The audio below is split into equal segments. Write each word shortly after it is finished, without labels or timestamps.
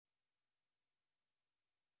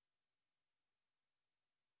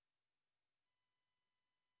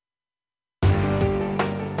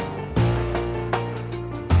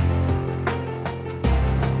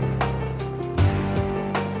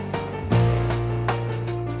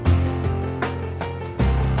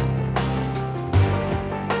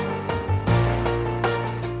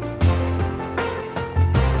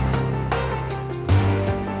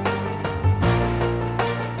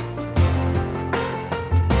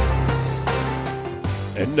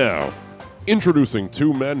And now, introducing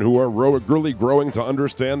two men who are really growing to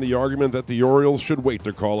understand the argument that the Orioles should wait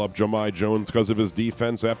to call up Jahmai Jones because of his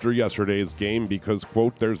defense after yesterday's game because,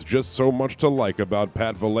 quote, there's just so much to like about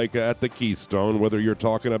Pat Valaika at the Keystone, whether you're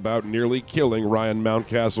talking about nearly killing Ryan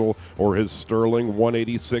Mountcastle or his sterling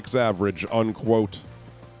 186 average, unquote.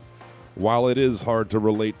 While it is hard to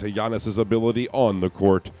relate to Giannis's ability on the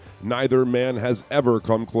court, neither man has ever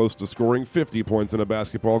come close to scoring 50 points in a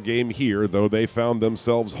basketball game here, though they found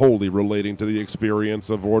themselves wholly relating to the experience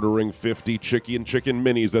of ordering 50 chicken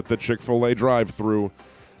minis at the Chick-fil-A drive-thru.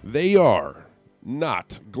 They are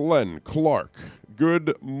not Glenn Clark.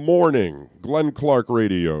 Good morning, Glenn Clark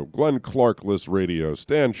Radio, Glenn Clarkless Radio,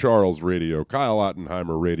 Stan Charles Radio, Kyle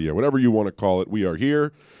Ottenheimer Radio, whatever you want to call it. We are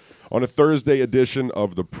here on a Thursday edition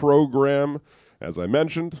of the program. As I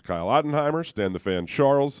mentioned, Kyle Ottenheimer, Stan the Fan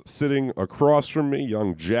Charles, sitting across from me,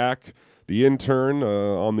 young Jack, the intern,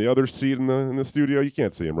 on the other seat in the studio. You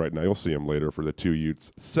can't see him right now. You'll see him later for the Two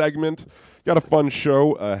Utes segment. Got a fun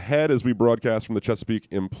show ahead as we broadcast from the Chesapeake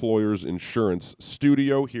Employers Insurance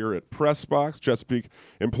Studio here at Pressbox. Chesapeake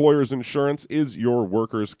Employers Insurance is your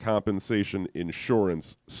workers' compensation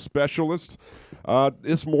insurance specialist.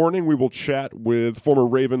 This morning we will chat with former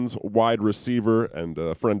Ravens wide receiver and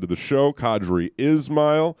a friend of the show, Qadry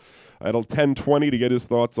Ismail, at 10:20 to get his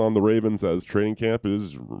thoughts on the Ravens as training camp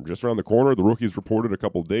is just around the corner. The rookies reported a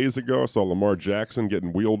couple days ago. I saw Lamar Jackson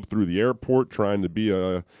getting wheeled through the airport trying to be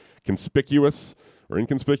conspicuous or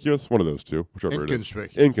inconspicuous, one of those two, whichever it is.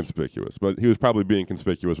 Inconspicuous, but he was probably being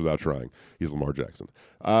conspicuous without trying. He's Lamar Jackson.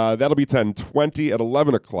 That'll be 10:20. At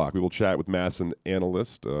 11 o'clock, we will chat with Masson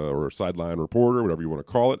analyst or sideline reporter, whatever you want to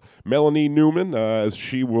call it, Melanie Newman, as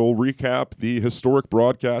she will recap the historic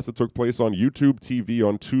broadcast that took place on YouTube TV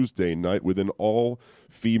on Tuesday night with an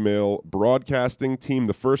all-female broadcasting team,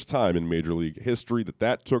 the first time in Major League history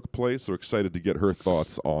that took place. So excited to get her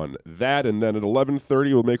thoughts on that. And then at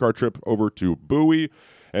 11:30, we'll make our trip over to Bowie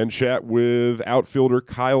and chat with outfielder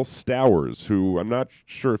Kyle Stowers, who I'm not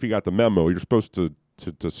sure if he got the memo. You're supposed to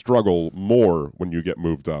struggle more when you get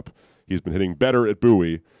moved up. He's been hitting better at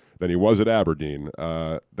Bowie than he was at Aberdeen.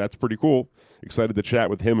 That's pretty cool. Excited to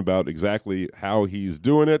chat with him about exactly how he's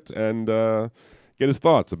doing it and get his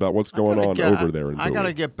thoughts about what's going on over there in Bowie. I got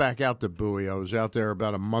to get back out to Bowie. I was out there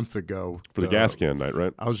about a month ago. For the gas can night,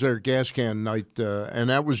 right? I was there gas can night, and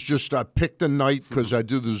that was just, I picked a night because I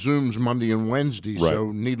do the Zooms Monday and Wednesday, right.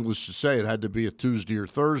 So needless to say, it had to be a Tuesday or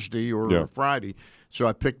Thursday or a Friday. So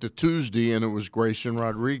I picked a Tuesday, and it was Grayson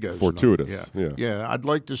Rodriguez. Fortuitous. Yeah. I'd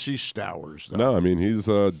like to see Stowers, though. No, I mean, he's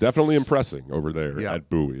definitely impressing over there at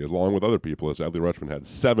Bowie, along with other people, as Adley Rutschman had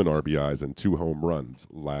 7 RBIs and 2 home runs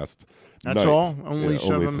last night. That's all? Only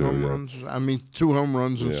 7 only 2, home runs? I mean, 2 home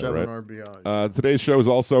runs and 7 RBIs. Today's show is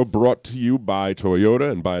also brought to you by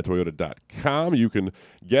Toyota and buyatoyota.com. You can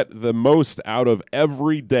get the most out of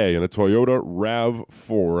every day in a Toyota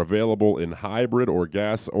RAV4, available in hybrid or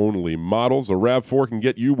gas-only models. A RAV4 can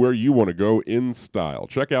get you where you want to go in style.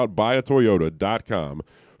 Check out buyatoyota.com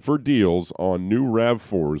for deals on new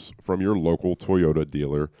RAV4s from your local Toyota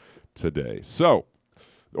dealer today. So,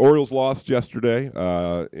 the Orioles lost yesterday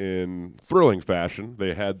in thrilling fashion.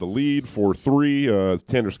 They had the lead 4-3.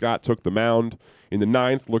 Tanner Scott took the mound in the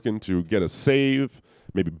 9th, looking to get a save,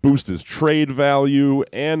 maybe boost his trade value,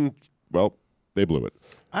 and, well, they blew it.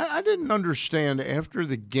 I didn't understand after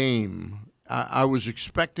the game. I was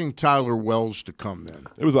expecting Tyler Wells to come in.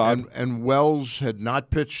 It was odd. And Wells had not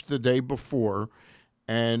pitched the day before,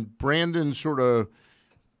 and Brandon sort of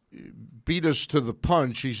beat us to the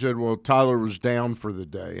punch. He said, well, Tyler was down for the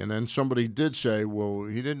day. And then somebody did say, well,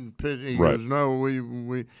 he didn't pitch. He goes, no,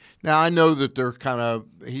 we. Now, I know that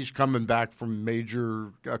he's coming back from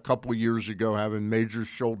a couple years ago, having major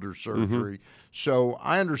shoulder surgery. Mm-hmm. So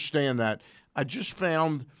I understand that. I just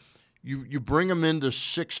found you bring him into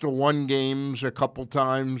 6-1 games a couple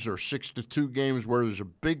times or 6-2 games where there's a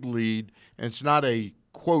big lead, and it's not a,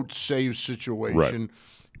 quote, save situation. Right.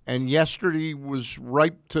 And yesterday was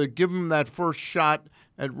ripe to give him that first shot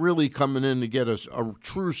at really coming in to get a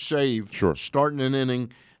true save, starting an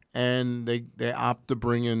inning, and they opt to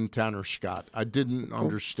bring in Tanner Scott. I didn't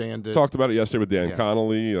understand it. Talked about it yesterday with Dan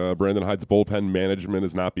Connolly. Brandon Hyde's bullpen management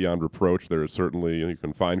is not beyond reproach. There is certainly, you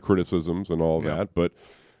can find criticisms and all that, but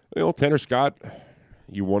Tanner Scott,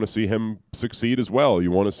 you want to see him succeed as well. You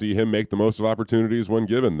want to see him make the most of opportunities when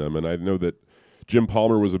given them, and I know that Jim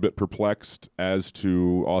Palmer was a bit perplexed as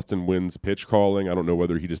to Austin Wynn's pitch calling. I don't know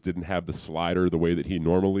whether he just didn't have the slider the way that he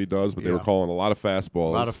normally does, but they were calling a lot of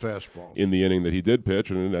fastballs. In the inning that he did pitch,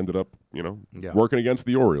 and it ended up, working against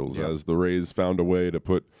the Orioles as the Rays found a way to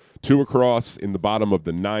put 2 across in the bottom of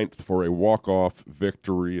the 9th for a walk-off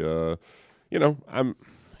victory.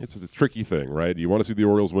 It's a tricky thing, right? You want to see the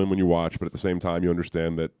Orioles win when you watch, but at the same time, you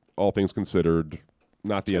understand that all things considered,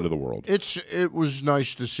 not the end of the world. It was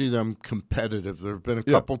nice to see them competitive. There have been a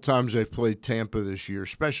couple times they've played Tampa this year,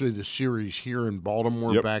 especially the series here in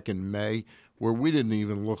Baltimore back in May, where we didn't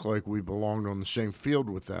even look like we belonged on the same field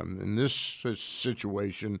with them. In this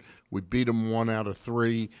situation, we beat them 1 out of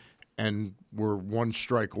 3, and we're 1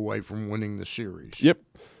 strike away from winning the series. Yep.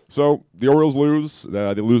 So the Orioles lose.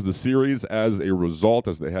 They lose the series as a result,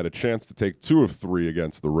 as they had a chance to take 2 of 3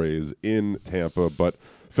 against the Rays in Tampa, but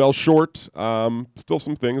fell short. Still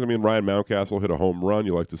some things. I mean, Ryan Mountcastle hit a home run.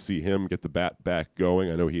 You like to see him get the bat back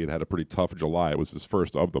going. I know he had a pretty tough July. It was his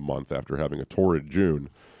first of the month after having a torrid June.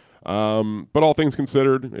 But all things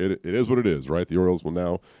considered, it is what it is, right? The Orioles will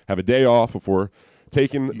now have a day off before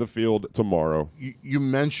taking the field tomorrow. You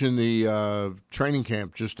mentioned the training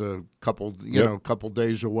camp just a couple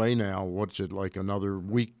days away now. What's it, like another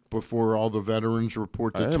week before all the veterans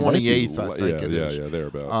report? The 28th, I think it is. Yeah,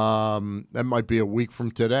 thereabout. That might be a week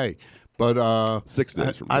from today. But 6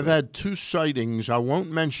 days from I've today. had 2 sightings. I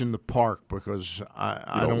won't mention the park because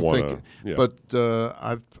I don't wanna, think. yeah.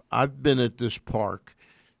 But I've been at this park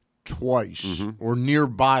twice or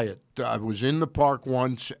nearby it. I was in the park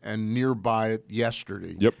once and nearby it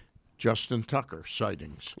yesterday. Yep. Justin Tucker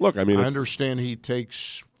sightings. Look, I mean, I understand he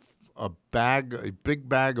takes a big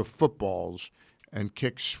bag of footballs and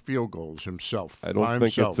kicks field goals himself. I don't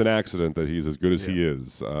think it's an accident that he's as good as he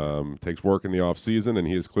is. Takes work in the offseason, and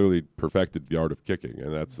he has clearly perfected the art of kicking,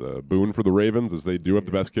 and that's a boon for the Ravens, as they do have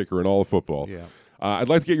the best kicker in all of football. Yeah. I'd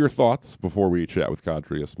like to get your thoughts before we chat with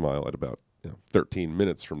Kadri Ismail at about 13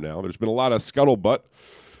 minutes from now. There's been a lot of scuttlebutt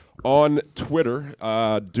on Twitter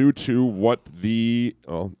due to what the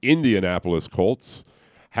Indianapolis Colts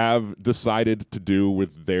have decided to do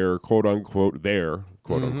with their quote-unquote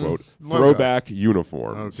throwback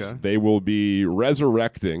uniforms. Okay. They will be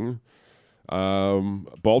resurrecting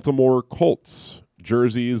Baltimore Colts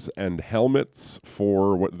jerseys and helmets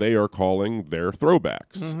for what they are calling their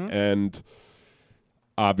throwbacks. And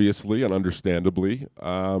obviously and understandably,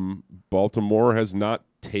 Baltimore has not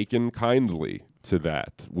taken kindly to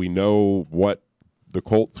that. We know what the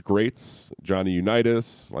Colts greats, Johnny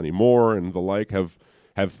Unitas, Lenny Moore, and the like, have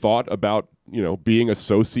thought about, being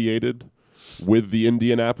associated with the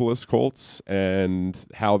Indianapolis Colts, and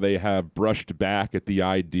how they have brushed back at the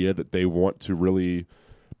idea that they want to really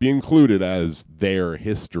be included as their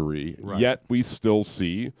history. Right. Yet we still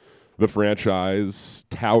see the franchise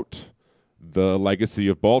tout the legacy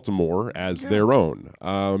of Baltimore as their own.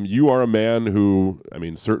 You are a man who,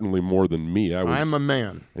 certainly more than me. I'm a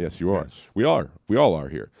man. Yes, you are. Yes. We are. We all are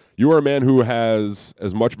here. You are a man who has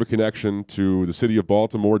as much of a connection to the city of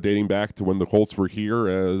Baltimore dating back to when the Colts were here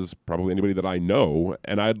as probably anybody that I know,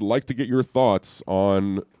 and I'd like to get your thoughts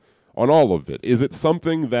on all of it. Is it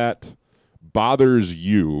something that bothers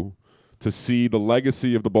you to see the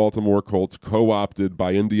legacy of the Baltimore Colts co-opted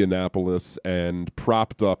by Indianapolis and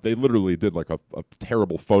propped up? They literally did like a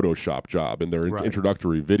terrible Photoshop job in their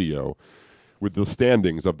introductory video with the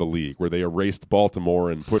standings of the league, where they erased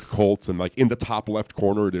Baltimore and put Colts, and like in the top left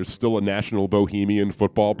corner, there's still a national bohemian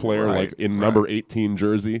football player, like in number 18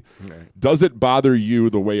 jersey. Right. Does it bother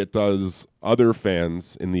you the way it does other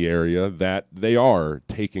fans in the area that they are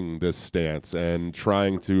taking this stance and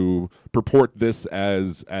trying to purport this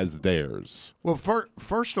as theirs? Well,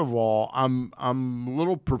 first of all, I'm a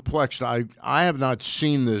little perplexed. I have not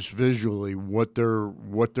seen this visually, what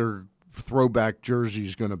their throwback jersey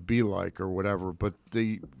is going to be like or whatever, but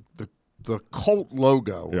the Colt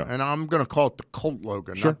logo, and I'm going to call it the Colt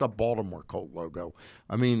logo, not the Baltimore Colt logo.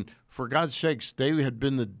 I mean, for God's sakes, they had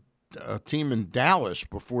been the team in Dallas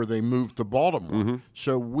before they moved to Baltimore,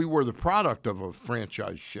 so we were the product of a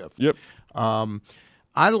franchise shift. Yep.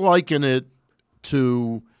 I liken it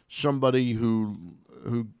to somebody who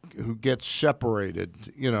gets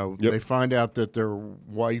separated. They find out that their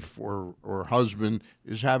wife or husband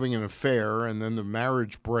is having an affair, and then the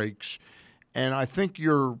marriage breaks, and I think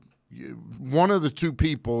one of the two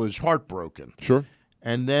people is heartbroken. Sure.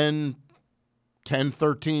 And then 10,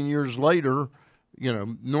 13 years later,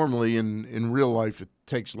 normally in real life it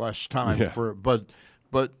takes less time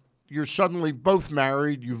but you're suddenly both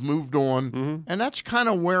married, you've moved on, and that's kind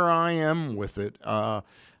of where I am with it. I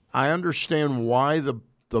understand why the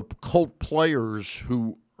Colt players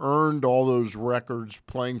who earned all those records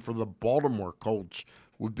playing for the Baltimore Colts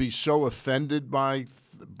would be so offended by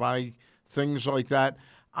things like that.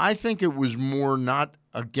 I think it was more not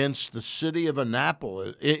against the city of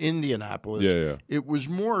Indianapolis. Yeah. It was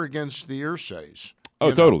more against the Irsays. Oh,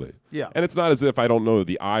 you know? totally. Yeah. And it's not as if I don't know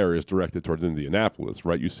the ire is directed towards Indianapolis,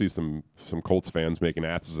 right? You see some Colts fans making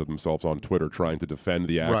asses of themselves on Twitter trying to defend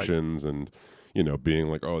the actions and, being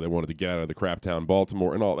like, oh, they wanted to get out of the crap town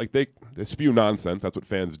Baltimore and all. Like, they spew nonsense. That's what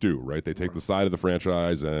fans do, right? They take the side of the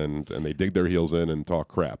franchise and they dig their heels in and talk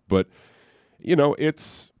crap. But,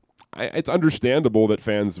 it's understandable that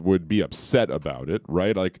fans would be upset about it,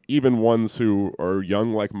 right? Like, even ones who are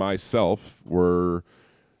young like myself were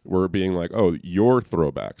being like, oh, your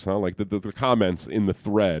throwbacks, huh? Like the comments in the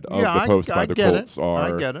thread of the post by the Colts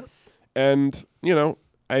are. I get it. And,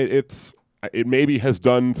 it maybe has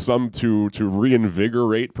done some to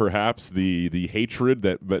reinvigorate perhaps the hatred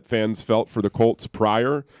that fans felt for the Colts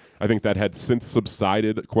prior. I think that had since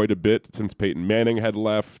subsided quite a bit since Peyton Manning had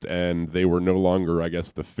left and they were no longer, I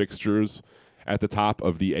guess, the fixtures at the top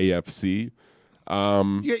of the AFC.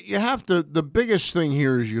 You have to. The biggest thing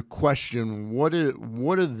here is you question what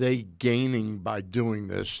are they gaining by doing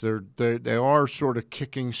this? They are sort of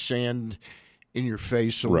kicking sand in your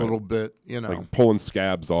face a little bit, like pulling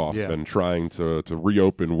scabs off and trying to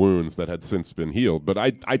reopen wounds that had since been healed. But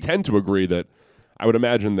I tend to agree that I would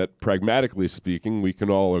imagine that pragmatically speaking, we can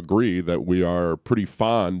all agree that we are pretty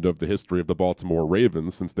fond of the history of the Baltimore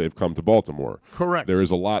Ravens since they've come to Baltimore. Correct. There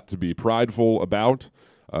is a lot to be prideful about.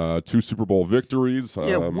 2 Super Bowl victories.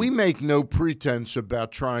 We make no pretense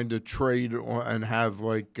about trying to trade and have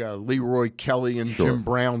like Leroy Kelly and Jim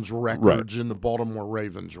Brown's records in the Baltimore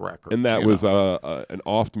Ravens records. And that was an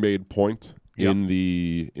oft-made point in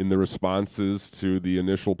the responses to the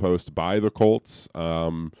initial post by the Colts.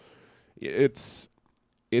 It's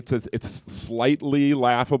slightly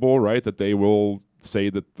laughable, right, that they will say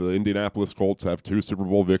that the Indianapolis Colts have 2 Super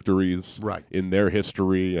Bowl victories in their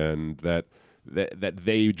history, and that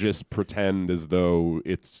they just pretend as though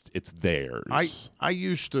it's theirs. I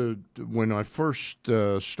used to, when I first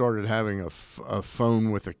started having a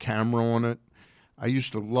phone with a camera on it, I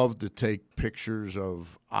used to love to take pictures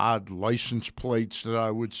of odd license plates that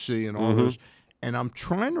I would see and all those. And I'm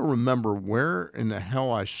trying to remember where in the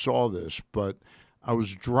hell I saw this, but I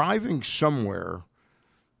was driving somewhere,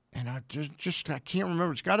 and I I can't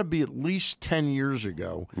remember. It's got to be at least 10 years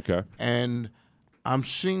ago. Okay. And I'm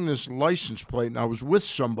seeing this license plate, and I was with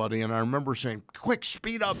somebody, and I remember saying, quick,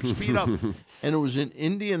 speed up. And it was an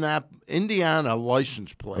Indiana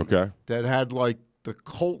license plate that had, like, the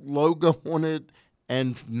Colt logo on it and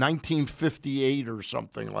 1958 or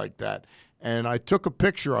something like that. And I took a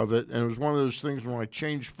picture of it, and it was one of those things when I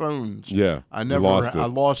changed phones. Yeah, I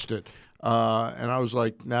lost it. And I was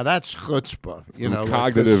like, now that's chutzpah. Some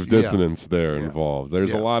cognitive dissonance there involved.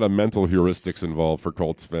 There's a lot of mental heuristics involved for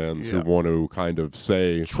Colts fans who want to kind of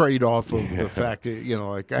say trade off of the fact that,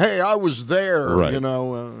 like, hey, I was there,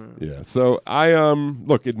 yeah. So I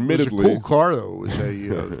look, admittedly, it was a cool car though. It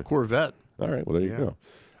was a Corvette. All right, well there you go.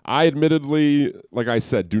 I admittedly, like I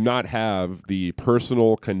said, do not have the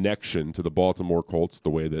personal connection to the Baltimore Colts the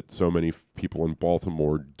way that so many people in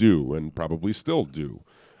Baltimore do and probably still do.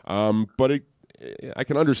 But I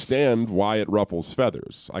can understand why it ruffles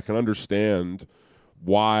feathers. I can understand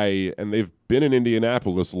why, and they've been in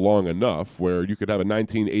Indianapolis long enough where you could have a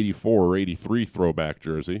 1984 or 83 throwback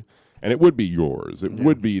jersey, and it would be yours. It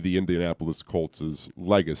would be the Indianapolis Colts'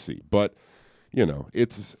 legacy. But,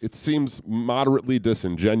 it seems moderately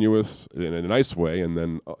disingenuous in a nice way and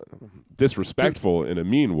then disrespectful in a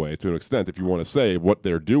mean way to an extent, if you want to say what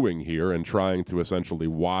they're doing here and trying to essentially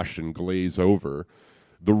wash and glaze over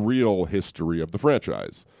the real history of the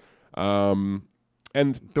franchise. And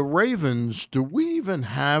the Ravens, do we even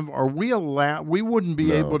have, are we allowed, we wouldn't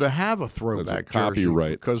be able to have a throwback jersey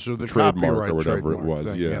because of the trademark or whatever it was.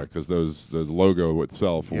 Because the logo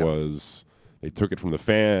itself was, they took it from the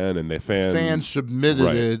fan and the fan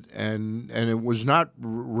submitted it and it was not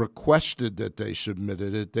requested that they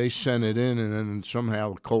submitted it. They sent it in and then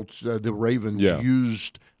somehow the Ravens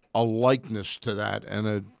used a likeness to that, and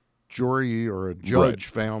a jury or a judge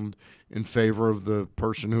found in favor of the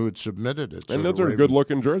person who had submitted it. And those are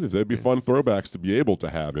good-looking jerseys. They'd be fun throwbacks to be able to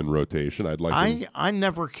have in rotation. I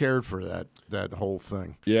never cared for that whole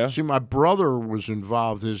thing. Yeah? See, my brother was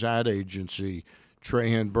involved. His ad agency,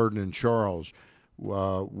 Trahan, Burden, and Charles,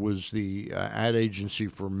 was the ad agency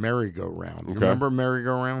for Merry-Go-Round. Okay. Remember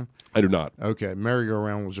Merry-Go-Round? I do not. Okay,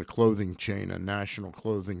 Merry-Go-Round was a clothing chain, a national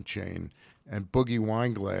clothing chain, and Boogie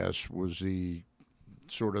Wineglass was the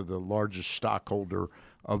sort of the largest stockholder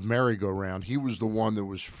of Merry-Go-Round. He was the one that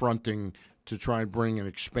was fronting to try and bring an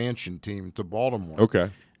expansion team to Baltimore.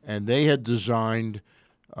 Okay. And they had designed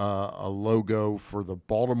a logo for the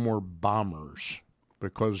Baltimore Bombers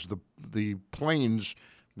because the planes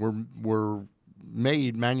were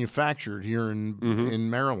manufactured here in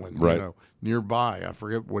Maryland, Right. nearby. I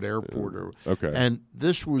forget what airport. Okay. And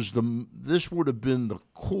this would have been the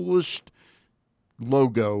coolest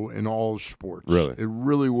logo in all of sports. Really? It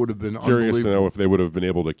really would have been Curious to unbelievable. know if they would have been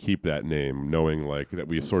able to keep that name, knowing like that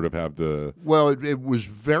we sort of have the Well, it was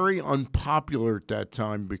very unpopular at that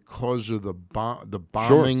time because of the Sure.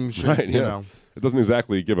 bombings. Right, and, you yeah. know. It doesn't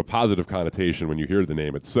exactly give a positive connotation when you hear the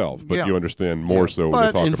name itself, but Yeah. you understand more so when But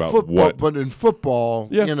they talk in about football, what. But in football,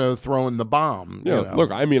 Yeah. throwing the bomb. Yeah, you know.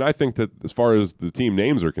 look, I mean, I think that as far as the team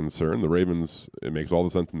names are concerned, the Ravens, it makes all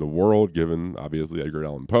the sense in the world, given obviously Edgar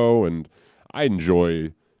Allan Poe, and I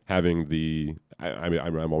enjoy having the. I mean,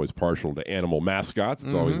 I'm always partial to animal mascots.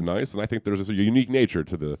 It's always nice, and I think there's a unique nature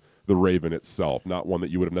to the Raven itself, not one that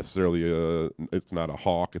you would have necessarily. It's not a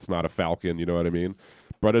hawk, it's not a falcon. You know what I mean?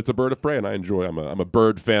 But it's a bird of prey, and I enjoy. I'm a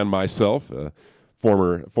bird fan myself.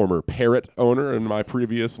 Former parrot owner in my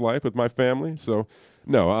previous life with my family. So,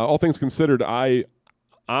 no, all things considered,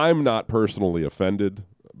 I'm not personally offended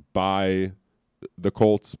by the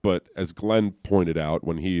Colts, but as Glenn pointed out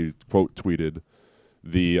when he quote tweeted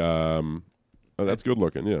the that's good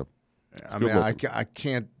looking, yeah. I mean, I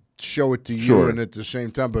can't show it to you Sure. and at the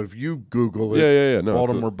same time, but if you Google it, Yeah. No,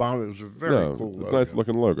 Baltimore Bomb, it was a very cool it's logo. a nice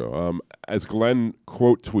looking logo. As Glenn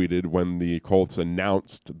quote tweeted when the Colts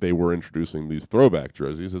announced they were introducing these throwback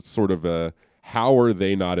jerseys, it's sort of a how are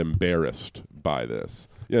they not embarrassed by this?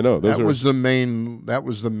 Yeah, no, That was the main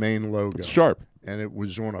logo. it's sharp. And it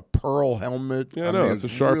was on a pearl helmet. Yeah, I no, mean, it's a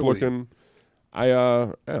was sharp really- looking.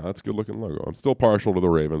 That's a good looking logo. I'm still partial to the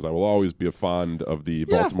Ravens. I will always be a fond of the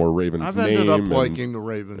Baltimore Ravens I've name. ended up and- liking the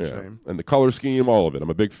Ravens name. and the color scheme, all of it. I'm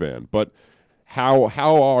a big fan. But how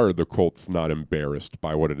are the Colts not embarrassed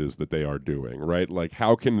by what it is that they are doing? Right? Like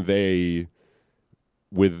how can they,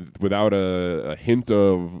 without a hint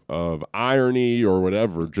of irony or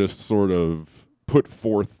whatever, just sort of put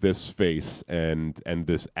forth this face and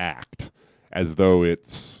this act as though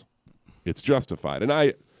it's justified? And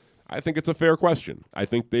I think it's a fair question. I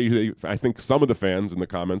think I think some of the fans in the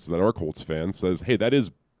comments that are Colts fans says, "Hey, that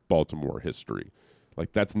is Baltimore history.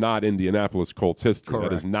 Like that's not Indianapolis Colts history.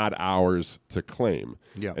 That is Correct. not ours to claim."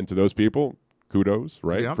 Yeah. And to those people, kudos,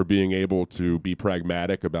 right, Yeah. for being able to be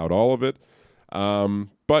pragmatic about all of it.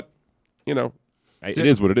 But it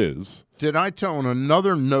is what it is. Did I tell on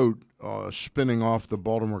another note, spinning off the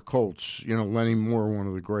Baltimore Colts? Lenny Moore, one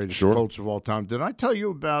of the greatest Sure. Colts of all time. Did I tell you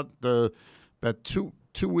about two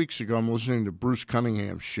weeks ago? I'm listening to Bruce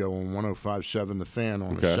Cunningham's show on 105.7 The Fan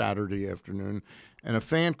on Okay. a Saturday afternoon, and a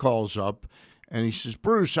fan calls up. And he says,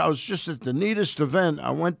 Bruce, I was just at the neatest event.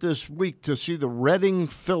 I went this week to see the Reading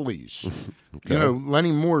Phillies. Okay.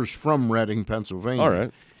 Lenny Moore's from Reading, Pennsylvania. All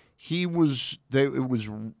right. It was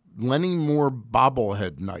Lenny Moore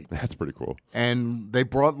bobblehead night. That's pretty cool. And they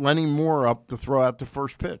brought Lenny Moore up to throw out the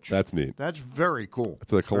first pitch. That's neat. That's very cool.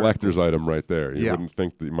 It's a collector's item right there. You Yeah. wouldn't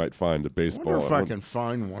think that you might find a I baseball. wonder if I can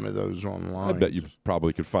find one of those online. I bet you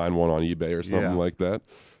probably could find one on eBay or something Yeah. like that.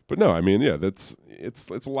 But no, I mean, yeah, it's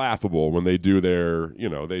laughable when they do their,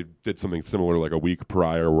 they did something similar like a week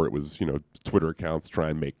prior where it was, Twitter accounts try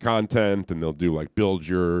and make content and they'll do like build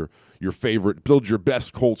your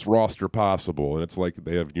best Colts roster possible. And it's like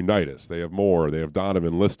they have Unitas, they have Moore, they have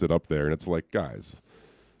Donovan listed up there. And it's like, guys,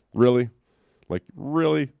 really? Like,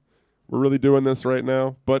 really? We're really doing this right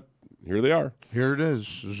now? But here they are. Here it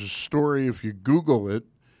is. There's a story, if you Google it,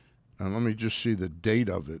 and let me just see the date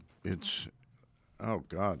of it. It's, oh,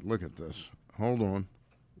 God, look at this. Hold on.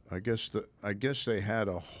 I guess they had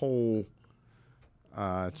a whole,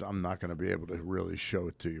 I'm not going to be able to really show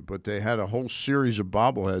it to you, but they had a whole series of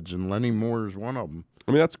bobbleheads, and Lenny Moore is one of them.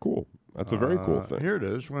 I mean, that's cool. That's a very cool thing. Here it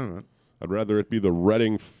is. Wait a minute. I'd rather it be the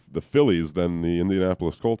the Phillies than the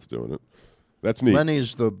Indianapolis Colts doing it. That's neat.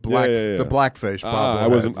 Lenny's the the blackface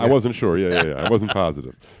bobblehead. I wasn't sure. Yeah. I wasn't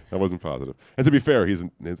positive. And to be fair,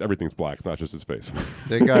 everything's black, it's not just his face.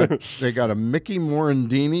 They got a Mickey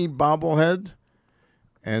Morandini bobblehead,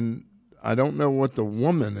 and I don't know what the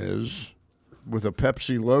woman is with a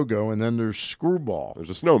Pepsi logo, and then there's Screwball.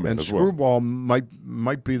 There's a snowman and as well. Screwball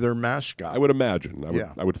might be their mascot. I would imagine.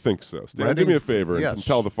 I would think so. Stan, do me a favor and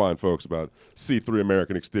tell the fine folks about C3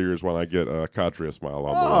 American Exteriors while I get Cadre a smile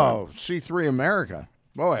on the line. Oh, C3 America.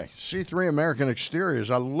 Boy, C3 American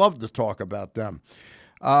Exteriors. I love to talk about them.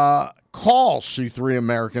 Call C3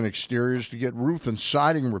 American Exteriors to get roof and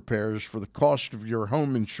siding repairs for the cost of your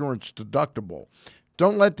home insurance deductible.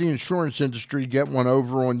 Don't let the insurance industry get one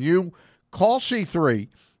over on you. Call C3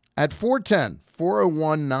 at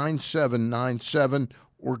 410-401-9797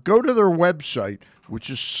 or go to their website, which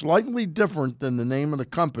is slightly different than the name of the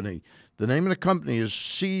company. The name of the company is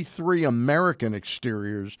C3 American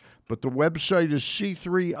Exteriors, but the website is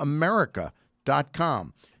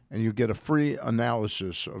c3america.com, and you get a free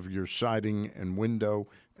analysis of your siding and window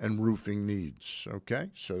and roofing needs. Okay,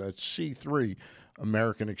 so that's C3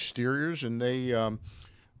 American Exteriors, and they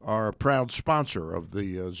are a proud sponsor of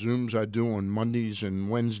the Zooms I do on Mondays and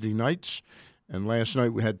Wednesday nights. And last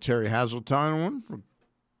night we had Terry Hazeltine on, a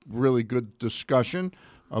really good discussion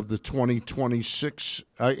of the 2026.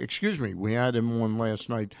 We had him on last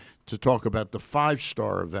night to talk about the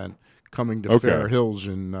 5-star event coming to Fair Hills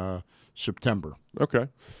in September. Okay.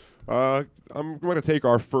 I'm going to take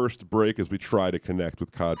our first break as we try to connect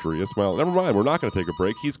with Qadry Ismail. Never mind, we're not going to take a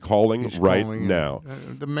break. He's calling now.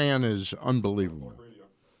 The man is unbelievable.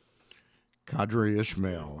 Qadry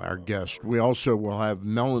Ismail, our guest. We also will have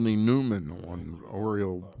Melanie Newman on,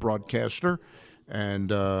 Oriole broadcaster, and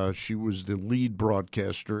she was the lead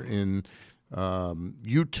broadcaster in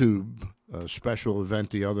YouTube special event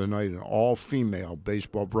the other night, an all-female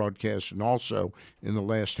baseball broadcast, and also in the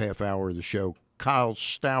last half hour of the show, Kyle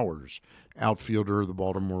Stowers, outfielder of the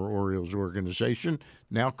Baltimore Orioles organization,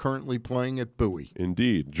 now currently playing at Bowie.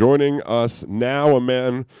 Indeed. Joining us now, a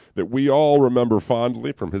man that we all remember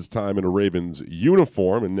fondly from his time in a Ravens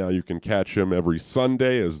uniform, and now you can catch him every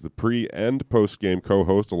Sunday as the pre- and post-game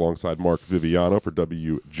co-host alongside Mark Viviano for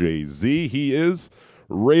WJZ. He is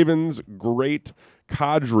Ravens great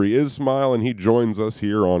Qadry Ismail, and he joins us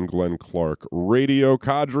here on Glenn Clark Radio.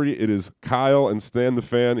 Qadry, it is Kyle and Stan the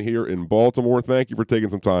Fan here in Baltimore. Thank you for taking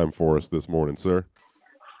some time for us this morning, sir.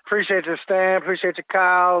 Appreciate you, Stan. Appreciate you,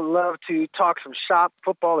 Kyle. Love to talk some shop.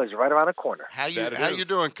 Football is right around the corner. How you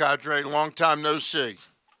doing, Qadry? Long time no see.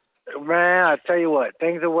 Man, I tell you what,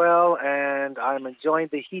 things are well, and I'm enjoying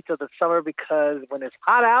the heat of the summer because when it's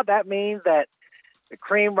hot out, that means that the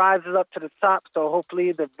cream rises up to the top, so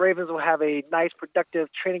hopefully the Ravens will have a nice, productive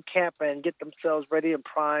training camp and get themselves ready and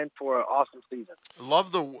primed for an awesome season.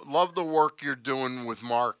 Love the work you're doing with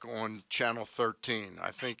Mark on Channel 13.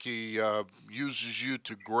 I think he uses you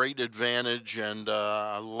to great advantage, and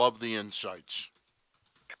I love the insights.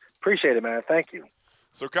 Appreciate it, man. Thank you.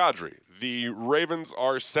 So, Qadry, the Ravens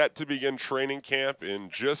are set to begin training camp in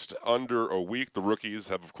just under a week. The rookies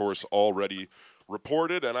have, of course, already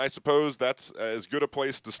reported, and I suppose that's as good a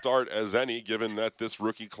place to start as any, given that this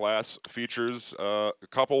rookie class features a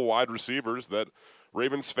couple wide receivers that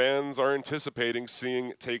Ravens fans are anticipating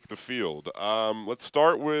seeing take the field. Let's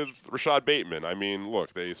start with Rashad Bateman. I mean,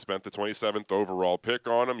 look, they spent the 27th overall pick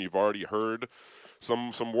on him. You've already heard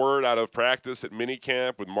some word out of practice at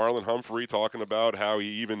minicamp with Marlon Humphrey talking about how he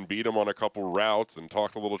even beat him on a couple routes and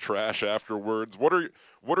talked a little trash afterwards. What are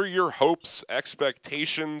your hopes,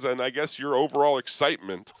 expectations, and I guess your overall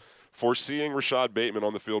excitement for seeing Rashad Bateman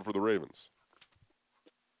on the field for the Ravens?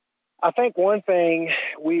 I think one thing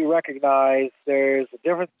we recognize, there's a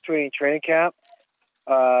difference between training camp,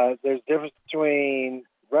 there's a difference between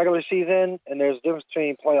regular season, and there's a difference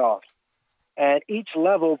between playoffs. And each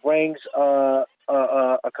level brings a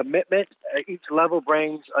commitment. Each level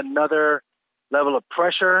brings another level of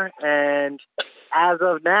pressure. And as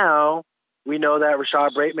of now, we know that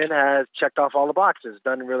Rashad Bateman has checked off all the boxes,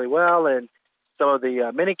 done really well in some of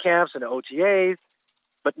the mini camps and the OTAs.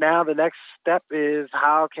 But now the next step is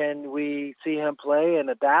how can we see him play and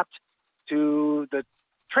adapt to the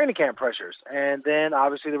training camp pressures and then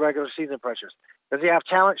obviously the regular season pressures. Does he have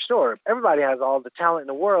talent? Sure. Everybody has all the talent in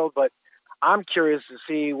the world, but I'm curious to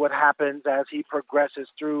see what happens as he progresses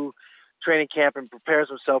through training camp and prepares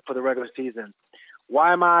himself for the regular season.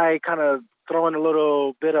 Why am I kind of throwing a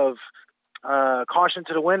little bit of caution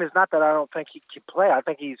to the wind? It's not that I don't think he can play. I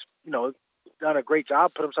think he's, done a great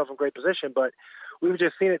job, put himself in a great position, but we've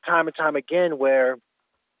just seen it time and time again where,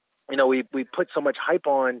 we put so much hype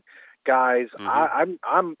on guys.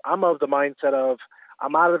 Mm-hmm. I'm of the mindset of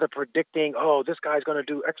I'm out of the predicting, this guy's going to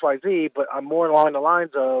do X, Y, Z, but I'm more along the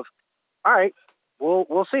lines of, all right,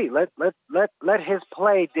 we'll see. Let his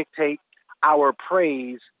play dictate our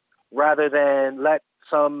praise rather than let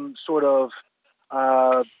some sort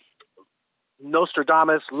of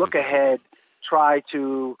Nostradamus look ahead try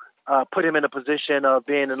to put him in a position of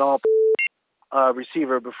being an all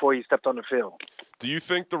receiver before he stepped on the field. Do you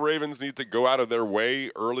think the Ravens need to go out of their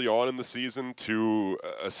way early on in the season to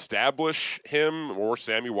establish him or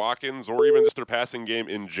Sammy Watkins or even just their passing game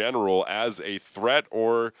in general as a threat,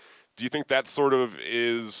 or do you think that sort of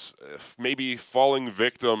is maybe falling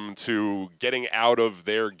victim to getting out of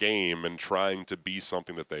their game and trying to be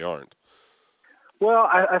something that they aren't? Well,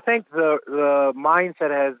 I think the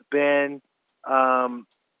mindset has been,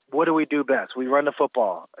 what do we do best? We run the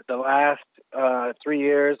football. The last 3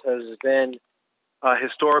 years has been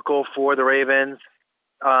historical for the Ravens,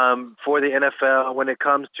 for the NFL when it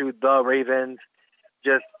comes to the Ravens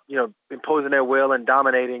just, imposing their will and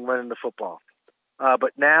dominating running the football.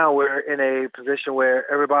 But now we're in a position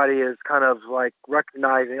where everybody is kind of like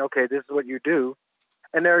recognizing, okay, this is what you do.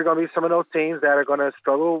 And there are going to be some of those teams that are going to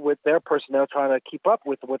struggle with their personnel trying to keep up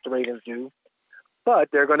with what the Ravens do.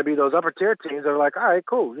 But there are going to be those upper tier teams that are like, all right,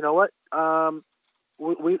 cool. You know what?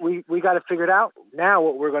 We got to figure it out. Now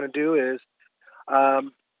what we're going to do is,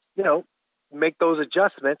 make those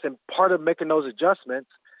adjustments. And part of making those adjustments,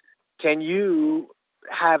 can you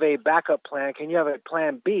have a backup plan? Can you have a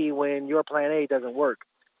plan B when your plan A doesn't work?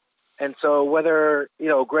 And so whether,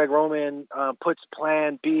 Greg Roman puts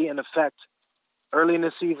plan B in effect early in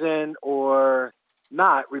the season or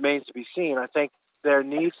not remains to be seen. I think there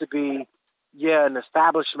needs to be, an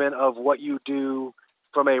establishment of what you do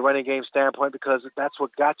from a running game standpoint, because that's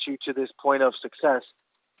what got you to this point of success.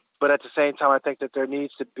 But at the same time, I think that there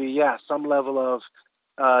needs to be, some level of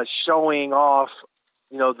showing off,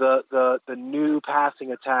 the new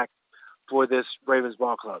passing attack for this Ravens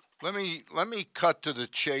ball club. Let me cut to the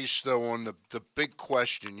chase, though, on the big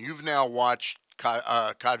question. You've now watched,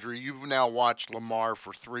 Kadri, you've now watched Lamar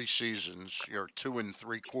for 3 seasons, 2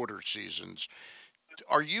 3/4 seasons.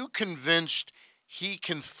 Are you convinced he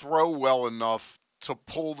can throw well enough to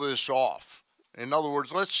pull this off? In other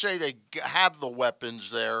words, let's say they have the weapons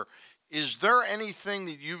there. Is there anything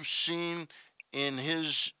that you've seen in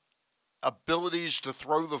his abilities to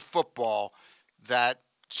throw the football that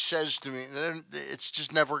says to me it's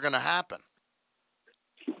just never going to happen?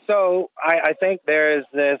 So I think there is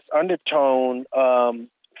this undertone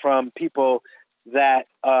from people that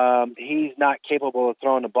he's not capable of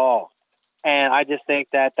throwing the ball. And I just think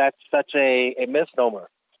that that's such a misnomer.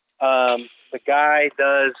 The guy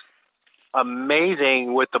does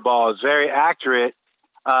amazing with the ball. It's very accurate,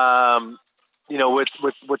 with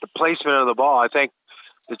the placement of the ball. I think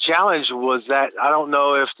the challenge was that I don't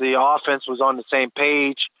know if the offense was on the same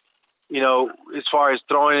page, as far as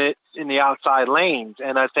throwing it in the outside lanes.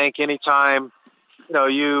 And I think anytime,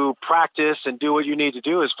 you practice and do what you need to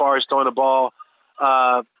do as far as throwing the ball,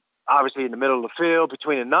 obviously in the middle of the field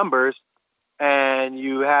between the numbers, and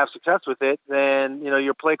you have success with it, then,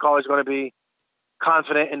 your play caller is going to be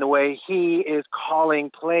confident in the way he is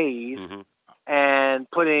calling plays and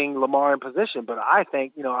putting Lamar in position. But I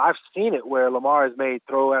think, I've seen it where Lamar has made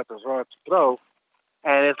throw after throw after throw,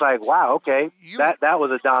 and it's like, wow, okay, that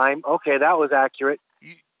was a dime. Okay, that was accurate.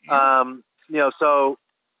 So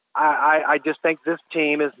I just think this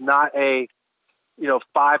team is not a,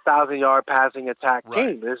 5,000-yard passing attack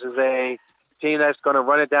team. This is a team that's going to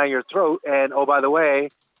run it down your throat, and, oh, by the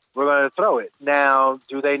way, we're going to throw it. Now,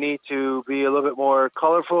 do they need to be a little bit more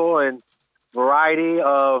colorful and variety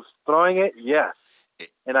of throwing it? Yes.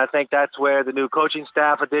 And I think that's where the new coaching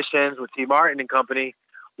staff additions with T. Martin and company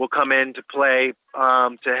will come into play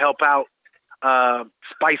to help out,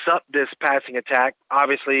 spice up this passing attack.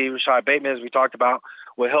 Obviously, Rashad Bateman, as we talked about,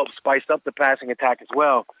 will help spice up the passing attack as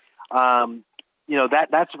well.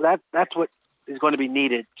 That's what is going to be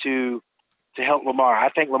needed to help Lamar. I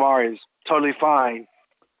think Lamar is totally fine,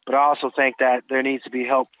 but I also think that there needs to be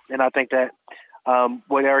help. And I think that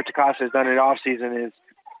what Eric Takasa has done in the offseason is,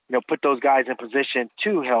 put those guys in position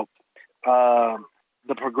to help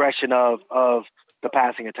the progression of the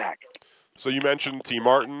passing attack. So you mentioned T.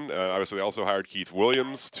 Martin. Obviously, they also hired Keith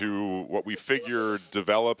Williams to what we figure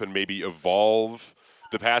develop and maybe evolve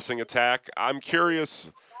the passing attack. I'm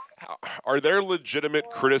curious, are there legitimate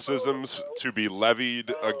criticisms to be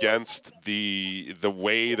levied against the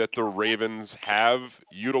way that the Ravens have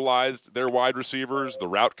utilized their wide receivers, the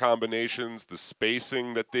route combinations, the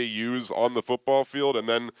spacing that they use on the football field? And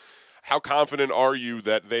then how confident are you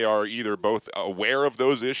that they are either both aware of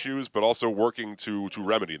those issues but also working to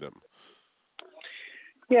remedy them?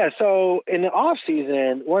 Yeah, so in the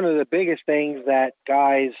offseason, one of the biggest things that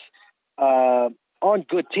guys on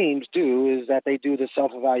good teams do is that they do the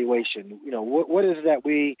self-evaluation. What is it that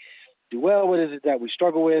we do well? What is it that we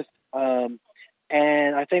struggle with? And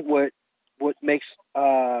I think what makes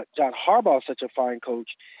John Harbaugh such a fine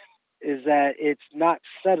coach is that it's not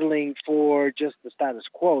settling for just the status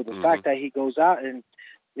quo. The fact that he goes out and,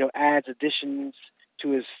 adds additions to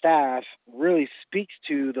his staff really speaks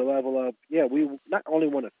to the level of, we not only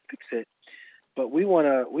want to fix it, but we want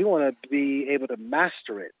to be able to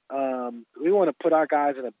master it. We want to put our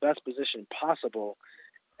guys in the best position possible.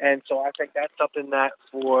 And so I think that's something that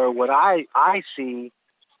for what I see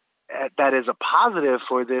that is a positive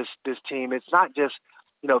for this team. It's not just,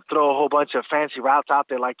 throw a whole bunch of fancy routes out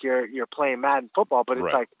there like you're playing Madden football, but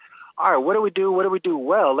it's like, all right, what do we do? What do we do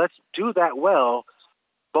well? Let's do that well,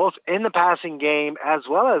 both in the passing game as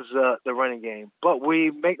well as the running game. But we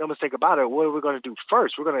make no mistake about it. What are we going to do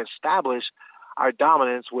first? We're going to establish our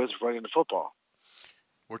dominance with running the football.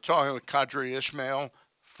 We're talking with Qadry Ismail,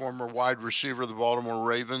 former wide receiver of the Baltimore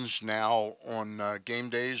Ravens, now on game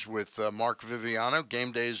days with Mark Viviano,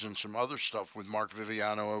 game days and some other stuff with Mark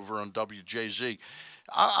Viviano over on WJZ.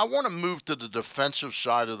 I want to move to the defensive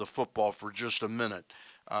side of the football for just a minute.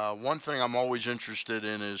 One thing I'm always interested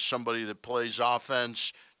in is somebody that plays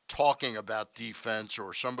offense talking about defense,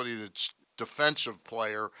 or somebody that's defensive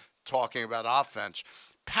player talking about offense.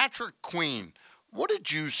 Patrick Queen, what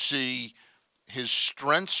did you see his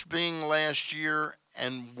strengths being last year,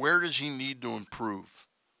 and where does he need to improve?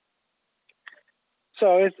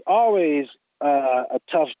 So it's always a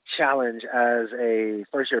tough challenge as a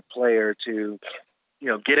first-year player to,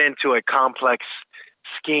 get into a complex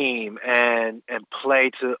scheme and play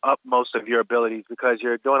to utmost of your abilities, because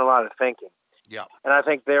you're doing a lot of thinking. Yeah. And I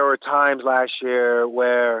think there were times last year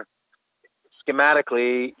where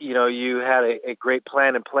schematically, you had a great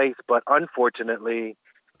plan in place, but unfortunately,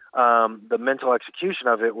 the mental execution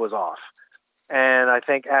of it was off. And I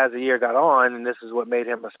think as the year got on, and this is what made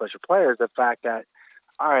him a special player, is the fact that,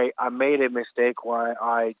 all right, I made a mistake where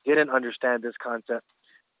I didn't understand this concept,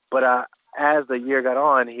 but as the year got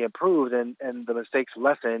on, he improved, and the mistakes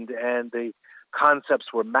lessened, and the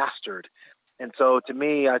concepts were mastered. And so to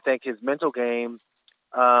me, I think his mental game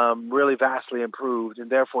really vastly improved, and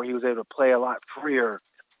therefore he was able to play a lot freer.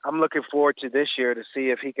 I'm looking forward to this year to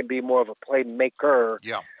see if he can be more of a playmaker.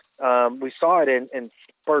 Yeah. We saw it in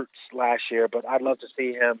spurts last year, but I'd love to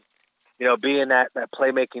see him, be in that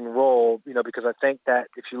playmaking role, because I think that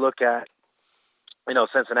if you look at,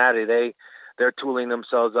 Cincinnati, they're tooling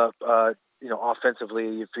themselves up,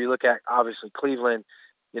 offensively. If you look at, obviously, Cleveland,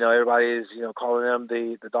 everybody's, calling them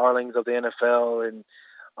the darlings of the NFL, and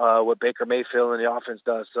what Baker Mayfield and the offense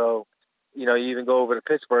does. So, you even go over to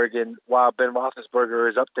Pittsburgh, and while Ben Roethlisberger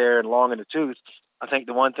is up there and long in the tooth, I think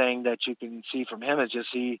the one thing that you can see from him is just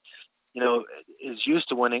he, is used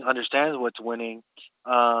to winning, understands what's winning.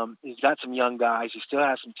 He's got some young guys. He still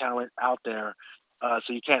has some talent out there.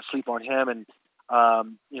 So you can't sleep on him. And,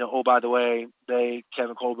 oh, by the way,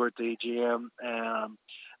 Kevin Colbert, the GM,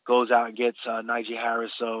 goes out and gets Najee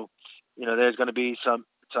Harris. So, there's going to be some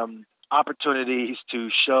opportunities to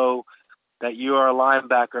show that you are a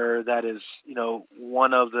linebacker that is,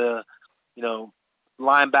 one of the,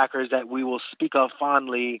 linebackers that we will speak of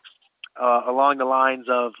fondly along the lines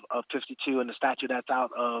of 52 and the statue that's out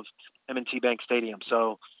of M&T Bank Stadium.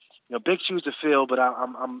 So, big shoes to fill, but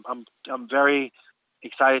I'm very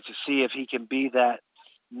excited to see if he can be that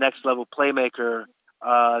next level playmaker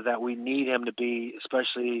that we need him to be,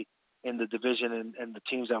 especially in the division and the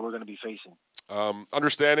teams that we're going to be facing.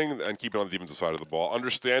 Understanding, and keeping on the defensive side of the ball,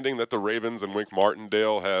 understanding that the Ravens and Wink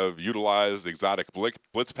Martindale have utilized exotic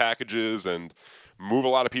blitz packages and move a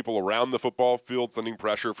lot of people around the football field, sending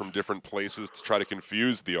pressure from different places to try to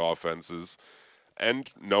confuse the offenses,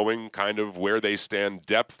 and knowing kind of where they stand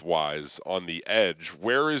depth-wise on the edge,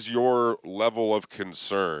 where is your level of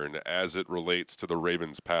concern as it relates to the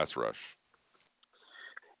Ravens' pass rush?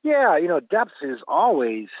 Yeah, depth has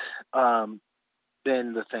always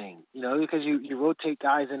been the thing, because you rotate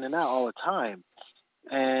guys in and out all the time.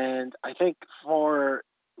 And I think for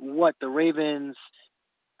what the Ravens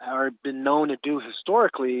are been known to do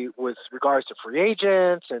historically with regards to free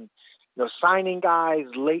agents and, signing guys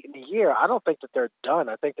late in the year, I don't think that they're done.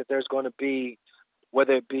 I think that there's going to be,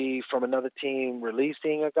 whether it be from another team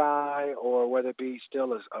releasing a guy or whether it be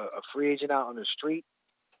still a free agent out on the street.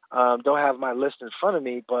 Don't have my list in front of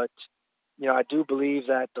me, but I do believe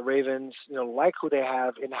that the Ravens, like who they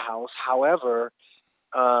have in house. However,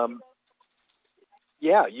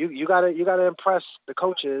 you gotta impress the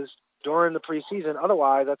coaches during the preseason.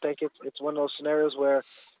 Otherwise, I think it's one of those scenarios where,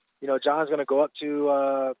 John's gonna go up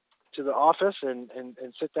to the office and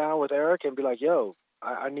sit down with Eric and be like, "Yo,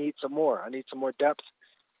 I need some more. I need some more depth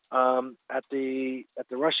at the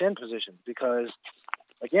rush end position," because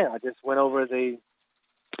again, I just went over the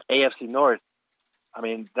AFC North. I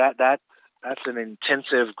mean, that's an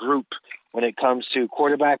intensive group when it comes to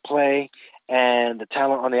quarterback play and the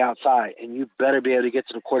talent on the outside. And you better be able to get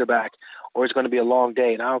to the quarterback or it's going to be a long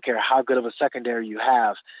day. And I don't care how good of a secondary you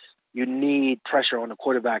have. You need pressure on the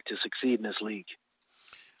quarterback to succeed in this league.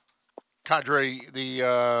 Qadry,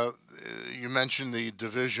 you mentioned the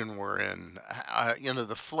division we're in.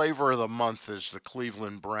 The flavor of the month is the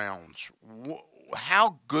Cleveland Browns.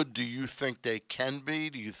 How good do you think they can be?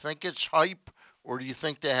 Do you think it's hype, or do you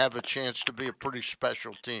think they have a chance to be a pretty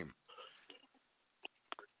special team?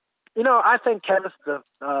 I think Kevin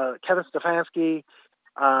Stefanski,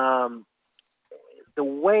 um, the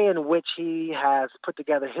way in which he has put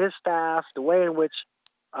together his staff, the way in which,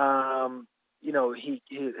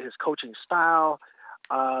 his coaching style,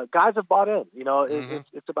 guys have bought in.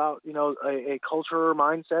 It's about a culture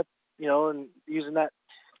mindset. And using that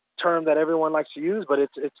term that everyone likes to use, but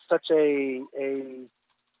it's such a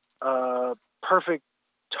perfect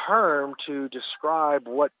term to describe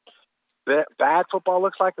what bad football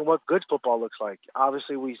looks like and what good football looks like.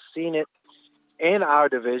 Obviously, we've seen it in our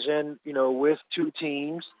division, with two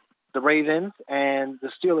teams, the Ravens and the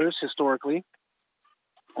Steelers historically.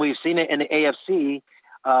 We've seen it in the AFC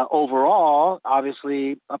overall,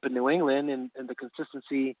 obviously up in New England and the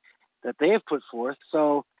consistency that they have put forth.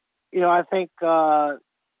 So, I think,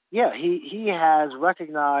 he has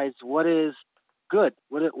recognized what is good,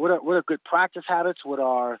 what are good practice habits, what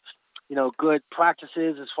are, good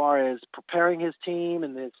practices as far as preparing his team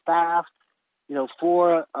and his staff,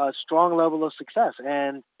 for a strong level of success.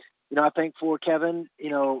 And, I think for Kevin,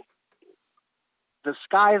 the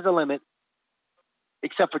sky is the limit,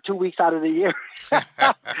 except for 2 weeks out of the year.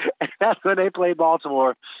 That's when they play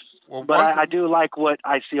Baltimore. Well, but I do like what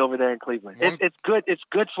I see over there in Cleveland. It's good. It's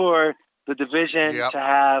good for the division to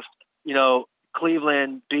have,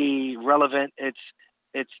 Cleveland be relevant. It's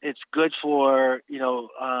good for,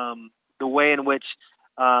 the way in which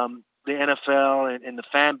the NFL and the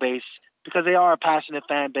fan base, because they are a passionate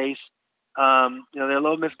fan base. They're a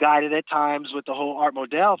little misguided at times with the whole Art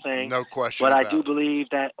Modell thing. No question. But I do believe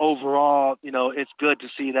that overall, it's good to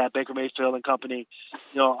see that Baker Mayfield and company,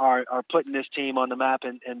 are putting this team on the map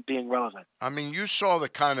and being relevant. I mean, you saw the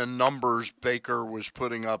kind of numbers Baker was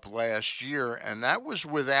putting up last year, and that was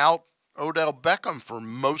without Odell Beckham for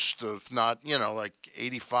most of, not, like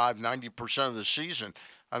 85, 90% of the season.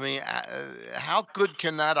 I mean, how good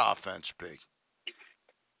can that offense be?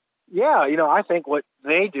 Yeah, I think what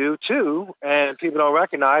they do too, and people don't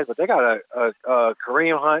recognize, but they got a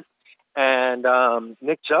Kareem Hunt and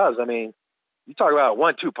Nick Chubb. I mean, you talk about a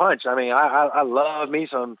 1-2 punch. I mean, I love me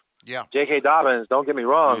some J.K. Dobbins. Don't get me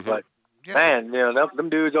wrong, but man, them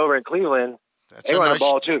dudes over in Cleveland, they run the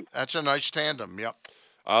ball too. That's a nice tandem. Yep.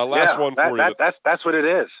 Last one for you. That's what it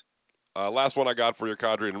is. Last one I got for you,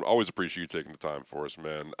 Kadri, and always appreciate you taking the time for us,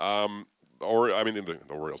 man. The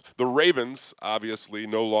Orioles. The Ravens obviously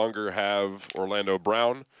no longer have Orlando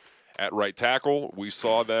Brown at right tackle. We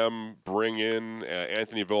saw them bring in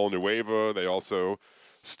Anthony Villanueva. They also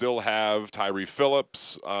still have Tyree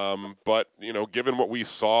Phillips. But, given what we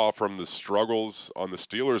saw from the struggles on the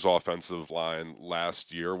Steelers' offensive line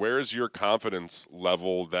last year, where is your confidence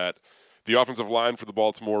level that the offensive line for the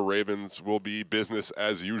Baltimore Ravens will be business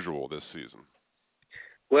as usual this season?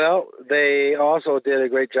 Well, they also did a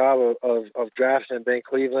great job of drafting Ben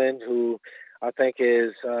Cleveland, who I think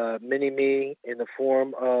is mini-me in the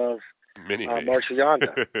form of Marshall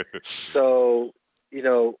Yanda. So,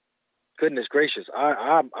 goodness gracious,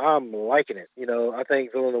 I'm liking it. I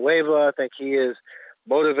think Villanueva, I think he is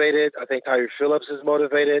motivated. I think Tyree Phillips is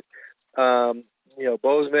motivated.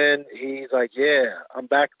 Bozeman, he's like, I'm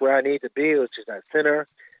back where I need to be, which is at center.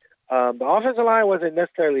 The offensive line wasn't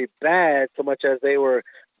necessarily bad so much as they were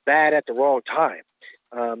bad at the wrong time.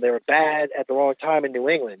 They were bad at the wrong time in New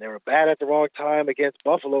England. They were bad at the wrong time against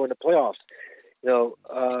Buffalo in the playoffs. You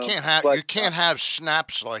can't have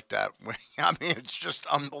snaps like that. I mean, it's just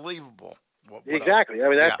unbelievable. Exactly. I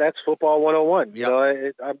mean, that's football 101.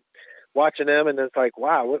 Yep. I'm watching them, and it's like,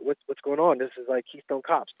 wow, what's going on? This is like Keystone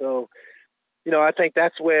Cops. So, I think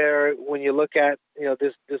that's where when you look at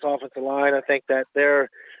this offensive line, I think that they're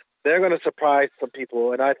going to surprise some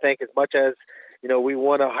people. And I think as much as we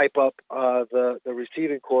want to hype up the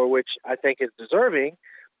receiving core, which I think is deserving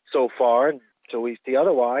so far until we see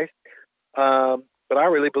otherwise. But I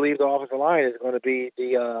really believe the offensive line is going to be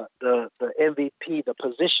the MVP, the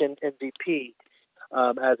position MVP,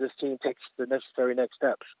 as this team takes the necessary next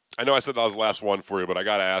steps. I know I said that was the last one for you, but I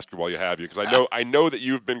got to ask you while you have you, because I know that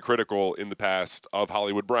you've been critical in the past of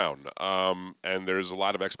Hollywood Brown, and there's a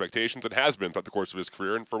lot of expectations. It has been throughout the course of his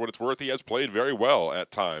career, and for what it's worth, he has played very well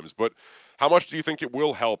at times. But how much do you think it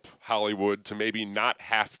will help Hollywood to maybe not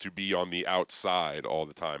have to be on the outside all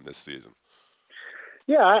the time this season?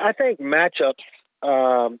 Yeah, I think matchups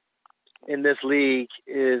in this league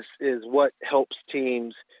is what helps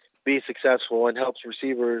teams be successful and helps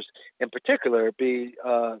receivers in particular be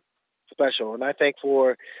special. And I think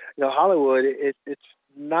for Hollywood, it's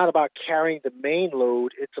not about carrying the main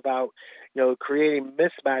load. It's about creating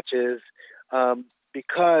mismatches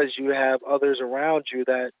because you have others around you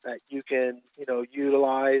that you can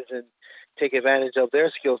utilize and take advantage of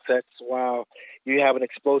their skill sets while you have an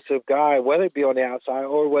explosive guy, whether it be on the outside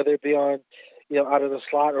or whether it be on, out of the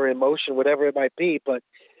slot or in motion, whatever it might be. But,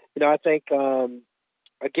 I think,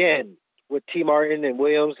 again, with T. Martin and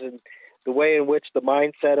Williams and the way in which the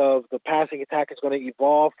mindset of the passing attack is going to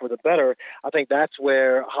evolve for the better, I think that's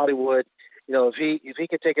where Hollywood, if he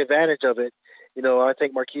can take advantage of it, I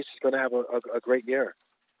think Marquise is going to have a great year.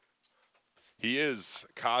 He is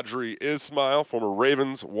Qadry Ismail, former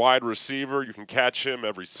Ravens wide receiver. You can catch him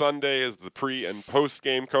every Sunday as the pre- and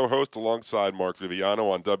post-game co-host alongside Mark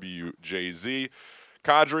Viviano on WJZ.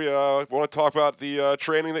 Qadry, want to talk about the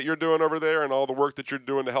training that you're doing over there and all the work that you're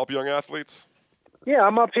doing to help young athletes? Yeah,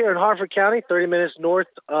 I'm up here in Harford County, 30 minutes north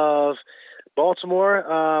of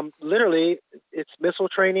Baltimore. Literally, it's missile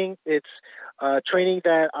training. It's training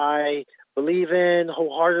that I believe in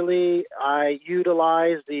wholeheartedly. I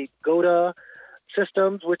utilize the GOTA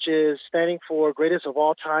systems, which is standing for Greatest of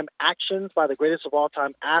All Time Actions by the Greatest of All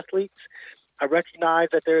Time Athletes. I recognize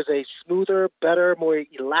that there's a smoother, better, more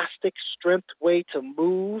elastic strength way to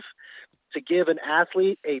move, to give an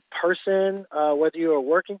athlete, a person, whether you're a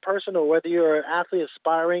working person or whether you're an athlete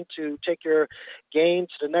aspiring to take your game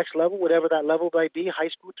to the next level, whatever that level might be, high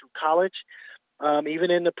school through college,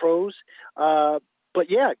 even in the pros. But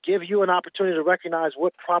yeah, give you an opportunity to recognize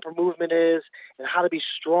what proper movement is and how to be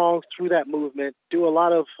strong through that movement. Do a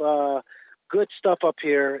lot of good stuff up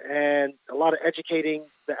here and a lot of educating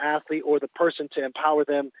the athlete or the person to empower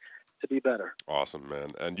them to be better. Awesome,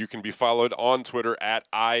 man. And you can be followed on Twitter at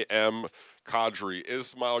I am Qadry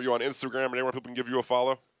Ismail. Are you on Instagram and anyone who can give you a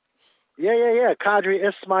follow? Yeah. Qadry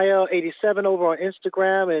Ismail 87 over on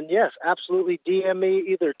Instagram. And yes, absolutely DM me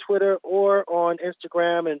either Twitter or on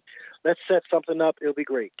Instagram and let's set something up. It'll be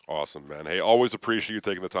great. Awesome, man. Hey, always appreciate you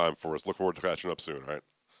taking the time for us. Look forward to catching up soon, all right?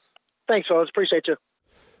 Thanks, fellas. Appreciate you.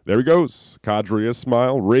 There he goes, Qadry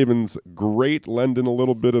Ismail. Ravens great, lending a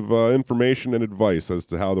little bit of information and advice as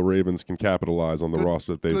to how the Ravens can capitalize on the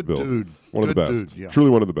roster that they've built. Dude. One of the best. Dude, yeah. Truly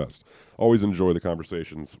one of the best. Always enjoy the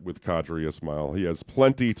conversations with Qadry Ismail. He has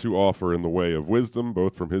plenty to offer in the way of wisdom,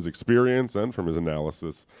 both from his experience and from his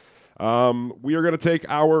analysis. We are going to take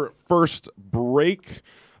our first break.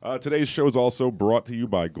 Today's show is also brought to you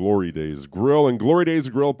by Glory Days Grill. And Glory Days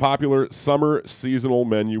Grill popular summer seasonal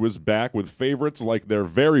menu is back with favorites like their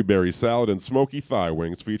Very Berry Salad and Smoky Thigh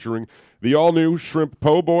Wings featuring the all-new Shrimp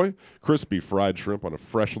Po' Boy, crispy fried shrimp on a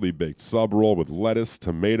freshly baked sub roll with lettuce,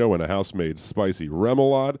 tomato, and a house-made spicy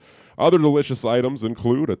remoulade. Other delicious items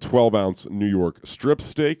include a 12-ounce New York strip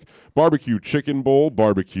steak, barbecue chicken bowl,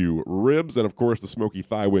 barbecue ribs, and, of course, the Smoky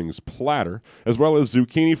Thigh Wings platter, as well as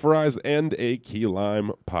zucchini fries and a key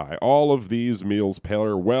lime pie. All of these meals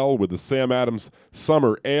pair well with the Sam Adams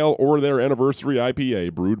Summer Ale or their anniversary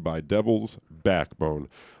IPA brewed by Devil's Backbone.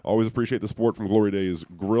 Always appreciate the support from Glory Days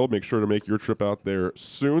Grill. Make sure to make your trip out there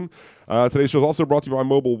soon. Today's show is also brought to you by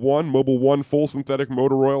Mobil 1. Mobil 1 full synthetic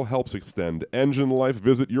motor oil helps extend engine life.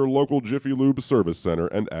 Visit your local Jiffy Lube service center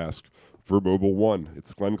and ask for Mobil 1.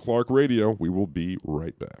 It's Glenn Clark Radio. We will be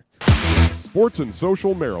right back. Sports and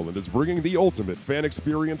Social Maryland is bringing the ultimate fan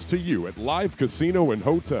experience to you at Live Casino and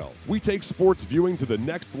Hotel. We take sports viewing to the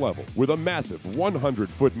next level with a massive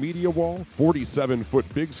 100-foot media wall,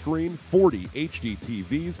 47-foot big screen, 40 HD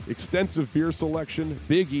TVs, extensive beer selection,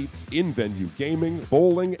 big eats, in-venue gaming,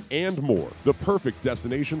 bowling, and more. The perfect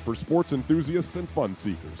destination for sports enthusiasts and fun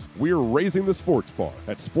seekers. We're raising the sports bar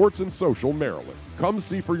at Sports and Social Maryland. Come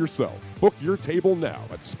see for yourself. Book your table now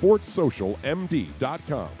at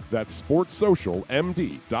sportssocialmd.com. That's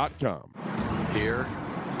sportssocialmd.com. Here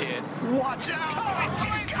it. Watch out!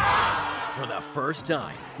 Oh, for the first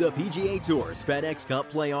time, the PGA Tour's FedEx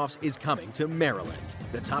Cup Playoffs is coming to Maryland.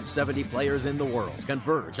 The top 70 players in the world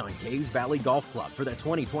converge on Caves Valley Golf Club for the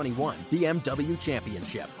 2021 BMW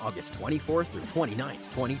Championship, August 24th through 29th,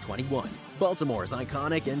 2021. Baltimore's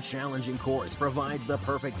iconic and challenging course provides the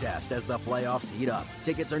perfect test as the playoffs heat up.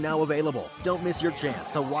 Tickets are now available. Don't miss your chance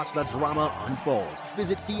to watch the drama unfold.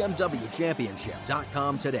 Visit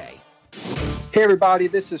BMWChampionship.com today. Hey everybody,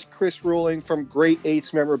 this is Chris Ruling from Great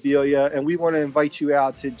Eights Memorabilia, and we want to invite you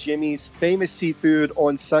out to Jimmy's Famous Seafood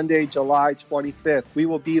on Sunday, July 25th. We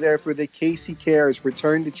will be there for the Casey Cares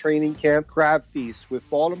Return to Training Camp Crab Feast with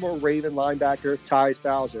Baltimore Raven linebacker Tyus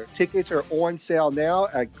Bowser. Tickets are on sale now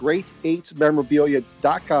at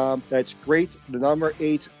great8memorabilia.com. That's great, the number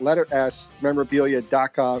 8, letter S,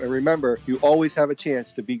 memorabilia.com. And remember, you always have a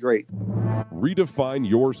chance to be great. redefine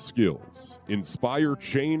your skills, inspire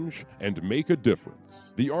change, and make a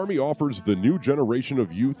difference. The Army offers the new generation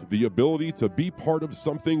of youth the ability to be part of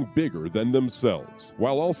something bigger than themselves,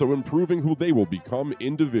 while also improving who they will become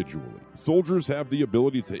individually. Soldiers have the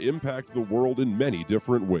ability to impact the world in many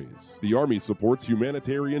different ways. The Army supports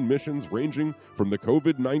humanitarian missions ranging from the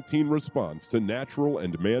COVID-19 response to natural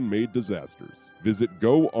and man-made disasters. Visit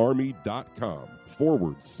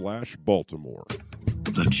goarmy.com/Baltimore.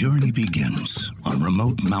 The journey begins on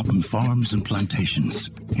remote mountain farms and plantations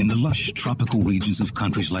in the lush tropical regions of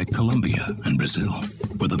countries like Colombia and Brazil,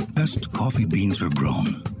 where the best coffee beans are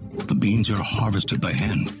grown. The beans are harvested by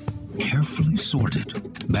hand, carefully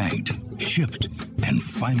sorted, bagged, shipped, and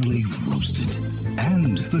finally roasted.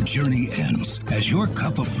 And the journey ends as your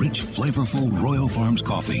cup of rich, flavorful Royal Farms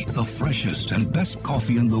coffee, the freshest and best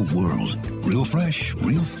coffee in the world. Real fresh,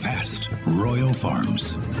 real fast. Royal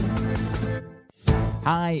Farms.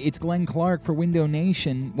 Hi, it's Glenn Clark for Window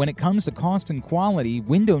Nation. When it comes to cost and quality,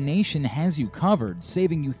 Window Nation has you covered,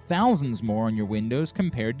 saving you thousands more on your windows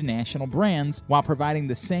compared to national brands, while providing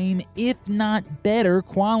the same, if not better,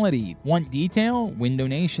 quality. Want detail? Window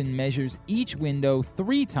Nation measures each window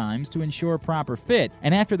 3 times to ensure proper fit,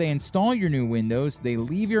 and after they install your new windows, they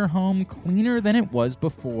leave your home cleaner than it was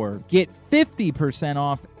before. Get 50%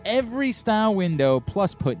 off every style window,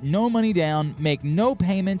 plus put no money down, make no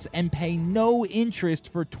payments, and pay no interest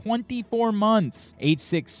for 24 months.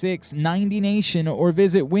 866-90-NATION or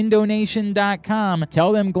visit windownation.com.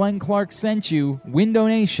 Tell them Glenn Clark sent you. Window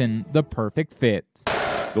Nation, the perfect fit.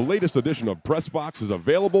 The latest edition of Press Box is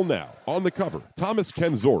available now. On the cover, Thomas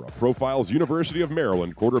Kenzora profiles University of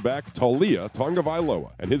Maryland quarterback Taulia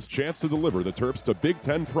Tagovailoa and his chance to deliver the Terps to Big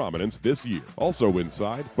Ten prominence this year. Also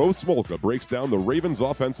inside, Bo Smolka breaks down the Ravens'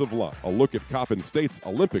 offensive line, a look at Coppin State's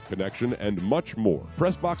Olympic connection, and much more.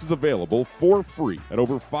 Press Box is available for free at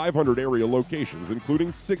over 500 area locations, including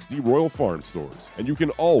 60 Royal Farm stores. And you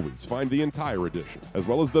can always find the entire edition, as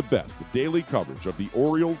well as the best daily coverage of the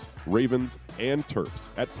Orioles, Ravens, and Terps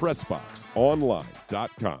at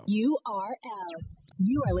PressBoxOnline.com. URL.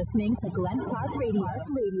 You are listening to Glenn Clark Radio at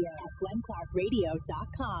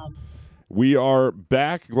GlennClarkRadio.com. We are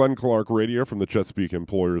back, Glenn Clark Radio, from the Chesapeake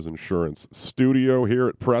Employers Insurance Studio here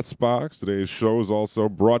at PressBox. Today's show is also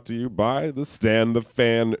brought to you by the Stan the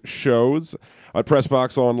Fan shows at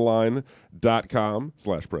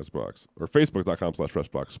PressBoxOnline.com/PressBox or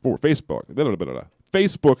Facebook.com/PressBox Sport.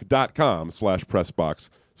 Facebook.com/PressBox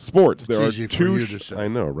Sports. There are two. I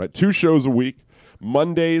know, right? 2 shows a week.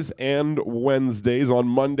 Mondays and Wednesdays. On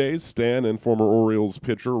Mondays, Stan and former Orioles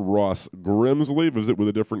pitcher Ross Grimsley visit with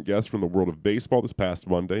a different guest from the world of baseball. This past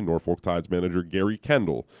Monday, Norfolk Tides manager Gary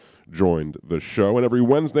Kendall joined the show. And every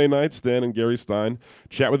Wednesday night, Stan and Gary Stein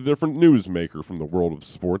chat with a different newsmaker from the world of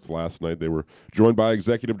sports. Last night, they were joined by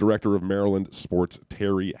Executive Director of Maryland Sports,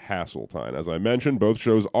 Terry Hasseltine. As I mentioned, both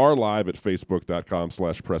shows are live at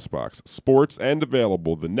Facebook.com/PressBox Sports and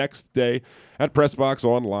available the next day at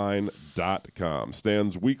PressBoxOnline.com.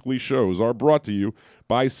 Stan's weekly shows are brought to you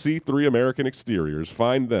by C3 American Exteriors.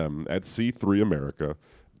 Find them at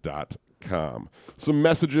C3America.com. Some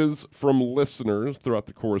messages from listeners throughout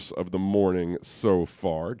the course of the morning so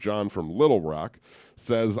far. John from Little Rock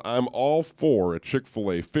says, I'm all for a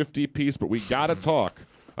Chick-fil-A 50-piece, but we got to talk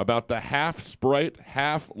about the half Sprite,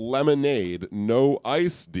 half lemonade, no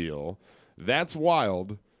ice deal. That's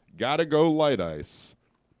wild. Got to go light ice.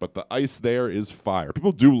 But the ice there is fire.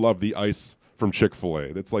 People do love the ice from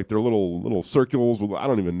Chick-fil-A. It's like they're little circles. I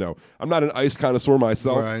don't even know. I'm not an ice connoisseur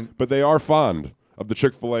myself, right, but they are fond of the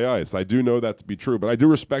Chick-fil-A ice. I do know that to be true, but I do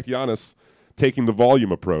respect Giannis taking the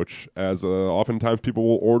volume approach, as oftentimes people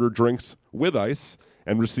will order drinks with ice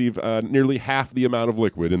and receive nearly half the amount of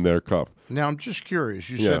liquid in their cup. Now, I'm just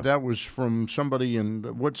curious. You said that was from somebody in,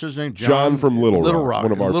 what's his name? John from Little Rock,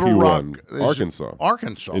 one of our Little Q1, Rock, Arkansas.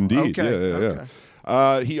 Arkansas. Indeed, okay.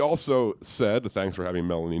 Yeah. He also said, thanks for having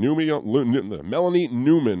Melanie Newman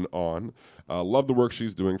on. Love the work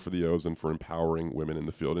she's doing for the O's and for empowering women in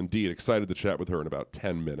the field. Indeed, excited to chat with her in about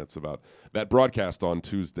 10 minutes about that broadcast on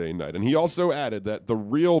Tuesday night. And he also added that the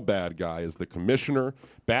real bad guy is the commissioner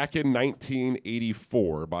back in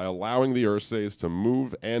 1984 by allowing the Ursays to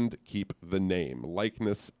move and keep the name,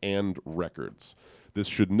 likeness, and records. This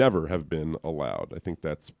should never have been allowed. I think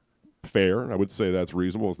that's fair. I would say that's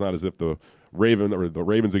reasonable. It's not as if the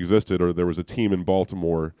Ravens existed or there was a team in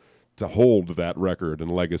Baltimore to hold that record and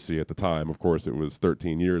legacy at the time. Of course, it was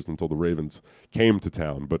 13 years until the Ravens came to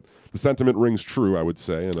town. But the sentiment rings true, I would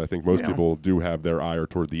say, and I think most people do have their ire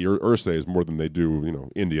toward the Ursays more than they do,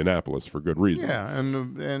 Indianapolis, for good reason. Yeah,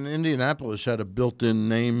 and Indianapolis had a built-in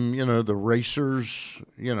name. The Racers,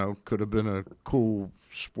 could have been a cool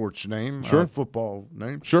sports name, Sure. football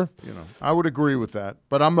name. Sure. I would agree with that,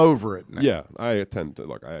 but I'm over it now. Yeah, I tend to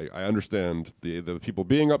look. I understand the people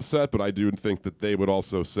being upset, but I do think that they would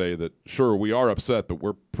also say that sure we are upset, but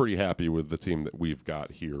we're pretty happy with the team that we've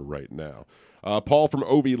got here right now. Paul from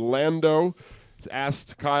Lando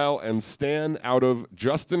asked Kyle and Stan, out of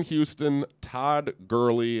Justin Houston, Todd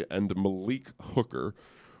Gurley, and Malik Hooker,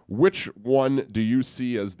 which one do you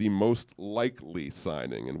see as the most likely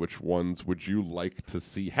signing, and which ones would you like to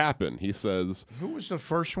see happen? He says... Who was the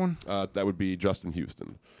first one? That would be Justin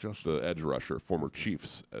Houston, the edge rusher, former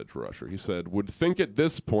Chiefs edge rusher. He said, would think at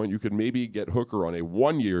this point you could maybe get Hooker on a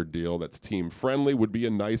one-year deal that's team-friendly, would be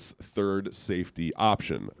a nice third safety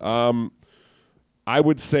option. I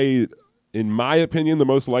would say, in my opinion, the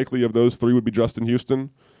most likely of those three would be Justin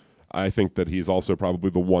Houston. I think that he's also probably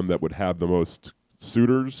the one that would have the most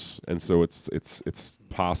suitors, and so it's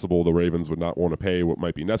possible the Ravens would not want to pay what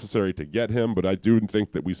might be necessary to get him, but I do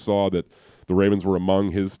think that we saw that the Ravens were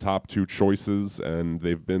among his top two choices, and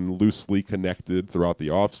they've been loosely connected throughout the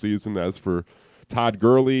offseason. As for Todd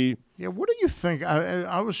Gurley... Yeah, what do you think?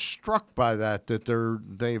 I was struck by that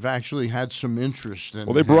they've actually had some interest in.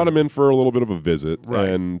 Well, they brought him in for a little bit of a visit,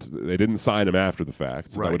 right, and they didn't sign him after the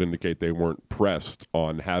fact. So right, that would indicate they weren't pressed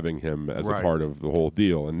on having him as right, a part of the whole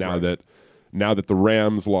deal. And now right, that the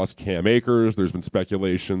Rams lost Cam Akers, there's been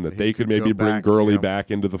speculation that they could maybe bring Gurley back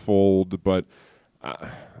into the fold. But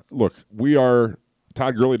look,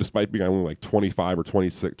 Todd Gurley, despite being only like 25 or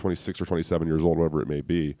 26 or 27 years old, whatever it may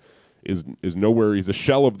be, is nowhere. He's a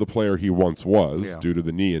shell of the player he once was due to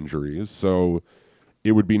the knee injuries. So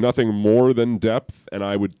it would be nothing more than depth, and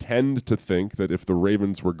I would tend to think that if the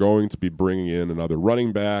Ravens were going to be bringing in another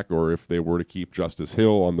running back, or if they were to keep Justice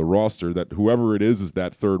Hill on the roster, that whoever it is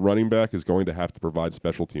that third running back is going to have to provide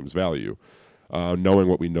special teams value. Knowing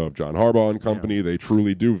what we know of John Harbaugh and company, they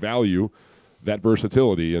truly do value that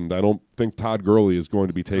versatility, and I don't think Todd Gurley is going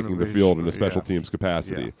to be taking the field in a special teams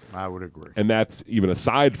capacity. Yeah, I would agree. And that's even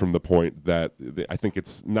aside from the point that I think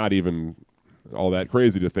it's not even all that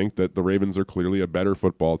crazy to think that the Ravens are clearly a better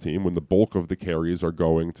football team when the bulk of the carries are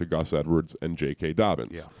going to Gus Edwards and J.K.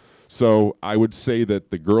 Dobbins. Yeah. So I would say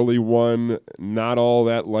that the Gurley one, not all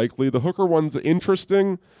that likely. The Hooker one's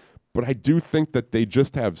interesting, but I do think that they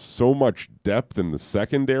just have so much depth in the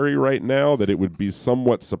secondary right now that it would be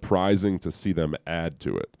somewhat surprising to see them add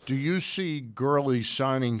to it. Do you see Gurley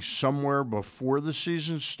signing somewhere before the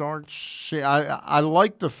season starts? See, I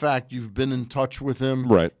like the fact you've been in touch with him,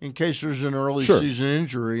 right, in case there's an early season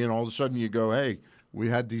injury, and all of a sudden you go, hey, we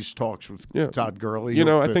had these talks with Todd Gurley.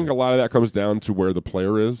 I think a lot of that comes down to where the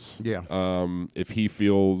player is. Yeah. If he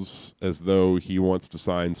feels as though he wants to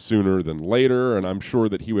sign sooner than later, and I'm sure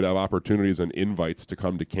that he would have opportunities and invites to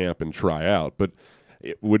come to camp and try out, but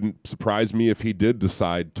it wouldn't surprise me if he did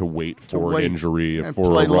decide to wait for an injury, and for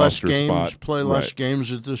play a roster spot. Play less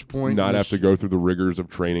games at this point. Not have to go through the rigors of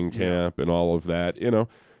training camp and all of that,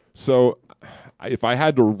 So if I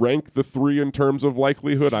had to rank the three in terms of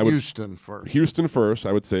likelihood, I would Houston first,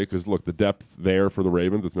 I would say, because look, the depth there for the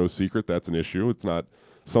Ravens, it's no secret that's an issue. It's not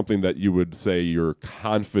something that you would say you're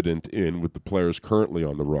confident in with the players currently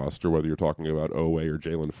on the roster, whether you're talking about Oweh or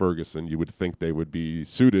Jalen Ferguson. You would think they would be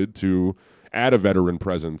suited to add a veteran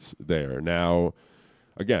presence there. Now,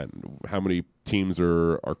 again, how many teams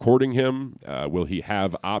are courting him? Will he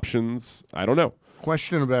have options? I don't know.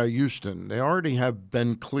 Question about Houston. They already have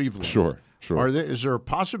Ben Cleveland. Sure. Is there a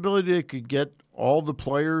possibility they could get all the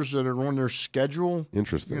players that are on their schedule?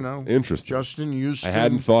 Interesting. Interesting. Justin Houston. I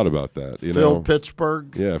hadn't thought about that. Phil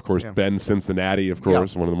Pittsburgh. Yeah, of course. Yeah. Ben Cincinnati, of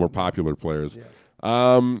course, one of the more popular players. Yeah.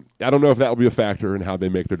 I don't know if that will be a factor in how they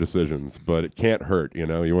make their decisions, but it can't hurt. You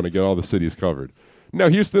want to get all the cities covered. No,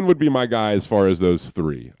 Houston would be my guy as far as those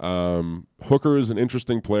three. Hooker is an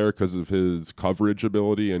interesting player because of his coverage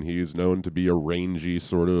ability, and he's known to be a rangy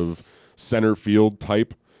sort of center field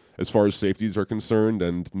type as far as safeties are concerned,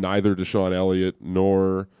 and neither Deshaun Elliott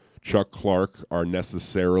nor Chuck Clark are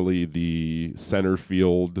necessarily the center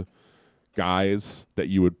field guys that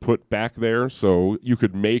you would put back there. So you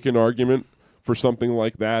could make an argument for something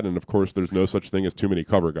like that, and of course there's no such thing as too many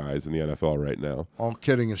cover guys in the NFL right now. All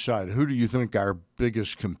kidding aside, who do you think our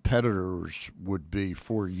biggest competitors would be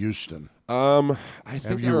for Houston? I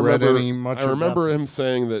remember him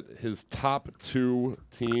saying that his top two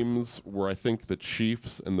teams were, I think, the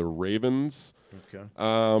Chiefs and the Ravens. Okay.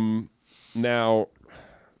 Now,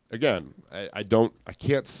 again, I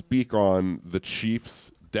can't speak on the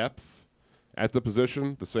Chiefs' depth at the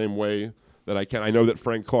position the same way that I can. I know that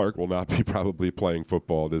Frank Clark will not be probably playing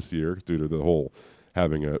football this year due to the whole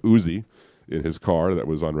having a Uzi in his car that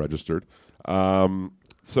was unregistered.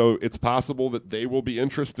 So it's possible that they will be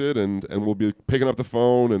interested and will be picking up the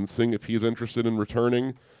phone and seeing if he's interested in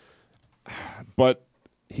returning. But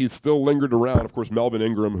he's still lingered around. Of course, Melvin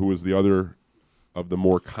Ingram, who is the other of the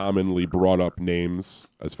more commonly brought up names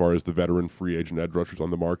as far as the veteran free agent edge rushers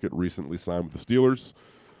on the market, recently signed with the Steelers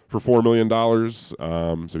for $4 million.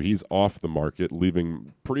 So he's off the market,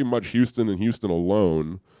 leaving pretty much Houston and Houston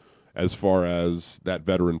alone as far as that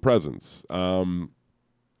veteran presence.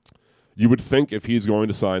 You would think if he's going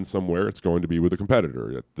to sign somewhere, it's going to be with a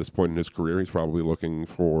competitor. At this point in his career, he's probably looking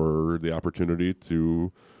for the opportunity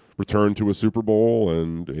to return to a Super Bowl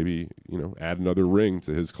and maybe, add another ring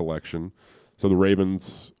to his collection. So the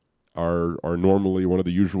Ravens are normally one of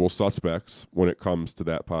the usual suspects when it comes to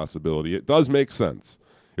that possibility. It does make sense.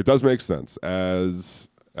 It does make sense. As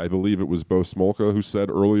I believe it was Bo Smolka who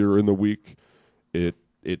said earlier in the week, it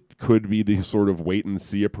could be the sort of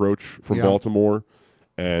wait-and-see approach from Baltimore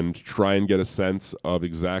and try and get a sense of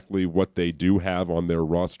exactly what they do have on their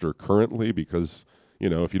roster currently, because,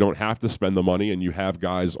 if you don't have to spend the money and you have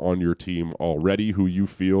guys on your team already who you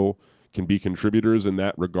feel can be contributors in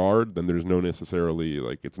that regard, then there's no necessarily,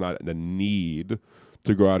 it's not a need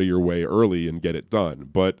to go out of your way early and get it done.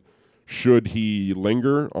 But should he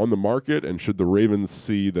linger on the market, and should the Ravens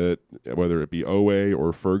see that whether it be Owe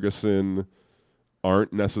or Ferguson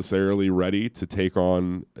aren't necessarily ready to take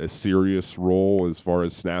on a serious role as far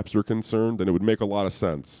as snaps are concerned, then it would make a lot of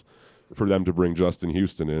sense for them to bring Justin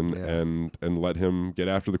Houston in and let him get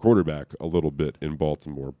after the quarterback a little bit in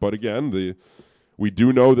Baltimore. But again, we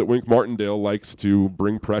do know that Wink Martindale likes to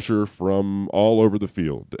bring pressure from all over the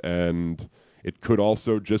field, and it could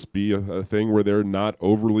also just be a thing where they're not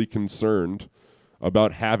overly concerned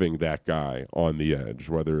about having that guy on the edge,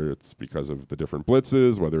 whether it's because of the different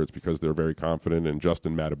blitzes, whether it's because they're very confident in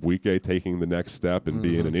Justin Madubuike taking the next step and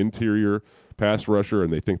being an interior pass rusher,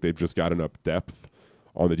 and they think they've just got enough depth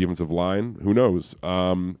on the defensive line. Who knows?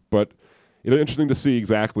 But interesting to see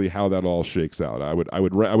exactly how that all shakes out. I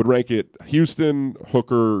would rank it Houston,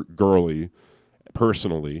 Hooker, Gurley.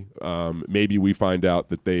 Personally, maybe we find out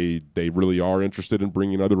that they really are interested in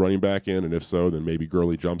bringing another running back in, and if so, then maybe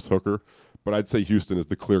Gurley jumps Hooker. But I'd say Houston is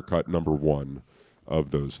the clear-cut number one of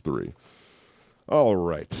those three. All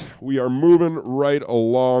right. We are moving right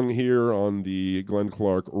along here on the Glenn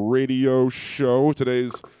Clark Radio Show.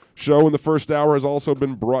 Today's show in the first hour has also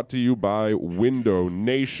been brought to you by Window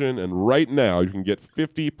Nation. And right now, you can get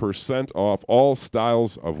 50% off all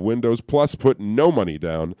styles of windows, plus put no money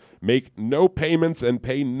down, make no payments, and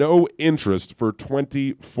pay no interest for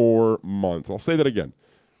 24 months. I'll say that again.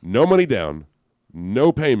 No money down,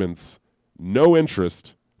 no payments, no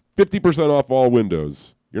interest, 50% off all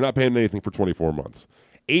windows. You're not paying anything for 24 months.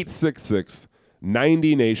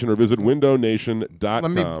 866-90-NATION or visit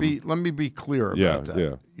windownation.com. Let me be clear about that.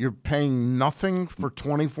 Yeah. You're paying nothing for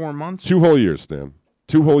 24 months? 2 whole years, Stan.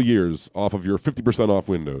 2 whole years off of your 50% off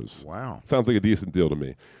windows. Wow. Sounds like a decent deal to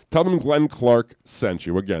me. Tell them Glenn Clark sent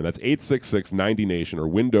you. Again, that's 866-90-NATION or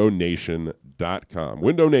windownation.com.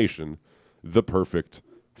 Window Nation, the perfect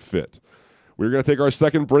fit. We're going to take our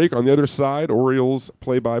second break. On the other side, Orioles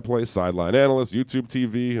play-by-play sideline analyst, YouTube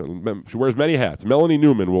TV. She wears many hats. Melanie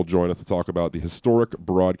Newman will join us to talk about the historic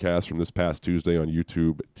broadcast from this past Tuesday on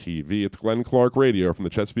YouTube TV. It's Glenn Clark Radio from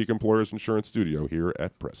the Chesapeake Employers Insurance Studio here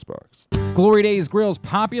at PressBox. Glory Days Grill's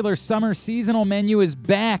popular summer seasonal menu is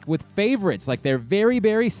back with favorites like their Very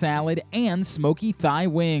Berry Salad and Smoky Thigh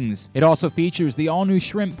Wings. It also features the all-new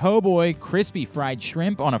Shrimp Po' Boy, crispy fried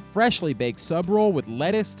shrimp on a freshly baked sub roll with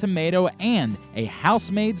lettuce, tomato, and a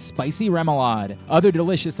house-made spicy remoulade. Other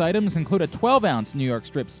delicious items include a 12-ounce New York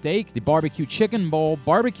strip steak, the barbecue chicken bowl,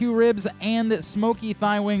 barbecue ribs, and Smoky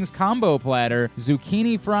Thigh Wings combo platter,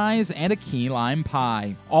 zucchini fries, and a key lime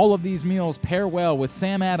pie. All of these meals pair well with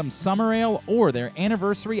Sam Adams Summer Ale or their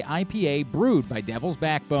anniversary IPA brewed by Devil's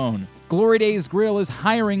Backbone. Glory Days Grill is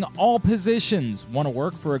hiring all positions. Want to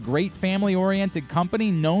work for a great family-oriented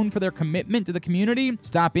company known for their commitment to the community?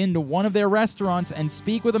 Stop into one of their restaurants and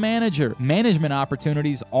speak with a manager. Management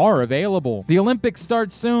opportunities are available. The Olympics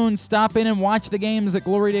start soon. Stop in and watch the games at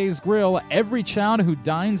Glory Days Grill. Every child who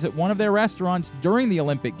dines at one of their restaurants during the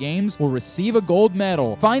Olympic Games will receive a gold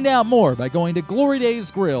medal. Find out more by going to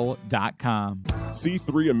glorydaysgrill.com.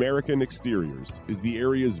 C3 American Exteriors is the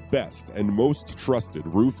area's best and most trusted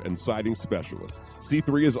roof and siding siding specialists.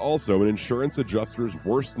 C3 is also an insurance adjuster's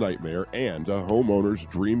worst nightmare and a homeowner's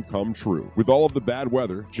dream come true. With all of the bad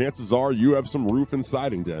weather, chances are you have some roof and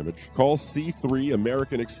siding damage. Call C3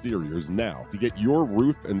 American Exteriors now to get your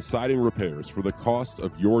roof and siding repairs for the cost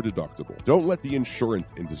of your deductible. Don't let the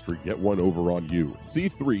insurance industry get one over on you.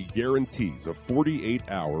 C3 guarantees a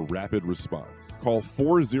 48-hour rapid response. Call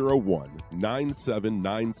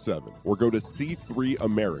 401-9797 or go to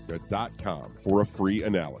c3america.com for a free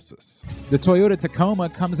analysis. The Toyota Tacoma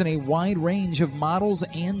comes in a wide range of models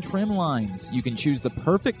and trim lines. You can choose the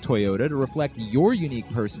perfect Toyota to reflect your unique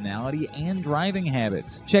personality and driving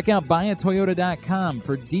habits. Check out buyatoyota.com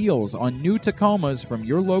for deals on new Tacomas from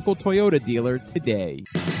your local Toyota dealer today.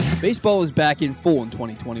 Baseball is back in full in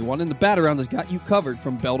 2021, and the Bat-Around has got you covered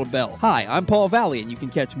from bell to bell. Hi, I'm Paul Valley, and you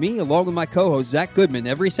can catch me along with my co-host Zach Goodman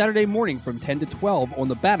every Saturday morning from 10 to 12 on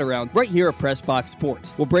the Bat-Around right here at Press Box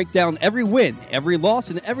Sports. We'll break down every win, every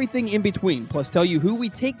loss, and everything in between, plus tell you who we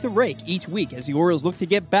take to rake each week as the Orioles look to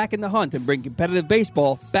get back in the hunt and bring competitive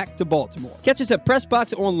baseball back to Baltimore. Catch us at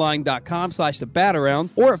PressBoxOnline.com/the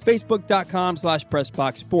Bat-Around or at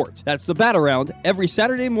Facebook.com/PressBoxSports. That's the Bat-Around every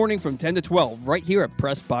Saturday morning from 10 to 12 right here at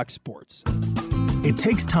Press Box Sports. It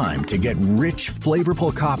takes time to get rich,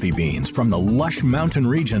 flavorful coffee beans from the lush mountain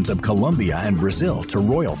regions of Colombia and Brazil to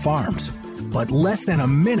Royal Farms. But less than a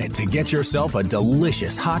minute to get yourself a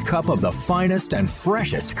delicious hot cup of the finest and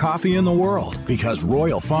freshest coffee in the world. Because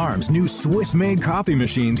Royal Farms' new Swiss-made coffee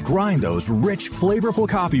machines grind those rich, flavorful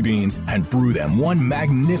coffee beans and brew them one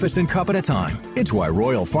magnificent cup at a time. It's why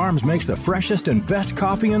Royal Farms makes the freshest and best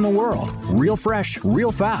coffee in the world. Real fresh,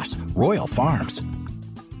 real fast. Royal Farms.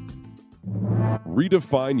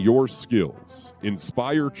 Redefine your skills,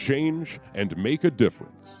 inspire change, and make a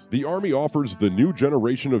difference. The Army offers the new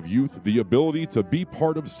generation of youth the ability to be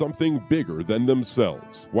part of something bigger than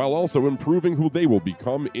themselves, while also improving who they will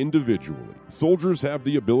become individually. Soldiers have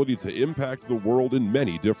the ability to impact the world in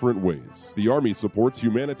many different ways. The Army supports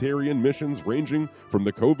humanitarian missions ranging from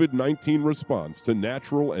the COVID-19 response to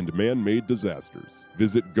natural and man-made disasters.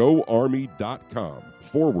 Visit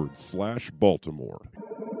goarmy.com/Baltimore.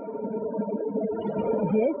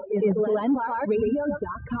 This is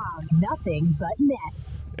GlenClarkRadio.com. Nothing but net.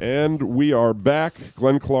 And we are back,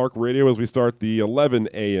 Glenn Clark Radio, as we start the 11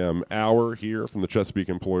 a.m. hour here from the Chesapeake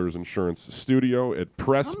Employers Insurance Studio at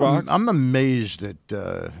Pressbox. I'm amazed at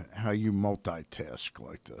how you multitask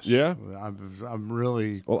like this. Yeah? I'm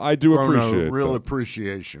really I do appreciate a real that.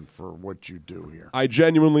 Appreciation for what you do here. I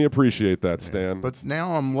genuinely appreciate that, Stan. But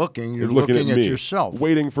now I'm looking. You're looking at me, yourself.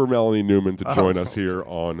 Waiting for Melanie Newman to join us here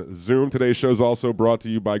on Zoom. Today's show is also brought to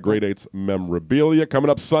you by Grade 8's Memorabilia. Coming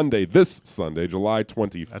up this Sunday, July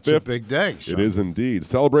 25th. That's a big day. It is indeed.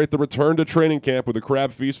 Celebrate the return to training camp with a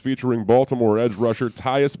crab feast featuring Baltimore edge rusher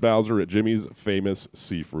Tyus Bowser at Jimmy's Famous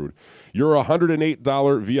Seafood. Your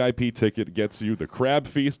 $108 VIP ticket gets you the crab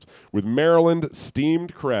feast with Maryland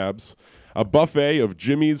steamed crabs, a buffet of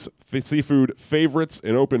Jimmy's Seafood favorites,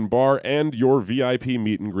 an open bar, and your VIP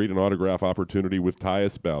meet and greet and autograph opportunity with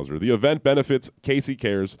Tyus Bowser. The event benefits Casey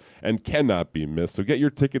Cares and cannot be missed. So get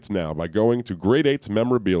your tickets now by going to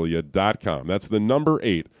grade8smemorabilia.com. That's the number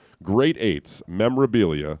 8,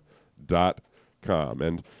 grade8smemorabilia.com.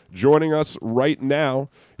 And joining us right now,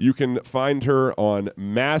 you can find her on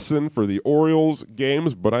Masson for the Orioles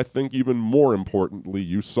games, but I think even more importantly,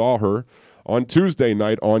 you saw her on Tuesday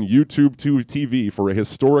night on YouTube TV for a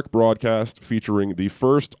historic broadcast featuring the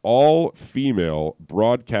first all-female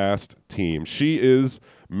broadcast team. She is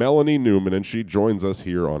Melanie Newman, and she joins us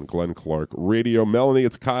here on Glenn Clark Radio. Melanie,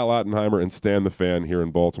 it's Kyle Ottenheimer and Stan the Fan here in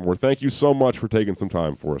Baltimore. Thank you so much for taking some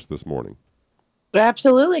time for us this morning.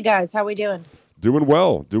 Absolutely, guys. How we doing? Doing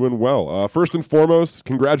well. First and foremost,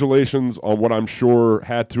 congratulations on what I'm sure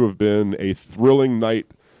had to have been a thrilling night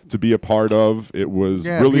to be a part of. It was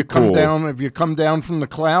really cool. Have you come down from the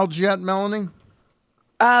clouds yet, Melanie?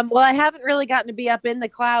 Well, I haven't really gotten to be up in the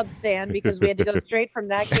clouds, Stan, because we had to go straight from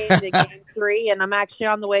that game to game 3, and I'm actually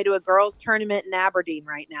on the way to a girls' tournament in Aberdeen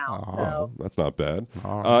right now. So that's not bad.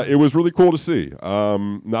 It was really cool to see.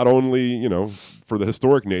 Not only, for the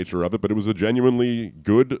historic nature of it, but it was a genuinely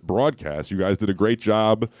good broadcast. You guys did a great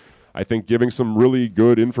job, I think, giving some really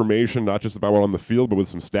good information, not just about what on the field, but with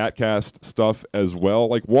some StatCast stuff as well.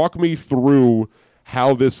 Like, walk me through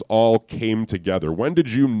how this all came together. When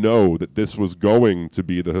did you know that this was going to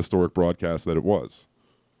be the historic broadcast that it was?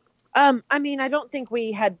 I don't think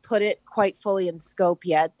we had put it quite fully in scope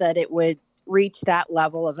yet that it would reach that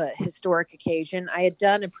level of a historic occasion. I had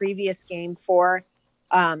done a previous game for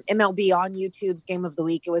MLB on YouTube's Game of the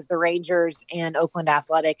Week. It was the Rangers and Oakland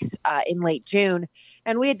Athletics in late June.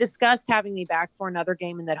 And we had discussed having me back for another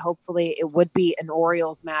game and that hopefully it would be an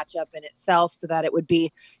Orioles matchup in itself so that it would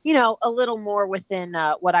be, a little more within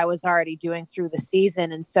what I was already doing through the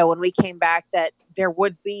season. And so when we came back that there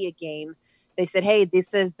would be a game, they said, hey,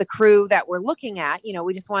 this is the crew that we're looking at.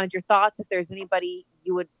 We just wanted your thoughts. If there's anybody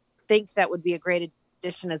you would think that would be a great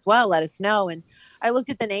addition as well, let us know. And I looked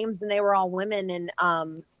at the names and they were all women, and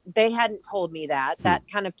they hadn't told me that. That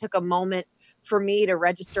kind of took a moment for me to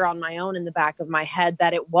register on my own in the back of my head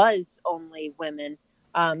that it was only women.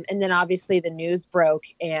 And then obviously the news broke,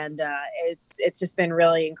 and it's just been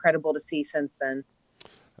really incredible to see since then.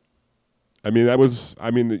 I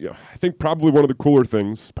think probably one of the cooler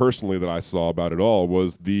things personally that I saw about it all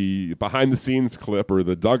was the behind the scenes clip or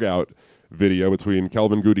the dugout video between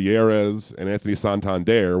Kelvin Gutierrez and Anthony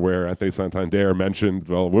Santander, where Anthony Santander mentioned,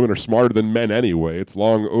 well, women are smarter than men anyway. It's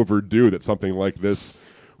long overdue that something like this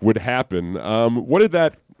would happen. What did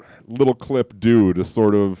that little clip do to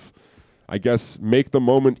sort of, I guess, make the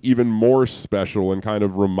moment even more special and kind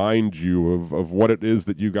of remind you of what it is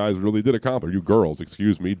that you guys really did accomplish, you girls,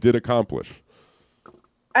 did accomplish?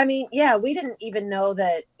 I mean, yeah, we didn't even know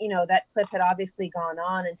that, that clip had obviously gone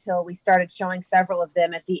on until we started showing several of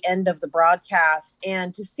them at the end of the broadcast.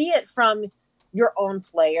 And to see it from your own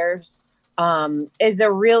players is a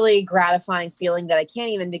really gratifying feeling that I can't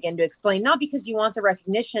even begin to explain, not because you want the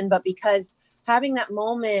recognition, but because having that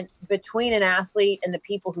moment between an athlete and the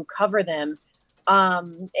people who cover them,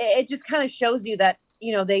 it just kind of shows you that,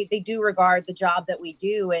 they do regard the job that we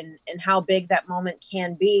do and how big that moment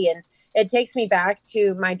can be. And it takes me back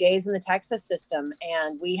to my days in the Texas system.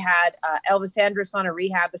 And we had Elvis Andrus on a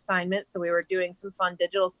rehab assignment. So we were doing some fun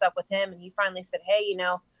digital stuff with him. And he finally said, hey,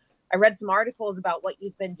 I read some articles about what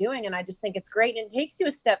you've been doing, and I just think it's great. And it takes you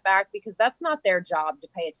a step back because that's not their job to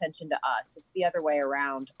pay attention to us. It's the other way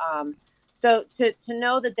around. So to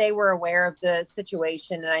know that they were aware of the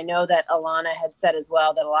situation, and I know that Alana had said as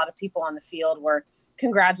well that a lot of people on the field were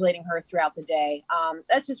congratulating her throughout the day.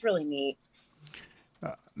 That's just really neat.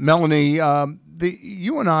 Melanie,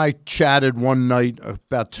 you and I chatted one night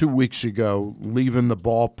about 2 weeks ago, leaving the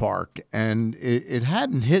ballpark, and it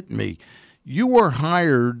hadn't hit me. You were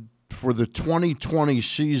hired for the 2020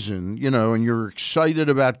 season, and you're excited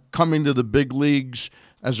about coming to the big leagues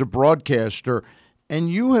as a broadcaster, and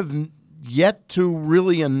you have yet to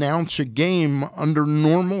really announce a game under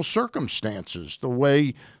normal circumstances, the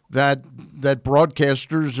way that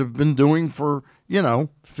broadcasters have been doing for,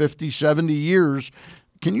 50, 70 years.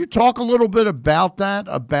 Can you talk a little bit about that,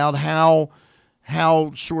 about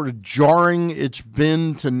how sort of jarring it's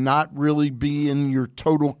been to not really be in your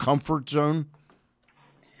total comfort zone?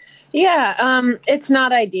 Yeah, it's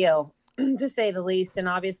not ideal, to say the least. And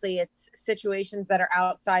obviously it's situations that are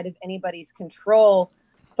outside of anybody's control.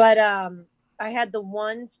 But I had the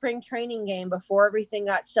one spring training game before everything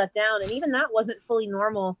got shut down. And even that wasn't fully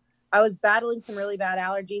normal. I was battling some really bad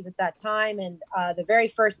allergies at that time. And the very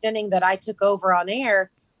first inning that I took over on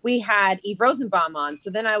air, we had Eve Rosenbaum on. So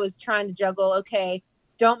then I was trying to juggle, okay,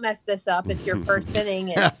 don't mess this up. It's your first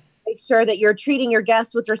inning. And make sure that you're treating your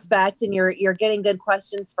guests with respect and you're getting good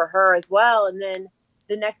questions for her as well. And then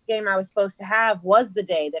the next game I was supposed to have was the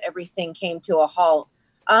day that everything came to a halt.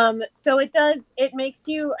 So it makes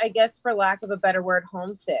you, I guess, for lack of a better word,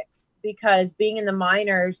 homesick, because being in the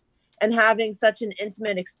minors and having such an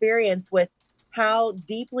intimate experience with how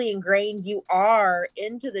deeply ingrained you are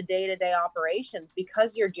into the day-to-day operations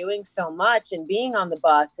because you're doing so much and being on the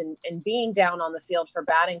bus and being down on the field for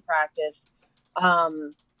batting practice.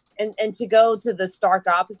 And to go to the stark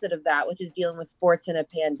opposite of that, which is dealing with sports in a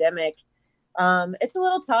pandemic, it's a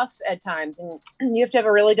little tough at times. And you have to have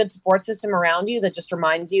a really good support system around you that just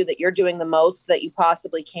reminds you that you're doing the most that you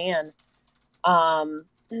possibly can.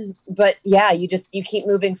 But yeah, you keep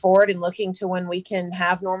moving forward and looking to when we can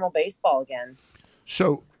have normal baseball again.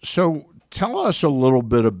 So tell us a little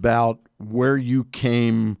bit about where you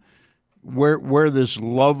came, where this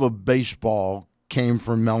love of baseball came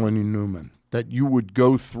from, Melanie Newman, that you would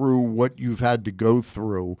go through what you've had to go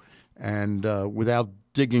through, and without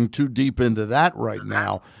digging too deep into that right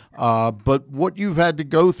now, but what you've had to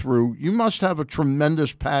go through, you must have a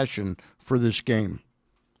tremendous passion for this game.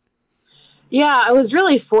 Yeah, I was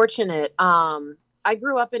really fortunate. I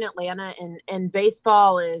grew up in Atlanta, and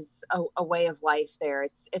baseball is a way of life there.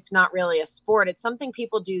 It's not really a sport. It's something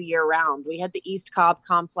people do year round. We had the East Cobb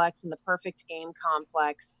Complex and the Perfect Game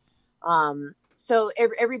Complex. So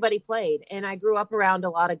everybody played, and I grew up around a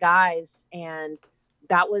lot of guys, and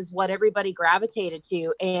that was what everybody gravitated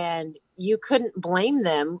to. And you couldn't blame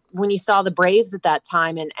them when you saw the Braves at that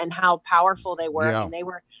time and how powerful they were. Yeah. I mean, they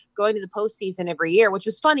were going to the postseason every year, which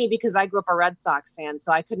was funny because I grew up a Red Sox fan,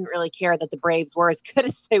 so I couldn't really care that the Braves were as good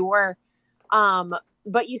as they were.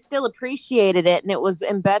 But you still appreciated it, and it was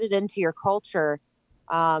embedded into your culture.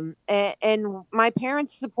 And my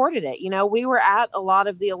parents supported it. You know, we were at a lot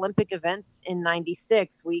of the Olympic events in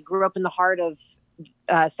 '96. We grew up in the heart of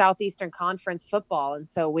Southeastern Conference football. And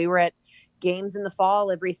so we were at games in the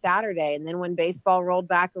fall every Saturday. And then when baseball rolled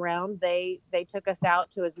back around, they took us out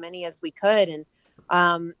to as many as we could.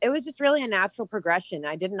 And it was just really a natural progression.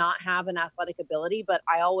 I did not have an athletic ability, but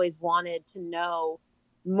I always wanted to know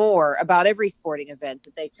more about every sporting event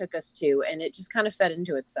that they took us to. And it just kind of fed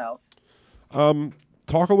into itself.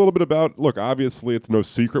 Talk a little bit about, look, obviously it's no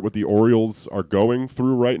secret what the Orioles are going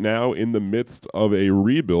through right now in the midst of a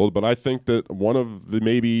rebuild, but I think that one of the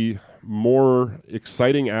maybe more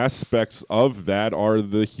exciting aspects of that are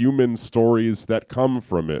the human stories that come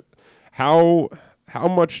from it. How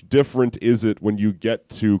much different is it when you get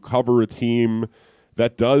to cover a team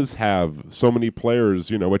that does have so many players,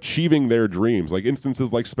 you know, achieving their dreams, like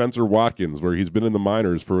instances like Spencer Watkins, where he's been in the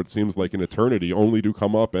minors for it seems like an eternity, only to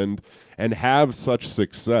come up and have such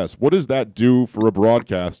success. What does that do for a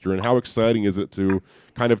broadcaster, and how exciting is it to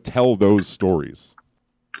kind of tell those stories?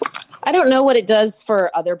 I don't know what it does for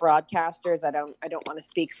other broadcasters. I don't want to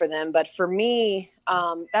speak for them, but for me,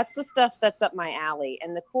 that's the stuff that's up my alley.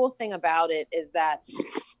 And the cool thing about it is that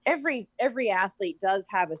every athlete does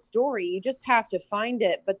have a story. You just have to find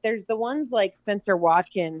it. But there's the ones like Spencer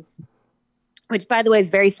Watkins, which by the way is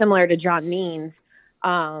very similar to John Means,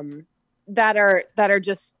 that are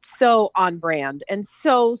just so on brand and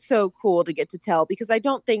so cool to get to tell, because I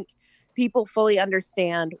don't think people fully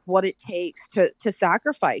understand what it takes to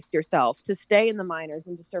sacrifice yourself, to stay in the minors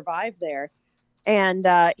and to survive there. And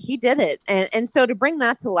he did it. And so to bring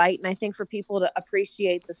that to light, and I think for people to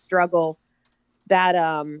appreciate the struggle that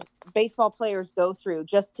baseball players go through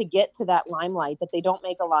just to get to that limelight, that they don't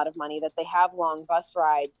make a lot of money, that they have long bus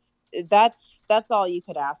rides, that's all you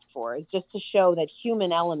could ask for, is just to show that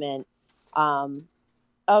human element of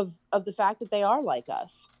the fact that they are like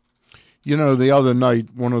us. You know, the other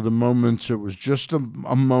night, one of the moments, it was just a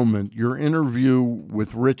moment, your interview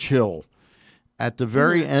with Rich Hill, at the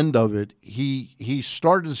very end of it, he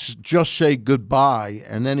started to just say goodbye,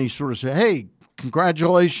 and then he sort of said, hey,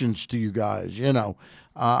 congratulations to you guys. You know,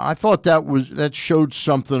 I thought that showed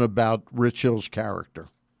something about Rich Hill's character.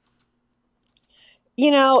 You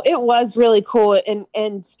know, it was really cool.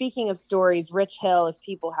 And speaking of stories, Rich Hill, if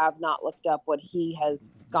people have not looked up what he has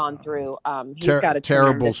gone through, he's got a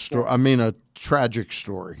terrible story. I mean, a tragic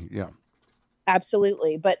story. Yeah.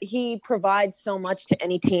 Absolutely. But he provides so much to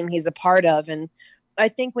any team he's a part of. And I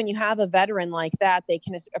think when you have a veteran like that, they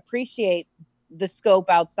can appreciate the scope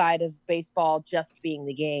outside of baseball just being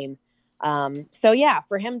the game. So yeah,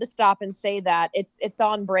 for him to stop and say that, it's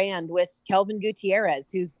on brand with Kelvin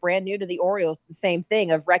Gutierrez, who's brand new to the Orioles, the same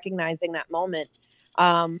thing of recognizing that moment.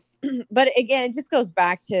 But again, it just goes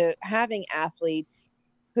back to having athletes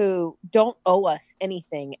who don't owe us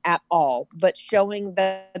anything at all, but showing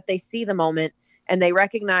that they see the moment and they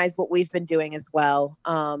recognize what we've been doing as well.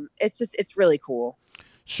 It's really cool.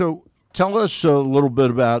 So tell us a little bit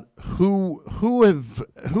about who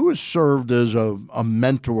has served as a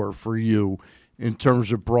mentor for you in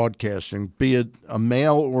terms of broadcasting, be it a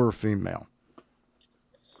male or a female.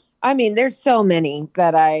 I mean, there's so many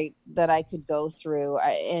that I could go through,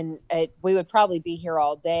 we would probably be here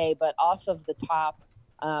all day. But off of the top,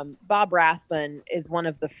 Bob Rathbun is one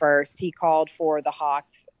of the first. He called for the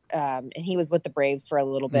Hawks, and he was with the Braves for a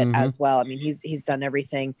little bit as well. I mean, he's done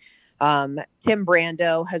everything. Tim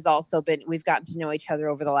Brando has also been, we've gotten to know each other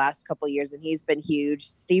over the last couple of years, and he's been huge.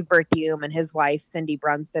 Steve Berthiaume and his wife, Cindy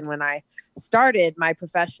Brunson, when I started my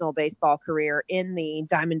professional baseball career in the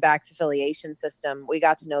Diamondbacks affiliation system, we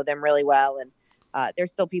got to know them really well. And they're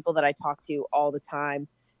still people that I talk to all the time.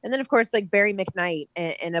 And then, of course, like Barry McKnight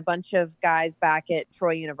and a bunch of guys back at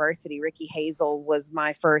Troy University. Ricky Hazel was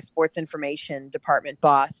my first sports information department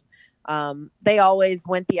boss. They always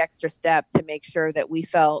went the extra step to make sure that we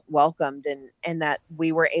felt welcomed and that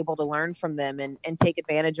we were able to learn from them and take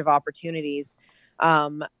advantage of opportunities.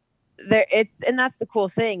 And that's the cool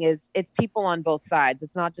thing is it's people on both sides.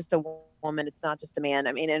 It's not just a woman. It's not just a man.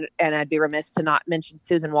 I mean, and I'd be remiss to not mention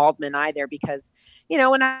Susan Waldman either, because, you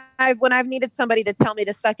know, when I've needed somebody to tell me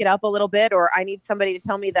to suck it up a little bit, or I need somebody to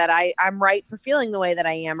tell me that I'm right for feeling the way that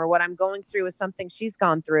I am, or what I'm going through is something she's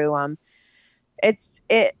gone through. It's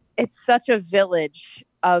such a village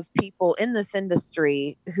of people in this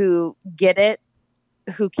industry who get it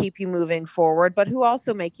who keep you moving forward, but who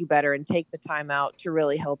also make you better and take the time out to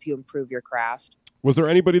really help you improve your craft. Was there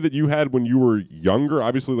anybody that you had when you were younger?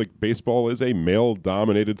 Obviously, like, baseball is a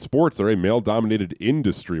male-dominated sport. They're a male-dominated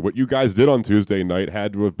industry. What you guys did on Tuesday night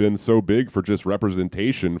had to have been so big for just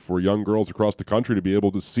representation for young girls across the country to be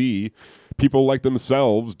able to see people like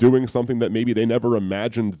themselves doing something that maybe they never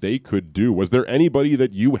imagined they could do. Was there anybody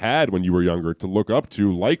that you had when you were younger to look up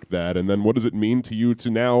to like that? And then what does it mean to you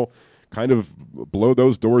to now kind of blow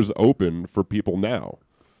those doors open for people now?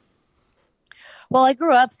 Well, I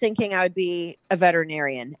grew up thinking I would be a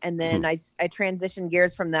veterinarian, and then I transitioned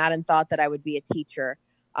gears from that and thought that I would be a teacher.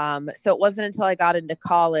 So it wasn't until I got into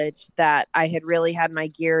college that I had really had my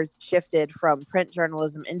gears shifted from print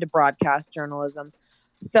journalism into broadcast journalism.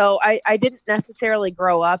 So I didn't necessarily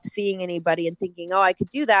grow up seeing anybody and thinking, oh, I could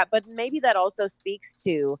do that. But maybe that also speaks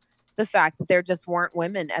to the fact that there just weren't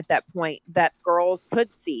women at that point that girls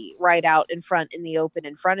could see right out in front in the open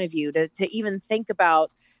in front of you to even think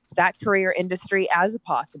about that career industry as a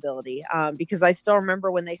possibility. Because I still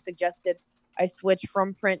remember when they suggested I switch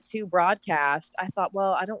from print to broadcast, I thought,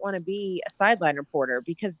 well, I don't want to be a sideline reporter,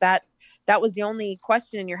 because that was the only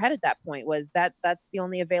question in your head at that point, was that's the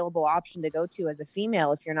only available option to go to as a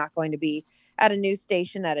female if you're not going to be at a news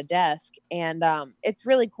station at a desk. And it's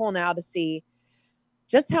really cool now to see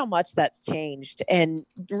just how much that's changed. And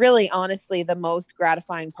really, honestly, the most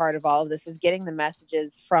gratifying part of all of this is getting the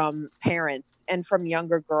messages from parents and from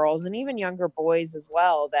younger girls and even younger boys as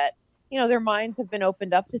well, that, you know, their minds have been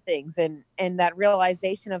opened up to things, and that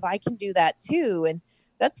realization of I can do that too. And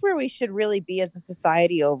that's where we should really be as a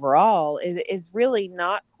society overall, is really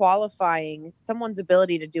not qualifying someone's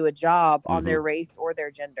ability to do a job on their race or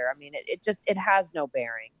their gender. I mean, it has no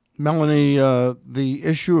bearing. Melanie, the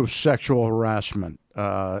issue of sexual harassment,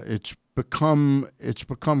 it's become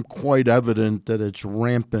quite evident that it's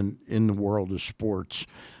rampant in the world of sports.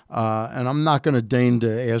 And I'm not going to deign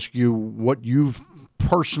to ask you what you've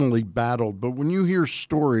personally battled, but when you hear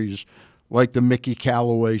stories like the Mickey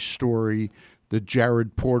Callaway story, the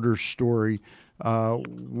Jared Porter story,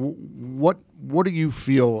 what do you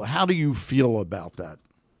feel? How do you feel about that?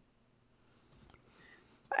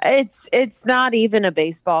 It's not even a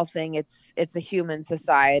baseball thing. It's a human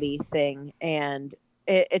society thing. And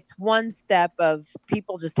it's one step of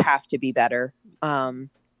people just have to be better.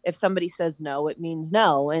 If somebody says no, it means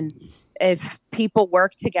no. And if people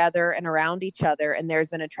work together and around each other and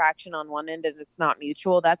there's an attraction on one end and it's not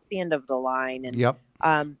mutual, that's the end of the line. And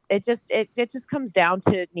it just comes down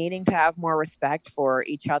to needing to have more respect for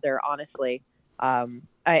each other, honestly.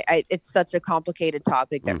 It's such a complicated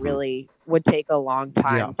topic that really would take a long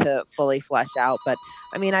time to fully flesh out. But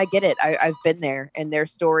I mean, I get it. I've been there, and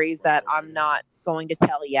there's stories that I'm not going to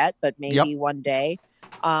tell yet, but maybe one day.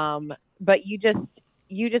 But you just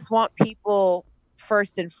want people,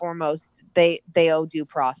 first and foremost, they owe due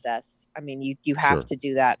process. I mean, you have to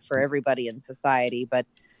do that for everybody in society, but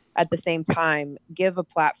at the same time, give a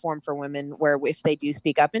platform for women where if they do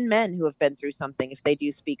speak up, and men who have been through something, if they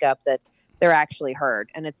do speak up, that they're actually heard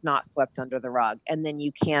and it's not swept under the rug. And then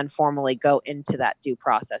you can formally go into that due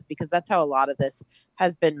process, because that's how a lot of this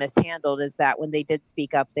has been mishandled, is that when they did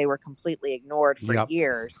speak up, they were completely ignored for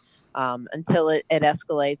years, until it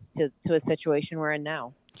escalates to a situation we're in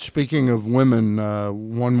now. Speaking of women,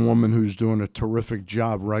 one woman who's doing a terrific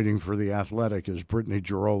job writing for The Athletic is Brittany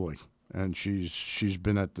Giroli. And she's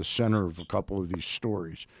been at the center of a couple of these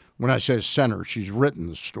stories. When I say center, she's written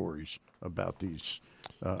the stories about these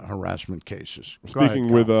harassment cases.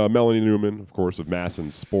 Speaking with Melanie Newman, of course, of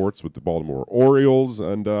MASN Sports with the Baltimore Orioles.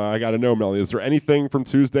 And I got to know, Melanie, is there anything from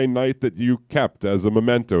Tuesday night that you kept as a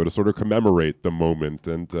memento to sort of commemorate the moment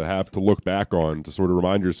and to have to look back on to sort of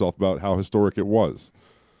remind yourself about how historic it was?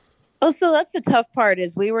 Oh, so that's the tough part,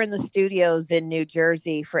 is we were in the studios in New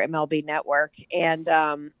Jersey for MLB Network. And,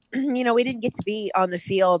 we didn't get to be on the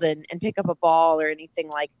field and pick up a ball or anything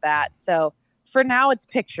like that. So for now, it's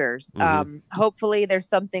pictures. Hopefully there's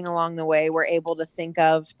something along the way we're able to think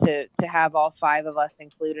of to have all five of us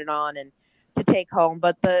included on and to take home.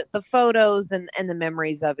 But the photos and the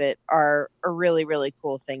memories of it are a really, really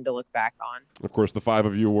cool thing to look back on. Of course, the five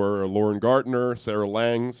of you were Lauren Gartner, Sarah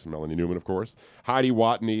Langs, Melanie Newman, of course, Heidi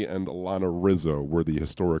Watney, and Alana Rizzo were the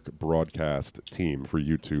historic broadcast team for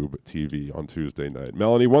YouTube TV on Tuesday night.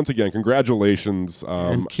 Melanie, once again, congratulations.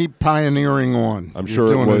 And keep pioneering on. I'm You're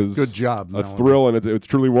sure doing it was a good job, a Melanie. thrill, and it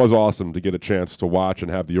truly was awesome to get a chance to watch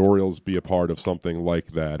and have the Orioles be a part of something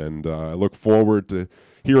like that. And I look forward to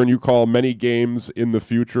hearing you call many games in the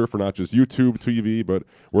future for not just YouTube TV, but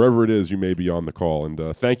wherever it is you may be on the call.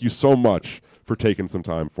 And thank you so much for taking some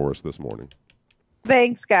time for us this morning.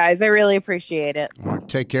 Thanks, guys. I really appreciate it. All right,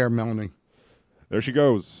 take care, Melanie. There she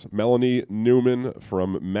goes, Melanie Newman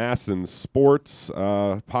from Masson Sports,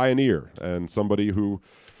 pioneer and somebody who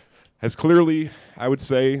has clearly, I would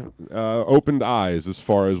say, opened eyes as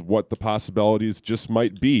far as what the possibilities just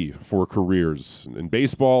might be for careers in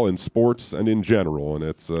baseball, in sports, and in general. And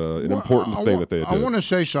it's an important thing that they did. I want to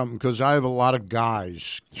say something because I have a lot of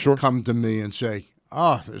guys come to me and say,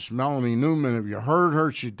 this Melanie Newman, have you heard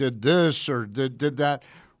her? She did this or did that.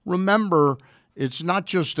 Remember, it's not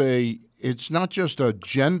just a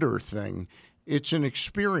gender thing. It's an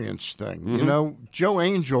experience thing. Mm-hmm. You know, Joe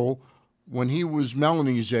Angel, when he was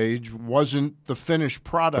Melanie's age, wasn't the finished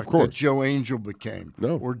product that Joe Angel became.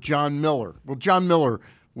 No. Or John Miller. Well, John Miller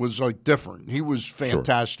was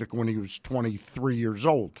fantastic when he was 23 years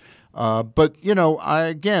old. But,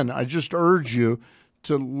 I just urge you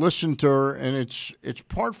to listen to her, and it's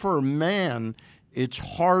part for a man.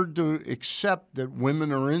 It's hard to accept that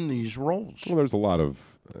women are in these roles. Well, there's a lot of,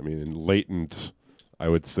 latent, I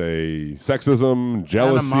would say, sexism,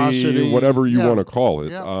 jealousy, animosity, whatever you want to call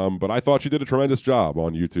it. Yeah. But I thought she did a tremendous job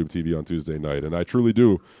on YouTube TV on Tuesday night, and I truly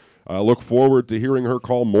do look forward to hearing her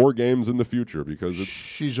call more games in the future because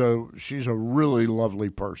she's a really lovely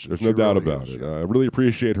person. There's no doubt about it. I really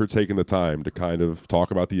appreciate her taking the time to kind of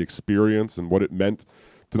talk about the experience and what it meant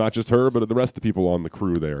to not just her, but the rest of the people on the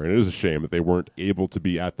crew there. And it is a shame that they weren't able to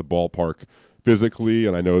be at the ballpark physically,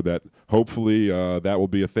 and I know that hopefully that will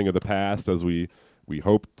be a thing of the past as we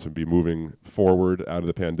hope to be moving forward out of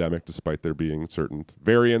the pandemic, despite there being certain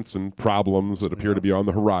variants and problems that appear to be on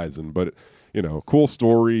the horizon. But, cool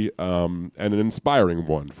story and an inspiring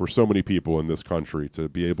one for so many people in this country to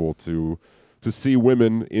be able to see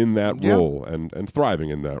women in that role and thriving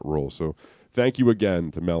in that role. So thank you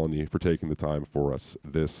again to Melanie for taking the time for us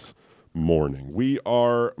this morning. We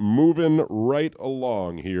are moving right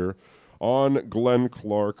along here on Glenn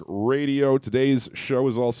Clark Radio. Today's show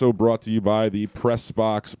is also brought to you by the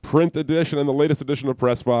Pressbox print edition, and the latest edition of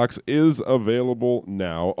Pressbox is available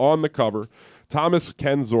now. On the cover, Thomas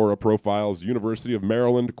Kenzora profiles University of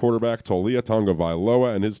Maryland quarterback Taulia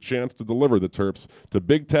Tagovailoa and his chance to deliver the Terps to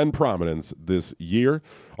Big Ten prominence this year.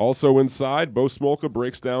 Also inside, Bo Smolka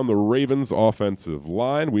breaks down the Ravens' offensive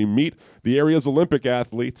line. We meet the area's Olympic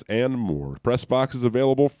athletes and more. Pressbox is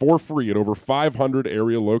available for free at over 500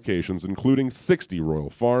 area locations, including 60 Royal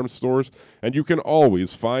Farms stores, and you can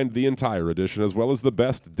always find the entire edition as well as the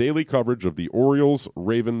best daily coverage of the Orioles,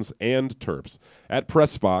 Ravens, and Terps at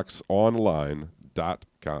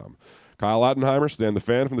PressboxOnline.com. Kyle Ottenheimer, Stan the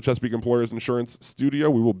Fan from the Chesapeake Employers Insurance Studio.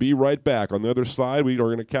 We will be right back. On the other side, we are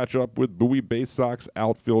going to catch up with Bowie Bay Sox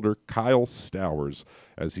outfielder Kyle Stowers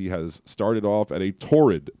as he has started off at a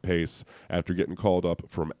torrid pace after getting called up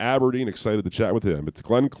from Aberdeen. Excited to chat with him. It's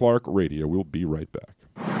Glenn Clark Radio. We'll be right back.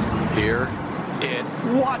 Here it.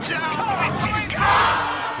 Watch out!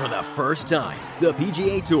 For the first time, the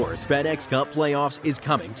PGA Tour's FedEx Cup Playoffs is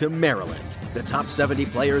coming to Maryland. The top 70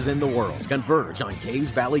 players in the world converge on Caves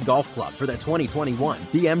Valley Golf Club for the 2021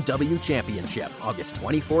 BMW Championship, August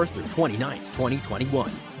 24th through 29th,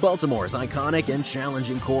 2021. Baltimore's iconic and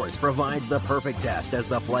challenging course provides the perfect test as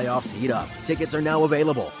the playoffs heat up. Tickets are now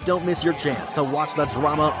available. Don't miss your chance to watch the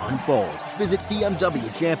drama unfold. Visit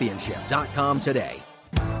BMWChampionship.com today.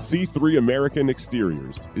 C3 American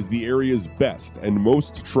Exteriors is the area's best and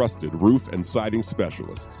most trusted roof and siding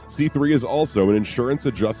specialists. C3 is also an insurance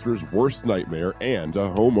adjuster's worst nightmare and a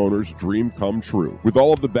homeowner's dream come true. With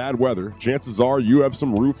all of the bad weather, chances are you have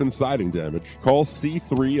some roof and siding damage. Call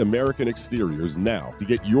C3 American Exteriors now to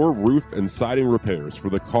get your roof and siding repairs for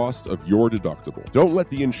the cost of your deductible. Don't let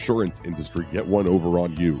the insurance industry get one over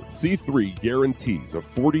on you. C3 guarantees a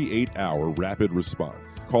 48-hour rapid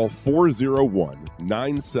response. Call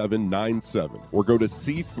 401-9797 or go to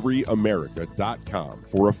c3america.com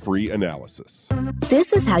for a free analysis.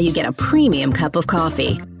 This is how you get a premium cup of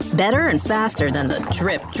coffee. Better and faster than the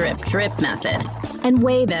drip, drip, drip method. And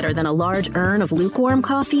way better than a large urn of lukewarm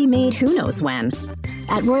coffee made who knows when.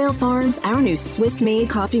 At Royal Farms, our new Swiss-made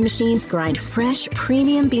coffee machines grind fresh,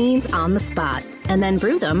 premium beans on the spot and then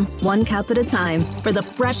brew them 1 cup at a time for the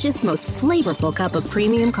freshest, most flavorful cup of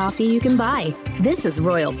premium coffee you can buy. This is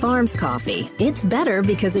Royal Farms coffee. It's better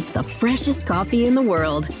because it's the freshest coffee in the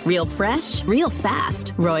world. Real fresh, real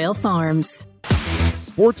fast. Royal Farms.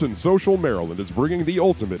 Sports and Social Maryland is bringing the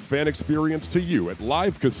ultimate fan experience to you at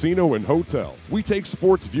Live Casino and Hotel. We take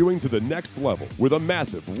sports viewing to the next level with a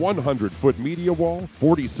massive 100-foot media wall,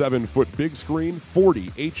 47-foot big screen, 40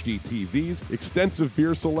 HD TVs, extensive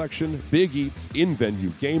beer selection, big eats, in-venue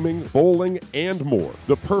gaming, bowling, and more.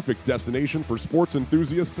 The perfect destination for sports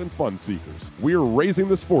enthusiasts and fun seekers. We're raising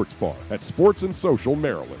the sports bar at Sports and Social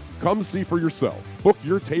Maryland. Come see for yourself. Book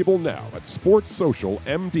your table now at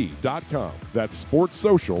sportssocialmd.com. That's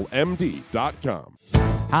sportssocialmd.com.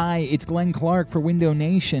 Hi, it's Glenn Clark for Window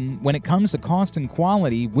Nation. When it comes to cost and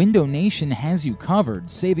quality, Window Nation has you covered,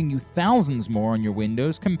 saving you thousands more on your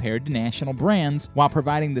windows compared to national brands while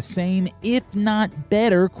providing the same, if not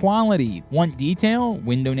better, quality. Want detail?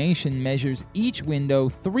 Window Nation measures each window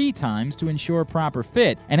 3 times to ensure proper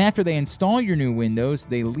fit, and after they install your new windows,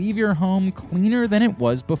 they leave your home cleaner than it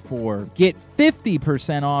was before. Get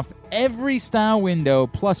 50% off every style window,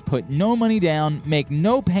 plus put no money down, make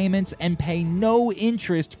no payments, and pay no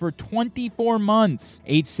interest for 24 months.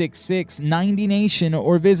 866-90-NATION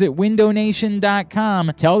or visit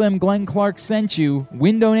windownation.com. Tell them Glenn Clark sent you.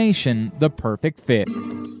 Window Nation, the perfect fit.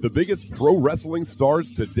 The biggest pro wrestling stars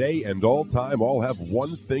today and all time all have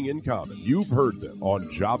one thing in common. You've heard them on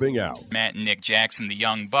Jobbing Out. Matt and Nick Jackson, the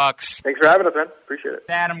Young Bucks. Thanks for having us, man. Appreciate it.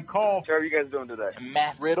 Adam Cole. How are you guys doing today?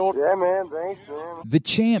 Matt Riddle. Yeah, man. Thanks, man. The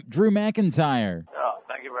champ, Drew McIntyre. Oh,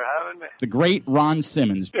 thank you for having me. The great Ron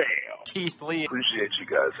Simmons. Damn. Keith Lee. Appreciate you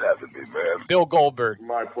guys having me, man. Bill Goldberg.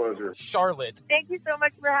 My pleasure. Charlotte. Thank you so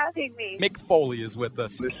much for having me. Mick Foley is with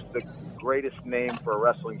us. This is the greatest name for a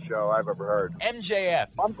wrestling show I've ever heard. MJF.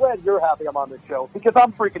 I'm glad you're happy I'm on this show because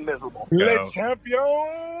I'm freaking miserable. Le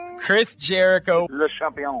champion. Chris Jericho. Le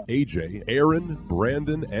champion. AJ, Aaron,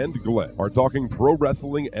 Brandon, and Glenn are talking pro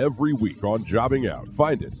wrestling every week on Jobbing Out.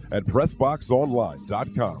 Find it at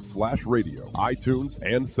PressBoxOnline.com/radio, iTunes,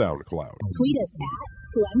 and SoundCloud. Tweet us at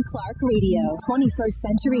Glenn Clark Radio. 21st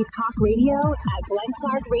Century Talk Radio at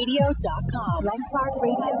glennclarkradio.com.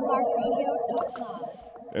 glennclarkradio.com.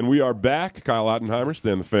 And we are back. Kyle Ottenheimer,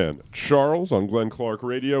 Stan the Fan Charles on Glenn Clark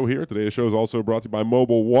Radio here. Today's show is also brought to you by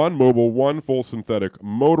Mobil 1. Mobil 1 full synthetic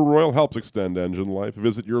motor oil helps extend engine life.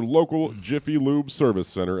 Visit your local Jiffy Lube service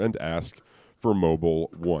center and ask for Mobil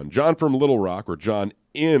 1. John from Little Rock, or John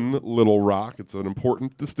in Little Rock. It's an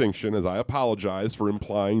important distinction, as I apologize for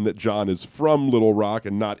implying that John is from Little Rock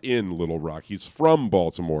and not in Little Rock. He's from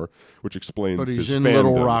Baltimore, which explains his But he's in fandom.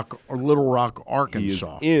 Little Rock,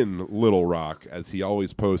 Arkansas. He is in Little Rock, as he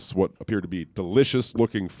always posts what appear to be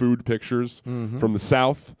delicious-looking food pictures from the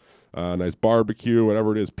South. Nice barbecue,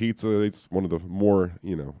 whatever it is, pizza. It's one of the more,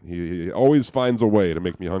 he always finds a way to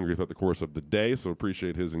make me hungry throughout the course of the day, so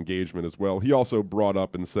appreciate his engagement as well. He also brought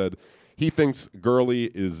up and said he thinks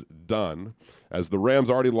Gurley is done. As the Rams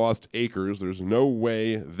already lost Akers, there's no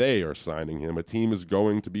way they are signing him. A team is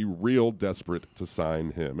going to be real desperate to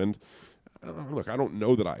sign him. And look, I don't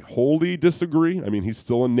know that I wholly disagree. I mean, he's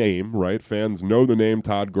still a name, right? Fans know the name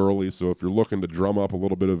Todd Gurley, so if you're looking to drum up a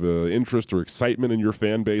little bit of interest or excitement in your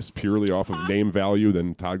fan base purely off of name value,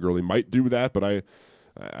 then Todd Gurley might do that. But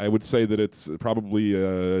I would say that it's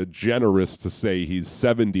probably generous to say he's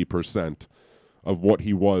 70% of what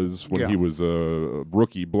he was when he was a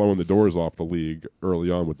rookie blowing the doors off the league early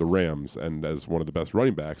on with the Rams and as one of the best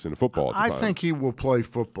running backs in football at the time. I think he will play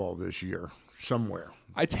football this year somewhere.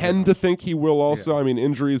 I tend to think he will also. I mean,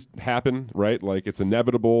 injuries happen, right? Like, it's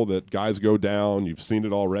inevitable that guys go down. You've seen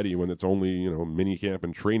it already when it's only, mini camp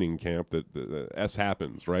and training camp that the S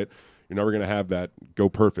happens, right? You're never going to have that go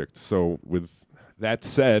perfect. So with that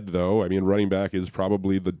said, though, I mean, running back is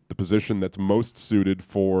probably the position that's most suited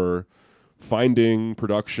for finding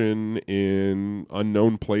production in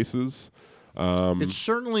unknown places. It's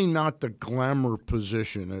certainly not the glamour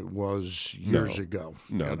position it was years ago.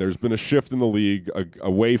 No, there's been a shift in the league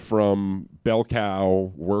away from bell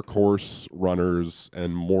cow, workhorse runners,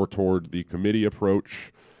 and more toward the committee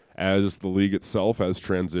approach as the league itself has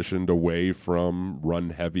transitioned away from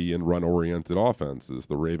run-heavy and run-oriented offenses.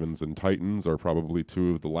 The Ravens and Titans are probably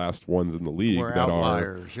two of the last ones in the league that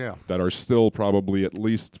are still probably at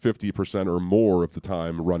least 50% or more of the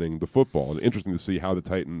time running the football. And interesting to see how the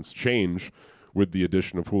Titans change with the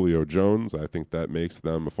addition of Julio Jones. I think that makes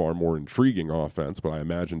them a far more intriguing offense, but I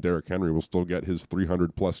imagine Derrick Henry will still get his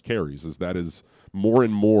 300-plus carries, as that is more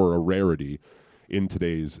and more a rarity in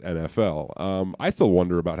today's NFL. I still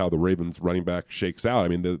wonder about how the Ravens running back shakes out. I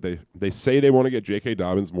mean, they say they want to get J.K.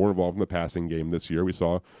 Dobbins more involved in the passing game this year. We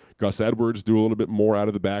saw Gus Edwards do a little bit more out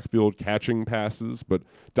of the backfield catching passes, but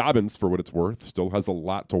Dobbins, for what it's worth, still has a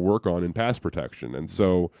lot to work on in pass protection. And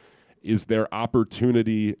so is there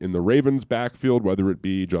opportunity in the Ravens backfield, whether it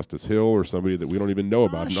be Justice Hill or somebody that we don't even know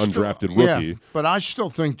about, an undrafted rookie? Yeah, but I still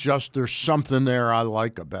think there's something there I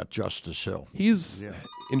like about Justice Hill. He's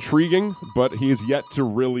intriguing, but he is yet to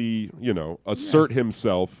really, assert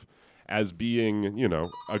himself as being,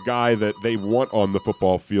 a guy that they want on the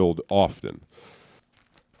football field often.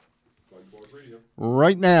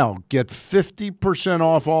 Right now, get 50%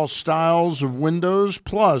 off all styles of windows,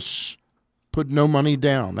 plus put no money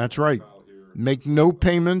down. That's right. Make no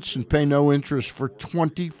payments and pay no interest for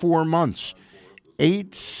 24 months.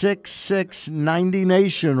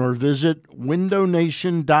 866-90-NATION or visit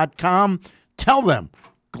windownation.com. Tell them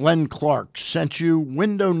Glenn Clark sent you.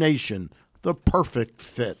 Window Nation, the perfect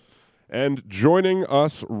fit. And joining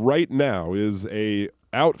us right now is a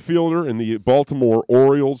outfielder in the Baltimore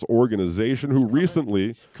Orioles organization who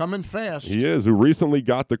recently coming fast. He is, who recently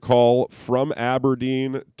got the call from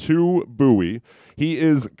Aberdeen to Bowie. He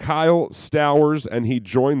is Kyle Stowers, and he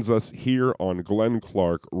joins us here on Glenn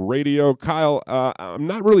Clark Radio. Kyle, I'm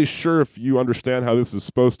not really sure if you understand how this is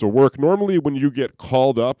supposed to work. Normally when you get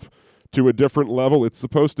called up to a different level, it's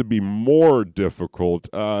supposed to be more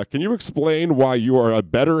difficult. Can you explain why you are a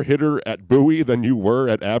better hitter at Bowie than you were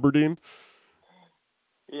at Aberdeen?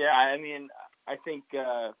 Yeah, I mean, I think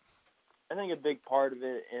a big part of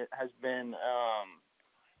it has been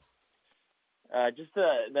just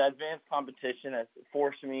the advanced competition has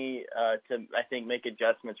forced me to, I think, make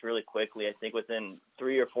adjustments really quickly. I think within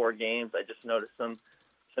 3 or 4 games, I just noticed some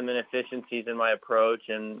inefficiencies in my approach,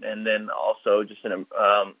 and then also just in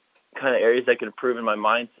kind of areas that could improve in my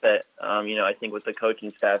mindset. I think with the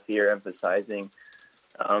coaching staff here emphasizing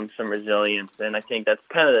some resilience, and I think that's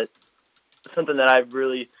kind of something that I've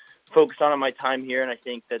really focused on in my time here, and I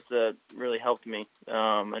think that's really helped me.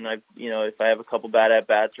 And if I have a couple bad at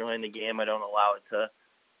bats early in the game, I don't allow it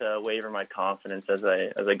to waver my confidence as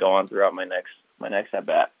I go on throughout my next at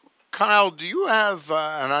bat. Kyle, do you have?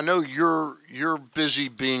 And I know you're busy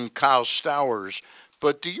being Kyle Stowers,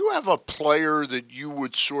 but do you have a player that you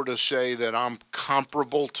would sort of say that I'm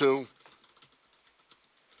comparable to?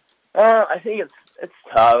 I think it's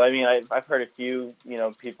tough. I mean, I've heard a few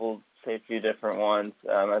people say a few different ones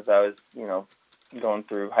as I was, going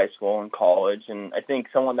through high school and college. And I think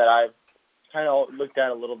someone that I've kind of looked at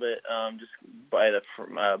a little bit just by the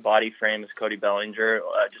body frame is Cody Bellinger,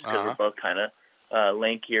 just because we're both kind of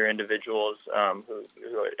lankier individuals who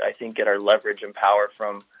I think get our leverage and power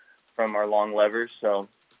from our long levers. So,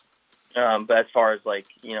 but as far as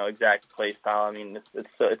exact play style, I mean, it's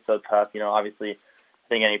so tough. Obviously, I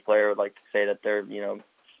think any player would like to say that they're,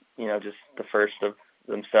 just the first of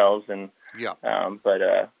themselves, and but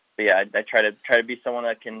yeah, I try to be someone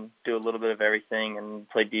that can do a little bit of everything and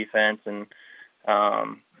play defense and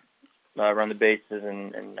run the bases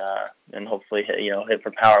and hopefully hit for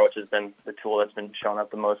power, which has been the tool that's been showing up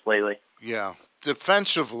the most lately. Yeah,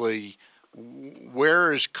 defensively,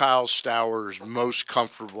 where is Kyle Stowers most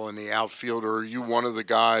comfortable in the outfield, or are you one of the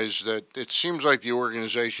guys that it seems like the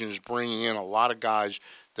organization is bringing in a lot of guys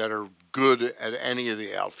that are good at any of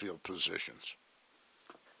the outfield positions?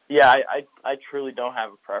 Yeah, I truly don't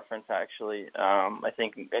have a preference, actually. I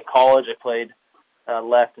think in college I played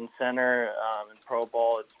left and center. In pro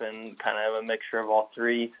ball, it's been kind of a mixture of all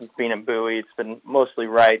three. Since being in Bowie, it's been mostly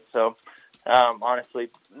right. So, honestly,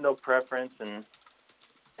 no preference, and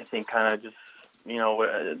I think kind of just,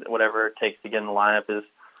 whatever it takes to get in the lineup is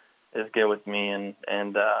good with me, and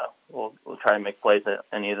we'll try to make plays at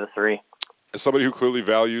any of the three. As somebody who clearly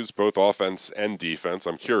values both offense and defense,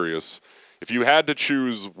 I'm curious, if you had to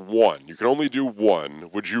choose one, you could only do one,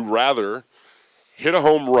 would you rather hit a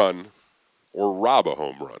home run or rob a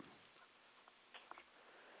home run?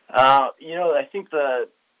 I think the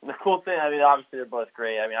cool thing, I mean, obviously they're both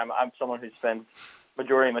great. I mean, I'm someone who spends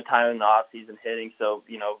majority of my time in the off season hitting, so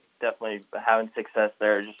definitely having success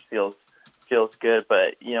there just feels good.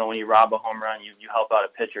 But when you rob a home run, you help out a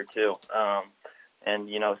pitcher too, and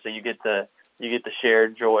so you get the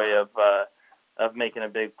shared joy of making a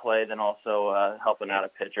big play, then also helping out a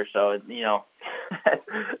pitcher. So it's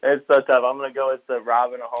so tough. I'm going to go with the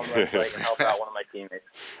robbing a home run so I can help out one of my teammates.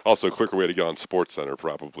 Also, a quicker way to get on SportsCenter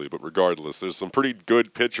probably, but regardless, there's some pretty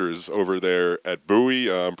good pitchers over there at Bowie,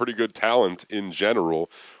 pretty good talent in general.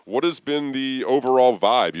 What has been the overall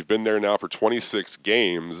vibe? You've been there now for 26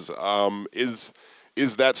 games. Is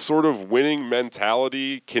that sort of winning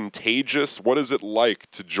mentality contagious? What is it like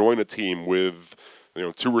to join a team with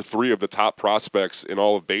 2 or 3 of the top prospects in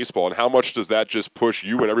all of baseball, and how much does that just push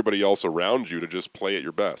you and everybody else around you to just play at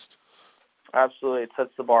your best? Absolutely, it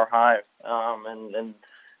sets the bar high, and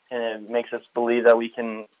it makes us believe that we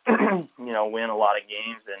can, win a lot of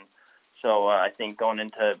games. And so I think going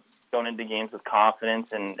into games with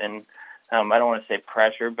confidence and I don't want to say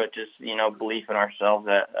pressure, but just belief in ourselves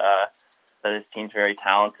that this team's very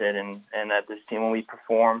talented, and that this team, when we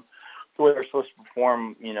perform the way we're supposed to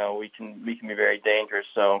perform, we can be very dangerous.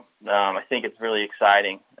 So I think it's really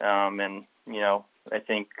exciting, and I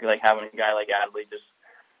think having a guy like Adley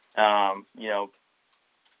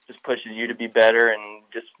just pushes you to be better, and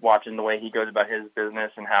just watching the way he goes about his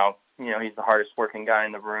business and how he's the hardest working guy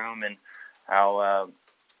in the room, and how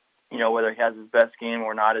whether he has his best game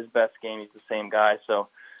or not his best game, he's the same guy. So,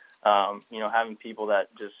 having people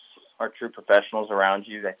that just are true professionals around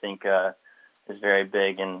you, I think, is very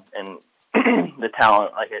big. And the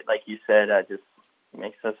talent, like you said, just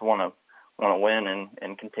makes us want to win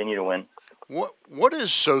and continue to win. What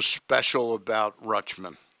is so special about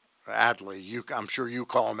Rutschman? Adley, I'm sure you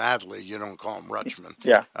call him Adley. You don't call him Rutschman.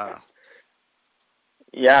 Yeah.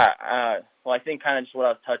 Well, I think kind of just what I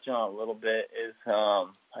was touching on a little bit is I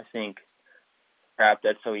think crap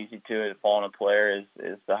that's so easy to fall on a player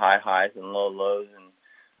is the high highs and low lows,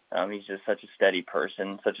 and he's just such a steady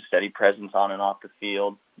person, such a steady presence on and off the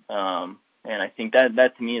field. And I think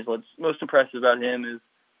that to me is what's most impressive about him is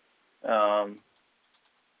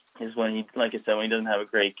when he, like I said, when he doesn't have a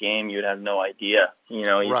great game, you would have no idea.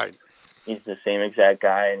 Right. He's the same exact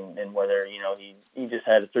guy, and whether he just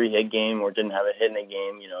had a 3-hit game or didn't have a hit in a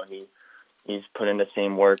game, he's put in the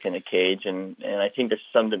same work in the cage, and I think there's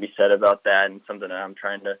something to be said about that, and something that I'm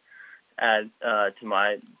trying to add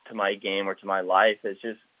to my game or to my life is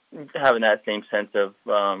just having that same sense of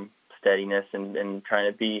steadiness and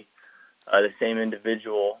trying to be the same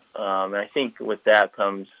individual. And I think with that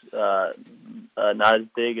comes not as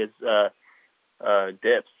big as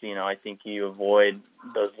dips. I think you avoid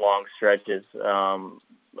those long stretches of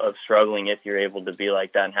struggling if you're able to be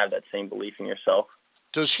like that and have that same belief in yourself.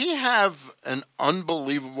 Does he have an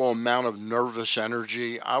unbelievable amount of nervous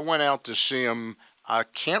energy? I went out to see him. I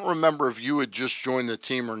can't remember if you had just joined the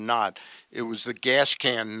team or not. It was the gas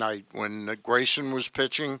can night when Grayson was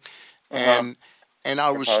pitching, and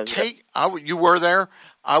I was you were there?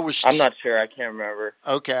 I'm not sure. I can't remember.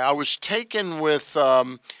 Okay, I was taken with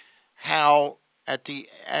how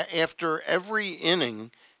after every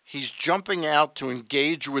inning he's jumping out to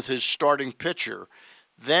engage with his starting pitcher.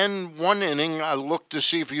 Then one inning, I looked to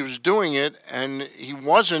see if he was doing it, and he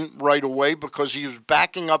wasn't right away because he was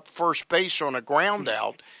backing up first base on a ground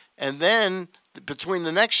out. And then between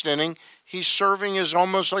the next inning, he's serving as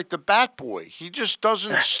almost like the bat boy. He just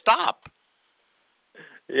doesn't stop.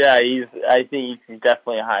 Yeah, I think he's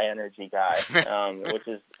definitely a high energy guy,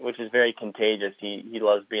 which is very contagious. He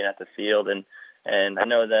loves being at the field, and I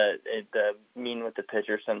know that the meeting with the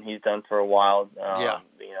pitcher, something he's done for a while.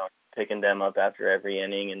 Picking them up after every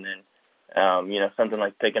inning, and then something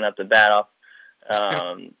like picking up the bat off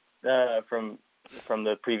from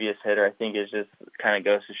the previous hitter, I think is just kind of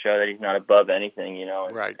goes to show that he's not above anything,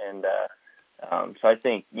 Right. And so I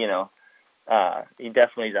think he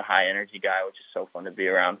definitely is a high energy guy, which is so fun to be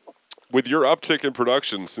around. With your uptick in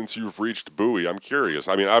production since you've reached Bowie, I'm curious.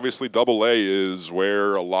 I mean, obviously Double-A is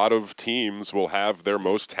where a lot of teams will have their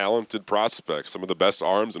most talented prospects. Some of the best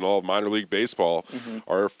arms in all of minor league baseball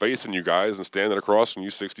are facing you guys and standing across from you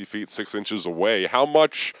 60 feet, 6 inches away. How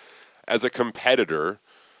much, as a competitor,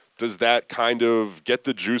 does that kind of get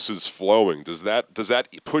the juices flowing? Does that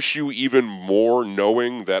push you even more,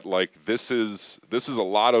 knowing that like this is a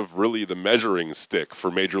lot of really the measuring stick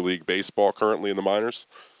for Major League Baseball currently in the minors?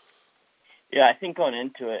 Yeah, I think going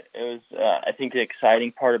into it, it was, I think the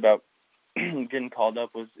exciting part about getting called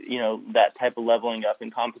up was, that type of leveling up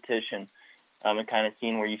in competition, and kind of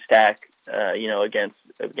seeing where you stack,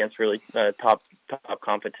 against really top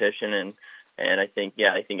competition. And I think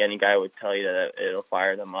any guy would tell you that it'll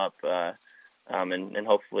fire them up. And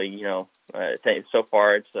hopefully, so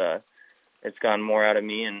far it's gotten more out of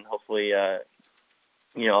me, and hopefully,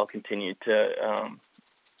 I'll continue to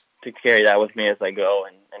carry that with me as I go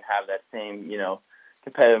and have that same,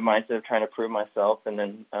 competitive mindset of trying to prove myself, and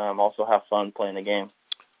then also have fun playing the game.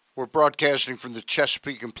 We're broadcasting from the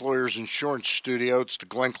Chesapeake Employers Insurance Studio. It's the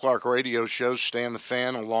Glenn Clark Radio Show, Stan the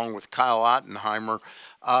Fan, along with Kyle Ottenheimer.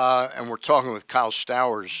 And we're talking with Kyle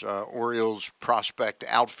Stowers, Orioles prospect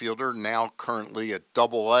outfielder, now currently at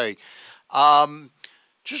Double-A.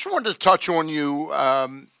 Just wanted to touch on you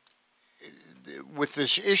with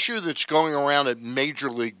this issue that's going around at Major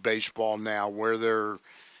League Baseball now, where they're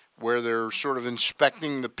sort of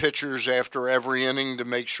inspecting the pitchers after every inning to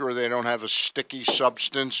make sure they don't have a sticky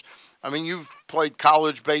substance. I mean, you've played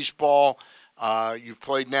college baseball. You've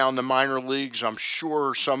played now in the minor leagues. I'm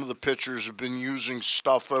sure some of the pitchers have been using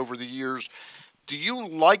stuff over the years. Do you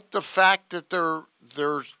like the fact that they're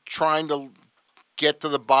trying to get to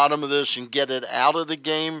the bottom of this and get it out of the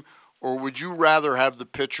game? Or would you rather have the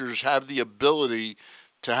pitchers have the ability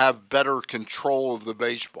to have better control of the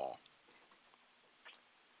baseball?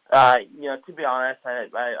 To be honest, I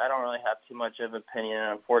don't really have too much of an opinion.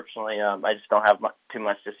 Unfortunately, I just don't have too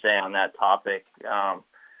much to say on that topic. I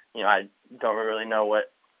don't really know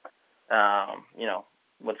what,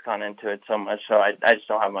 what's gone into it so much. So I just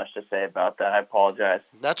don't have much to say about that. I apologize.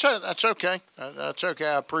 That's it. That's okay. That's okay.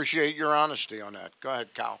 I appreciate your honesty on that. Go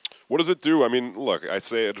ahead, Kyle. What does it do? I mean, look, I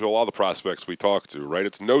say it to a lot of the prospects we talk to, right?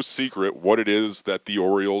 It's no secret what it is that the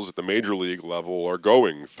Orioles at the major league level are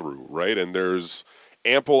going through, right? And there's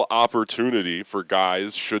ample opportunity for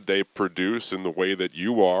guys, should they produce in the way that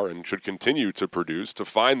you are and should continue to produce, to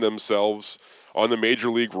find themselves on the major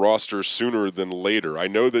league roster sooner than later. I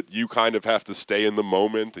know that you kind of have to stay in the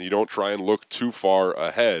moment and you don't try and look too far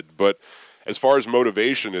ahead, but as far as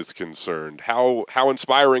motivation is concerned, how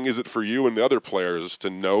inspiring is it for you and the other players to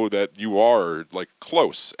know that you are like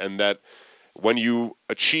close and that when you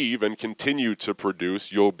achieve and continue to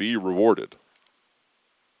produce, you'll be rewarded?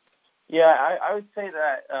 Yeah, I would say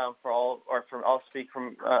that I'll speak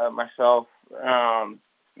from myself.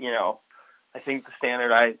 I think the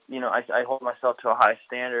standard I hold myself to a high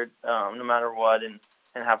standard no matter what, and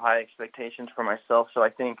have high expectations for myself. So I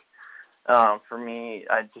think for me,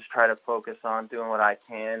 I just try to focus on doing what I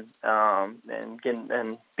can and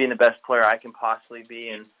being the best player I can possibly be,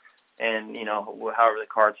 and however the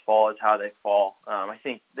cards fall is how they fall. I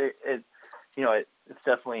think it's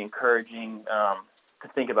definitely encouraging to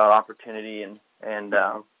think about opportunity, and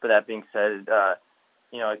but that being said, I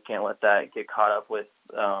can't let that get caught up with,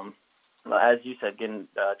 as you said, getting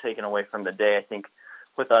taken away from the day. I think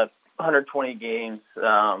with 120 games,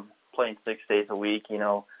 playing 6 days a week, you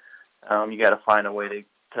got to find a way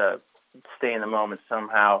to stay in the moment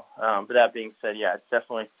somehow. But that being said, yeah, it's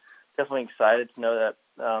definitely excited to know that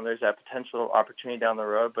there's that potential opportunity down the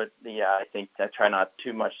road. But yeah, I think I try not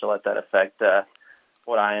too much to let that affect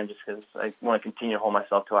what I am, just because I want to continue to hold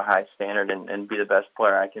myself to a high standard and be the best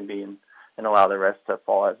player I can be, and allow the rest to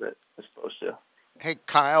fall as it is supposed to. Hey,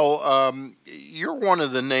 Kyle, you're one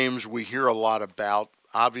of the names we hear a lot about.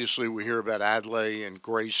 Obviously, we hear about Adley and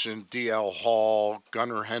Grayson, D.L. Hall,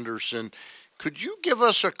 Gunnar Henderson. Could you give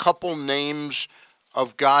us a couple names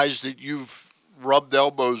of guys that you've rubbed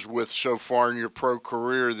elbows with so far in your pro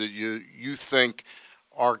career that you think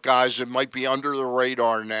are guys that might be under the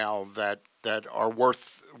radar now that are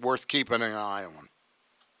worth keeping an eye on?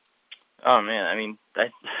 Oh man, I mean,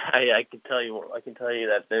 I can tell you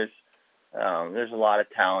that there's a lot of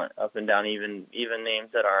talent up and down, even names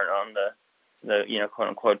that aren't on the quote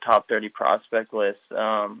unquote top 30 prospect list.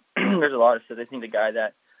 There's a lot of stuff. I think the guy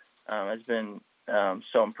that has been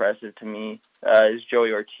so impressive to me is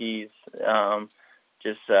Joey Ortiz.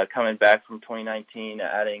 Just coming back from 2019,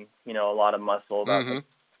 adding a lot of muscle, about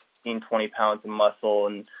 20 pounds of muscle,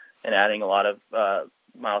 and adding a lot of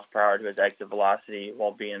miles per hour to his exit velocity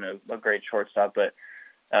while being a great shortstop. But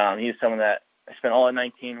he's someone that I spent all of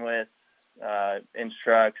 19 with,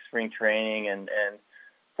 instructs, spring training, and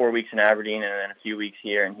 4 weeks in Aberdeen, and then a few weeks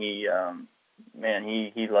here. And he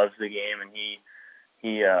loves the game, and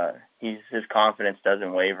his confidence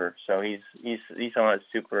doesn't waver. So he's someone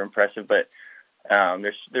that's super impressive. But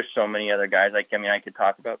there's so many other guys. I could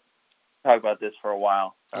talk about this for a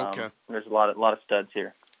while. Okay. There's a lot of studs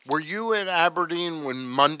here. Were you at Aberdeen when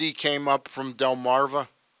Mundy came up from Delmarva?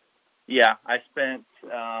 Yeah, I spent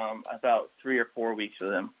about 3 or 4 weeks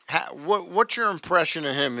with him. What's your impression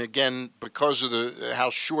of him? Again, because of how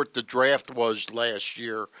short the draft was last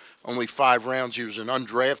year, only 5 rounds. He was an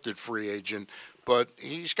undrafted free agent, but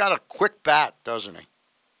he's got a quick bat, doesn't he?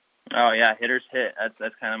 Oh yeah, hitters hit.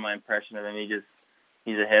 That's kind of my impression of him.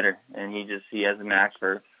 He's a hitter, and he has a knack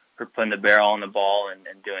for putting the barrel on the ball and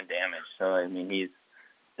doing damage. So I mean,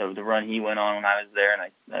 the run he went on when I was there,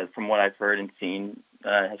 and from what I've heard and seen,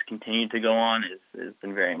 has continued to go on, has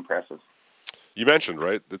been very impressive. You mentioned,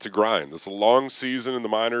 right, it's a grind. It's a long season in the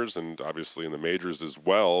minors and obviously in the majors as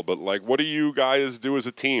well. But, what do you guys do as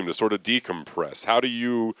a team to sort of decompress? How do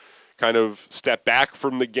you kind of step back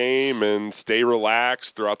from the game and stay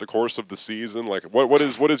relaxed throughout the course of the season? What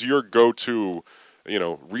is your go-to,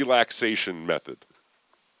 relaxation method?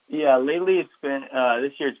 Yeah, lately it's been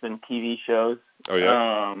this year. It's been TV shows. Oh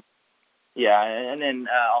yeah. Yeah, and then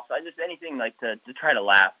also just anything to try to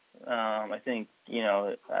laugh. I think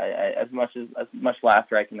as much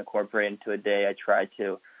laughter I can incorporate into a day, I try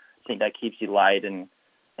to. I think that keeps you light, and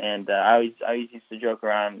I always used to joke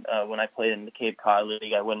around when I played in the Cape Cod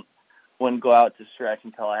League. I wouldn't go out to stretch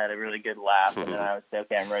until I had a really good laugh, and then I would say,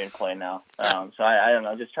 okay, I'm ready to play now. So I don't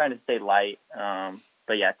know, just trying to stay light.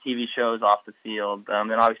 But yeah, TV shows off the field,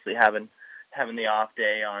 and obviously having the off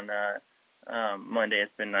day on Monday has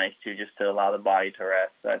been nice too, just to allow the body to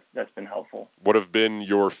rest. That's been helpful. What have been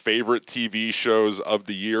your favorite TV shows of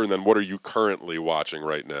the year, and then what are you currently watching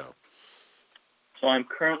right now? So I'm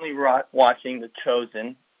currently watching The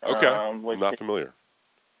Chosen. Okay, I'm not familiar.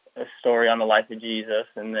 A story on the life of Jesus,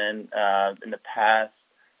 and then in the past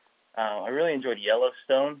I really enjoyed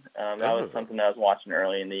Yellowstone. That was something that I was watching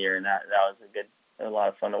early in the year, and that was a lot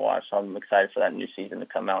of fun to watch. So I'm excited for that new season to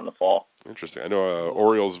come out in the fall. Interesting. I know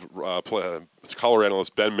Orioles color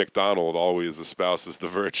analyst Ben McDonald always espouses the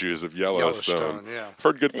virtues of Yellowstone. Yeah. I've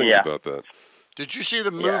heard good things about that. Did you see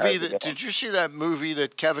the movie? Did you see that movie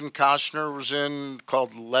that Kevin Costner was in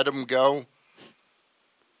called Let 'Em Go?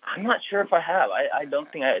 I'm not sure if I have. I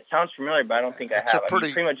don't think it sounds familiar, but I don't think I have.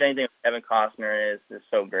 Pretty much anything with Kevin Costner is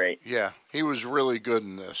so great. Yeah, he was really good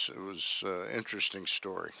in this. It was an interesting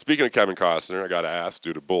story. Speaking of Kevin Costner, I got to ask,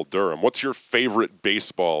 due to Bull Durham, what's your favorite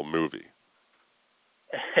baseball movie?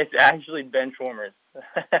 It's actually Benchwarmers.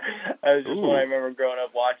 That was just one I remember growing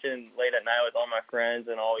up watching late at night with all my friends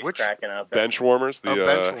and always cracking up. Benchwarmers,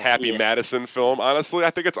 the Happy Madison film. Honestly, I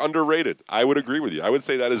think it's underrated. I would agree with you. I would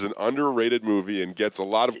say that is an underrated movie and gets a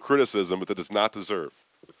lot of criticism, but that does not deserve.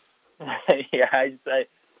 That was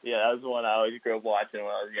the one I always grew up watching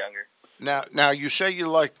when I was younger. Now you say you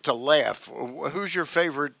like to laugh. Who's your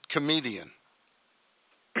favorite comedian?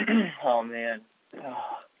 Oh man.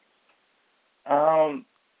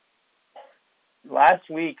 Last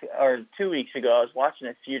week or 2 weeks ago, I was watching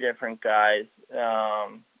a few different guys. The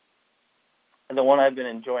one I've been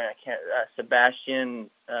enjoying, Sebastian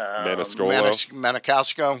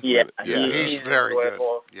Maniscalco. Yeah, he's very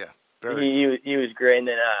enjoyable. good. Yeah, he was great. And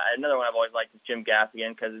then another one I've always liked is Jim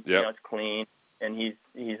Gaffigan because it's clean and he's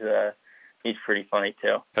pretty funny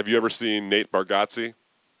too. Have you ever seen Nate Bargatze?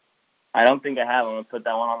 I don't think I have. I'm going to put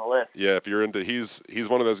that one on the list. Yeah, if you're into, he's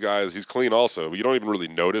one of those guys. He's clean also. You don't even really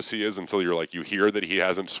notice he is until you hear that he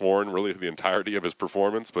hasn't sworn really the entirety of his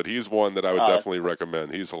performance. But he's one that I would definitely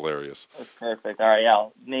recommend. He's hilarious. That's perfect. All right, yeah.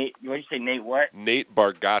 Nate, what did you say? Nate what? Nate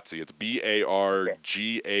Bargatze. It's Bargatze.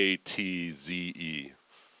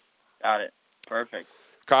 Got it. Perfect.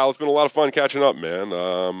 Kyle, it's been a lot of fun catching up, man.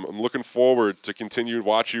 I'm looking forward to continue to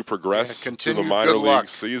watch you progress through the minor league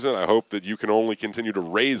season. I hope that you can only continue to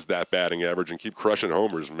raise that batting average and keep crushing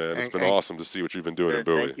homers, man. It's been awesome to see what you've been doing in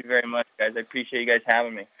Bowie. Thank you very much, guys. I appreciate you guys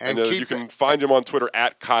having me. And you can find him on Twitter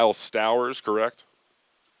at Kyle Stowers, correct?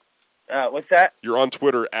 What's that? You're on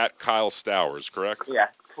Twitter at Kyle Stowers, correct? Yeah,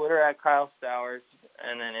 Twitter at Kyle Stowers,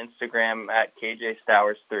 and then Instagram at KJ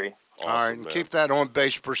Stowers3. Awesome, all right, and keep that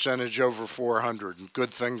on-base percentage over 400, and good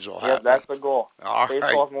things will happen. Yeah, that's the goal. All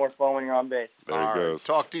Baseball's more fun when you're on base. There he goes.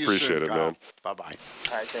 Talk to you Appreciate soon, it, Kyle. man. Bye-bye.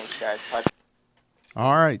 All right, thanks, guys. Bye.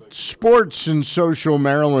 All right, Sports in Social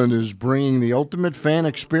Maryland is bringing the ultimate fan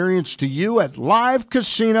experience to you at Live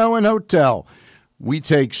Casino and Hotel. We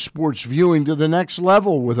take sports viewing to the next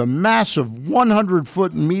level with a massive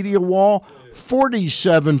 100-foot media wall,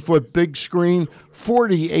 47-foot big screen,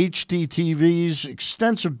 40 HD TVs,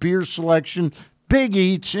 extensive beer selection, big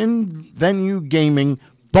eats, in-venue gaming,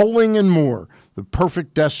 bowling, and more. The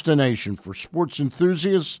perfect destination for sports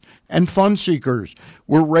enthusiasts and fun seekers.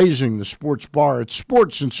 We're raising the sports bar at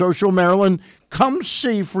Sports in Social Maryland. Come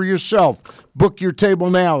see for yourself. Book your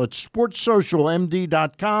table now at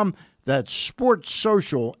sportssocialmd.com. That's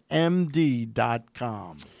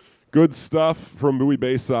sportssocialmd.com. Good stuff from Bowie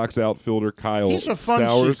Bay Sox outfielder Kyle Stowers. He's a fun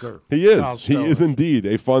seeker. He is. He is indeed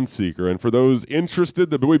a fun seeker. And for those interested,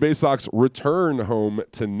 the Bowie Bay Sox return home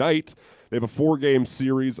tonight. They have a 4-game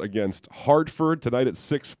series against Hartford. Tonight at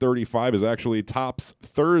 6:35 is actually Topps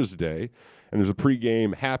Thursday. And there's a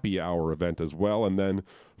pregame happy hour event as well. And then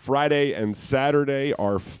Friday and Saturday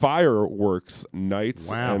are fireworks nights.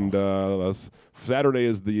 Wow. And Saturday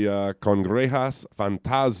is the Congrejas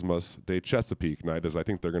Fantasmas de Chesapeake night, as I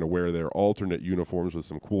think they're going to wear their alternate uniforms with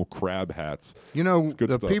some cool crab hats. You know,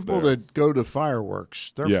 the people that go to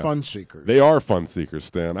fireworks, they're fun seekers. They are fun seekers,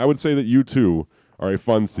 Stan. I would say that you, too, are a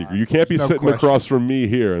fun seeker. You can't be sitting across from me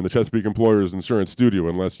here in the Chesapeake Employers Insurance Studio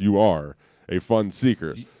unless you are a fun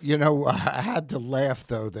seeker. You know, I had to laugh,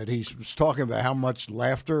 though, that he was talking about how much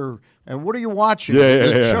laughter. And what are you watching?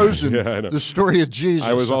 The Chosen, the story of Jesus.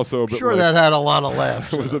 I was also a bit that had a lot of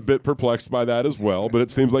laughs. I was a bit perplexed by that as well, but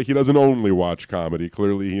it seems like he doesn't only watch comedy.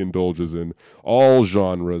 Clearly, he indulges in all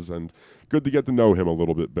genres, and good to get to know him a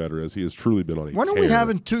little bit better, as he has truly been on a When are we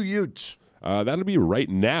having Two Utes? That'll be right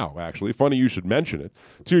now, actually. Funny you should mention it.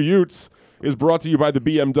 Two Utes is brought to you by the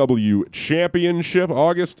BMW Championship,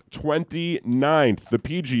 August 29th. The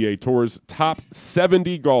PGA Tour's top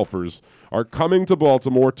 70 golfers are coming to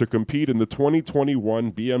Baltimore to compete in the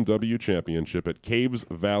 2021 BMW Championship at Caves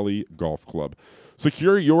Valley Golf Club.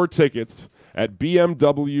 Secure your tickets at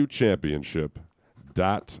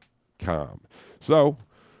bmwchampionship.com. So,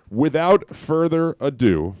 without further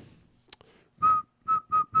ado,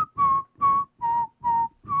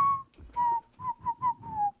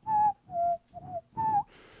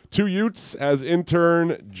 Two Utes as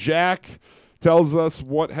intern Jack tells us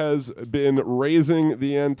what has been raising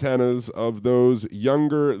the antennas of those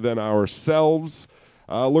younger than ourselves.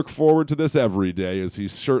 Look forward to this every day, as he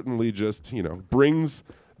certainly just, brings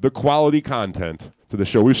the quality content to the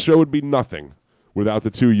show. This show would be nothing without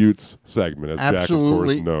the Two Utes segment, as Jack, of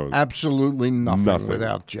course, knows. Absolutely nothing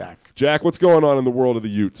without Jack. Jack, what's going on in the world of the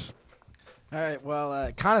Utes? All right, well,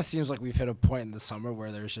 it kind of seems like we've hit a point in the summer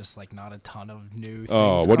where there's just like not a ton of new things.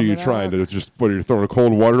 Oh, what are you trying to just? What are you throwing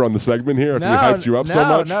cold water on the segment here after we hyped you up so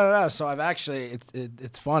much? No. So I've actually,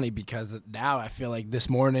 it's funny because now I feel like this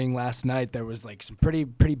morning, last night, there was like some pretty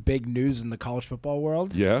big news in the college football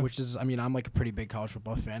world. Yeah. Which is, I mean, I'm like a pretty big college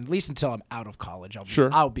football fan. At least until I'm out of college,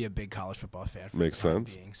 I'll be a big college football fan. Makes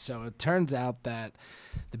sense. So it turns out that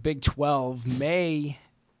the Big 12 may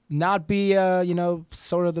not be,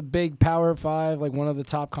 sort of the big Power 5, like one of the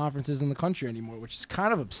top conferences in the country anymore, which is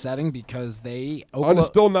kind of upsetting because it's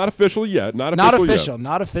still not official yet. Not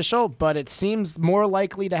official, but it seems more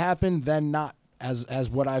likely to happen than not, as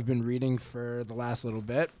what I've been reading for the last little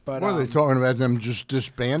bit. But what are they talking about? Them just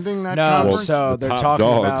disbanding that? No, conference? so they're talking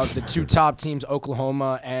about the two top teams,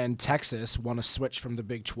 Oklahoma and Texas, want to switch from the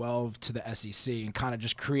Big 12 to the SEC and kind of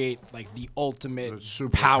just create like the ultimate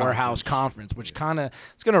powerhouse conference, which kind of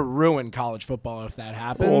it's going to ruin college football if that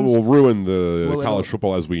happens. Well, it will ruin the college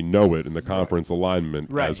football as we know it and the conference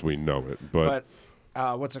alignment as we know it. But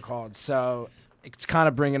what's it called? So it's kind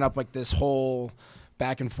of bringing up like this whole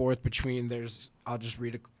back and forth between I'll just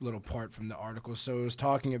read a little part from the article. So it was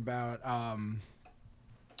talking about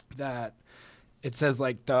that it says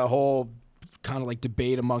like the whole kind of like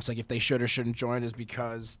debate amongst like if they should or shouldn't join is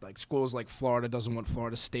because like schools like Florida doesn't want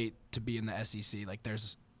Florida State to be in the SEC. Like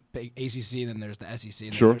there's big ACC, then there's the SEC.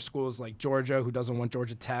 And then there's schools like Georgia who doesn't want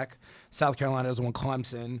Georgia Tech, South Carolina doesn't want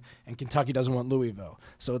Clemson, and Kentucky doesn't want Louisville.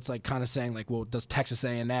 So it's like kind of saying like, well, does Texas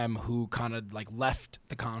A&M, who kind of like left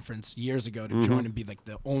the conference years ago to join and be like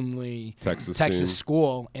the only Texas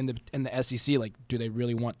school in the SEC, like do they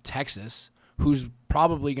really want Texas, who's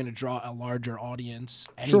probably going to draw a larger audience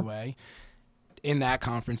anyway, in that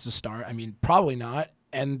conference to start? I mean, probably not.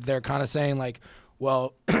 And they're kind of saying like,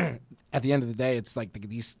 well, at the end of the day, it's like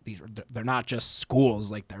these they're not just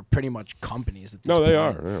schools, like they're pretty much companies. At this point. They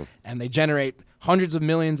are, yeah. And they generate hundreds of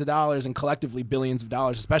millions of dollars and collectively billions of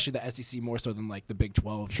dollars, especially the SEC more so than like the Big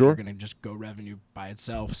 12. They're going to just go revenue by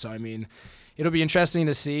itself. So I mean, it'll be interesting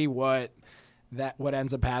to see what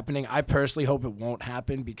ends up happening. I personally hope it won't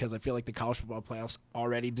happen because I feel like the college football playoffs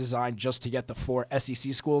already designed just to get the 4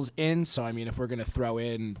 SEC schools in. So, I mean, if we're going to throw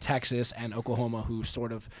in Texas and Oklahoma, who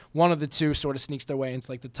sort of, one of the two sort of sneaks their way into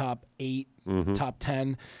like the top 8, top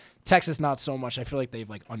 10. Texas, not so much. I feel like they've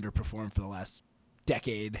like underperformed for the last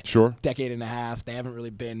decade and a half. They haven't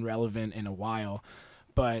really been relevant in a while.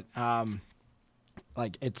 But,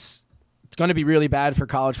 like, it's going to be really bad for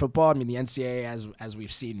college football. I mean, the NCAA, as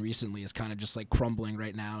we've seen recently, is kind of just like crumbling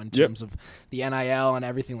right now in terms of the NIL and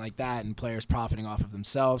everything like that, and players profiting off of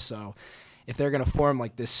themselves. So if they're going to form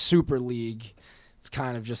like this super league, it's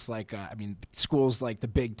kind of just like, I mean, schools like the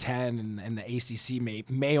Big Ten and the ACC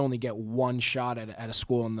may only get one shot at a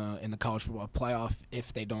school in the college football playoff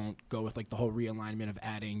if they don't go with like the whole realignment of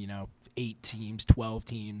adding, 8 teams, 12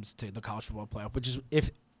 teams to the college football playoff, which is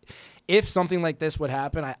if something like this would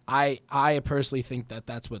happen, I personally think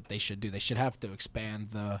that's what they should do. They should have to expand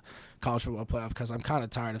the college football playoff because I'm kind of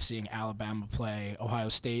tired of seeing Alabama play Ohio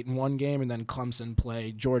State in one game and then Clemson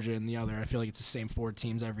play Georgia in the other. I feel like it's the same 4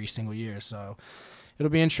 teams every single year. So it'll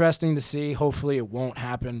be interesting to see. Hopefully it won't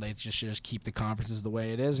happen. They just keep the conferences the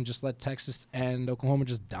way it is and just let Texas and Oklahoma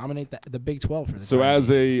just dominate the Big 12 for the So as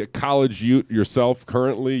a college Ute yourself,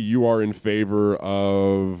 currently you are in favor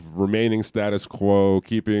of remaining status quo,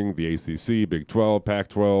 keeping the ACC, Big 12,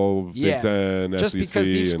 Pac-12, Big 10, just SEC. Because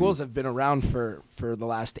these schools have been around for the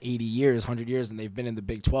last 80 years, 100 years, and they've been in the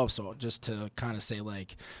Big 12. So just to kind of say,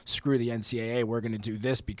 like, screw the NCAA, we're going to do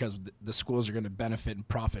this because the schools are going to benefit and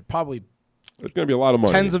profit probably there's going to be a lot of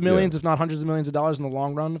money. Tens of millions, if not hundreds of millions of dollars in the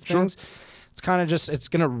long run of things. It's kind of just, it's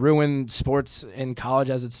going to ruin sports in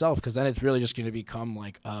college as itself because then it's really just going to become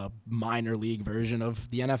like a minor league version of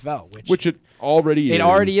the NFL. Which it already is. It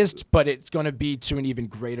already is, but it's going to be to an even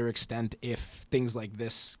greater extent if things like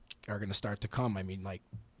this are going to start to come. I mean, like,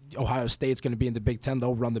 Ohio State's going to be in the Big Ten.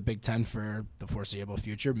 They'll run the Big Ten for the foreseeable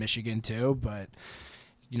future. Michigan too, but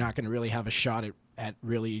you're not going to really have a shot at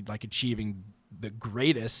really like achieving the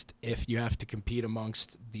greatest if you have to compete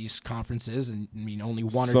amongst these conferences and only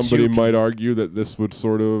one or two. Somebody might argue that this would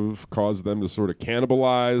sort of cause them to sort of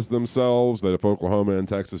cannibalize themselves, that if Oklahoma and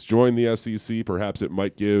Texas join the SEC, perhaps it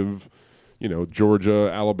might give, Georgia,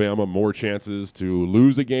 Alabama more chances to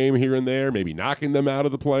lose a game here and there, maybe knocking them out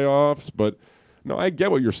of the playoffs. But No, I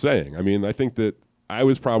get what you're saying. I mean, I think that I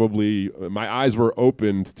was probably my eyes were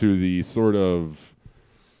opened to the sort of,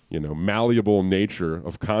 malleable nature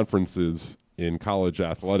of conferences in college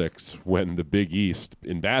athletics when the Big East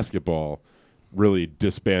in basketball really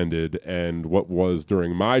disbanded, and what was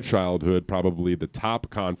during my childhood probably the top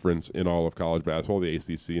conference in all of college basketball, the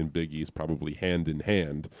ACC and Big East probably hand in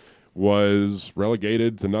hand, was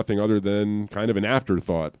relegated to nothing other than kind of an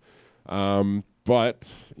afterthought.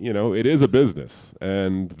 But, it is a business,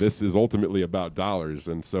 and this is ultimately about dollars.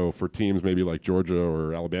 And so for teams maybe like Georgia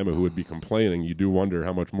or Alabama who would be complaining, you do wonder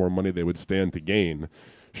how much more money they would stand to gain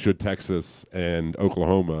should Texas and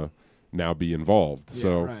Oklahoma now be involved.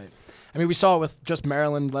 Yeah, right. I mean, we saw it with just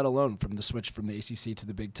Maryland, let alone from the switch from the ACC to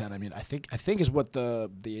the Big Ten. I mean, I think is what the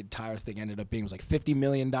entire thing ended up being was like $50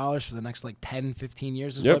 million for the next 10, 15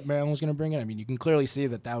 years is what Maryland was going to bring in. I mean, you can clearly see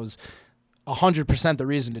that was 100% the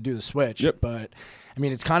reason to do the switch. But I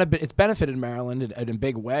mean, it's benefited Maryland in a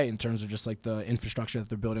big way in terms of just the infrastructure that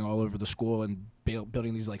they're building all over the school and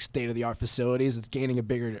building these state-of-the-art facilities. It's gaining a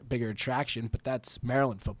bigger attraction, but that's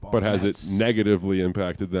Maryland football. But has it negatively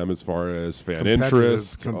impacted them as far as fan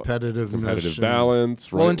interest, competitive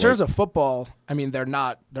balance? Right? Well, in terms of football, I mean, they're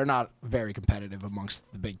not very competitive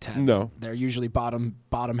amongst the Big Ten. No, they're usually bottom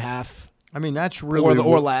half. I mean, that's really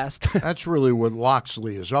or last. That's really what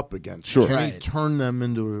Loxley is up against. Sure. Can he turn them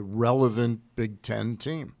into a relevant Big Ten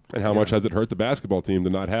team? And how much has it hurt the basketball team to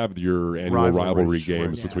not have your annual rivalry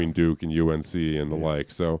games between Duke and UNC and the like?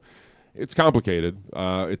 So it's complicated.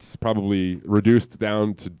 It's probably reduced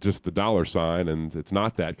down to just the dollar sign, and it's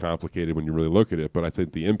not that complicated when you really look at it. But I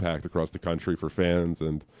think the impact across the country for fans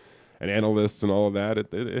and analysts and all of that,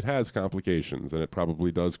 it has complications, and it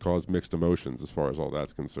probably does cause mixed emotions as far as all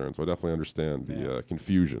that's concerned. So I definitely understand the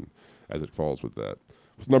confusion as it falls with that.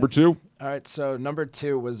 What's number 2? All right, so number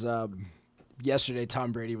 2 was yesterday.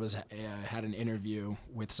 Tom Brady had an interview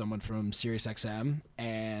with someone from SiriusXM,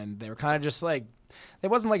 and they were kind of just it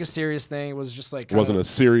wasn't a serious thing. It was just it wasn't a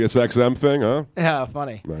serious XM thing, huh? Yeah,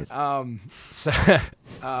 funny. Nice.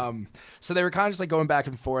 So they were kind of just going back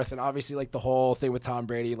and forth, and obviously the whole thing with Tom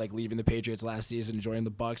Brady leaving the Patriots last season, joining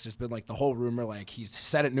the Bucs. There's been the whole rumor he's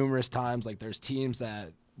said it numerous times there's teams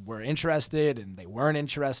that were interested and they weren't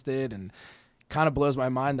interested, and kind of blows my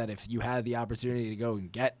mind that if you had the opportunity to go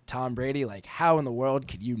and get Tom Brady, how in the world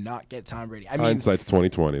could you not get Tom Brady? I mean, hindsight's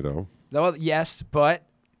 20/20 though. Yes, but.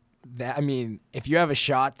 If you have a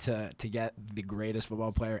shot to get the greatest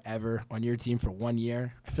football player ever on your team for 1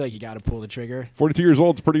 year, I feel like you got to pull the trigger. 42 years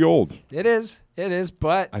old is pretty old. It is,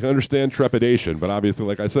 but I can understand trepidation, but obviously,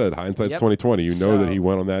 like I said, hindsight's 20/20. You know that he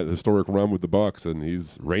went on that historic run with the Bucs, and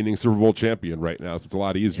he's reigning Super Bowl champion right now, so it's a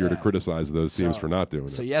lot easier to criticize those teams for not doing it.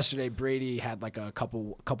 So yesterday, Brady had a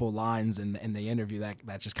couple lines in the interview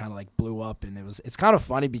that just kind of blew up, and it's kind of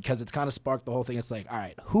funny because it's kind of sparked the whole thing. It's all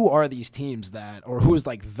right, who are these teams who's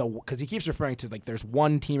because he keeps referring to there's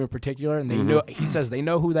one team in particular, and they know, he says they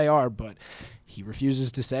know who they are, but he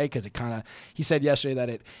refuses to say because he said yesterday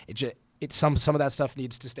that some of that stuff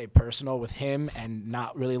needs to stay personal with him and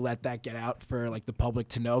not really let that get out for the public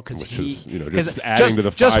to know because just adding to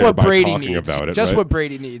the fire what by Brady talking needs, about it. Just right? what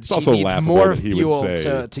Brady needs. It's also he needs laughable more that he fuel would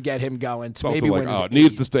say, to get him going. To it's maybe also win. It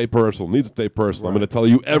needs to stay personal. Needs to stay personal. I'm going to tell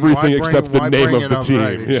you everything except the name of the team.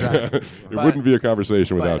 Right, exactly. It wouldn't be a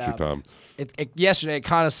conversation without you, Tom. Yesterday, it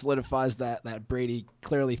kind of solidifies that Brady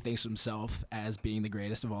clearly thinks of himself as being the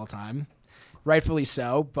greatest of all time. Rightfully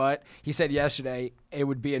so, but he said yesterday it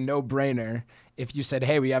would be a no-brainer if you said,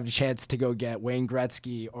 hey, we have a chance to go get Wayne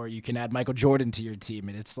Gretzky or you can add Michael Jordan to your team.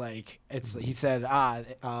 And he said,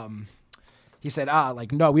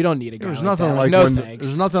 no, we don't need a guy. There's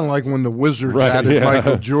nothing like when the Wizards added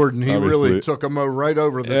Michael Jordan. He really took him right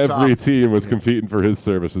over the top. Every team was competing for his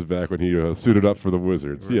services back when he suited up for the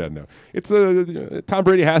Wizards. Right. Yeah, no. It's Tom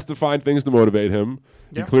Brady has to find things to motivate him.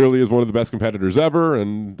 He clearly is one of the best competitors ever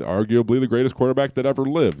and arguably the greatest quarterback that ever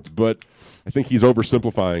lived. But I think he's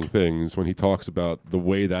oversimplifying things when he talks about the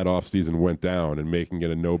way that offseason went down and making it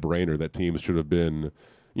a no-brainer that teams should have been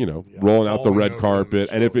rolling out the red carpet.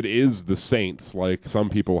 And if it is the Saints, like some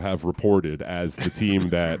people have reported as the team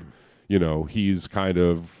that, he's kind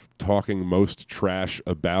of talking most trash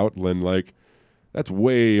about, then that's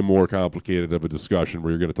way more complicated of a discussion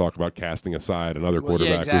where you're going to talk about casting aside another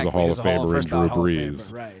quarterback who's a Hall of Famer in Drew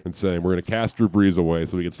Brees and saying we're going to cast Drew Brees away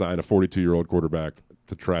so we can sign a 42-year-old quarterback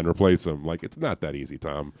to try and replace him. Like, it's not that easy,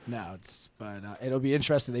 Tom. No, but it'll be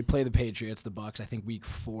interesting. They play the Patriots, the Bucs. I think week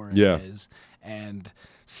 4 Yeah. it is. And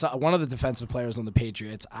one of the defensive players on the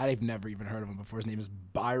Patriots, I've never even heard of him before. His name is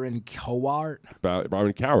Byron Cowart.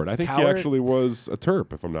 Byron Cowart. I think he Cowart? actually was a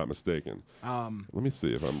Terp, if I'm not mistaken. Let me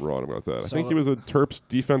see if I'm wrong about that. I think he was a Terps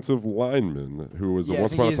defensive lineman who was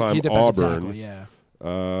once upon a time Auburn. Tackle,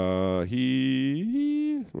 Let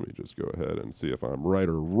me just go ahead and see if I'm right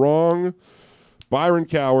or wrong. Byron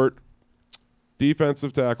Cowart,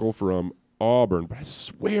 defensive tackle from Auburn, but I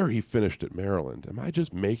swear he finished at Maryland. Am I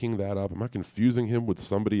just making that up? Am I confusing him with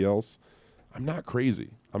somebody else? I'm not crazy.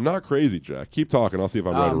 Jack. Keep talking. I'll see if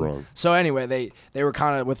I'm right or wrong. So anyway, they were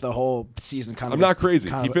kind of with the whole season kind of. I'm not crazy.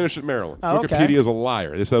 He finished at Maryland. Oh, Wikipedia okay. is a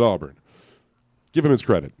liar. They said Auburn. Give him his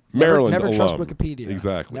credit. Maryland Never alum. trust Wikipedia.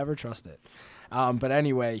 Exactly. Never trust it. But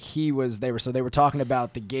anyway, they were talking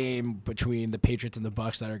about the game between the Patriots and the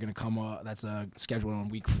Bucs that are going to come up. That's scheduled on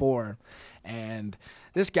week 4, and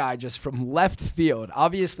this guy just from left field.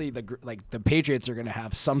 Obviously, the Patriots are going to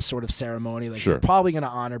have some sort of ceremony. Sure. They're probably going to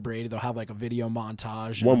honor Brady. They'll have like a video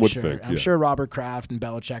montage. One would think. I'm sure Robert Kraft and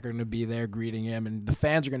Belichick are going to be there greeting him, and the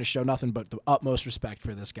fans are going to show nothing but the utmost respect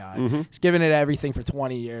for this guy. Mm-hmm. He's given it everything for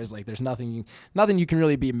 20 years. Like there's nothing you can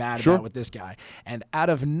really be mad about with this guy. And out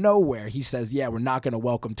of nowhere, he says, "Yeah, we're not going to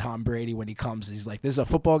welcome Tom Brady when he comes." He's like, "This is a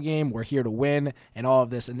football game. We're here to win," and all of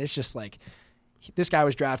this. And it's just like. This guy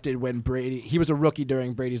was drafted when he was a rookie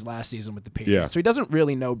during Brady's last season with the Patriots. Yeah. So he doesn't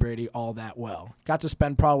really know Brady all that well. Got to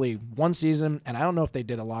spend probably one season, and I don't know if they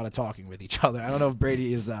did a lot of talking with each other. I don't know if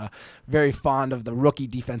Brady is very fond of the rookie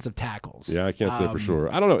defensive tackles. Yeah, I can't say for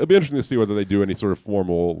sure. I don't know. It'd be interesting to see whether they do any sort of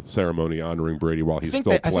formal ceremony honoring Brady while he's still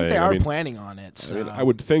playing. I think they are planning on it. So. I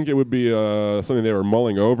would think it would be something they were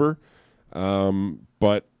mulling over.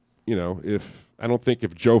 But, I don't think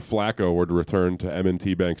if Joe Flacco were to return to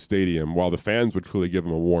M&T Bank Stadium, while the fans would clearly give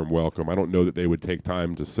him a warm welcome, I don't know that they would take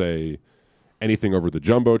time to say anything over the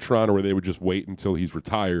Jumbotron, or they would just wait until he's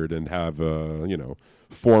retired and have a,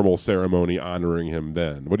 formal ceremony honoring him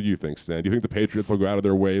then. What do you think, Stan? Do you think the Patriots will go out of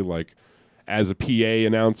their way, like, as a PA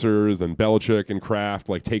announcers and Belichick and Kraft,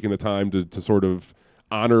 like, taking the time to sort of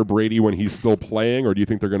honor Brady when he's still playing, or do you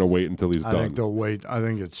think they're going to wait until he's done? I think they'll wait. I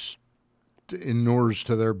think it's inures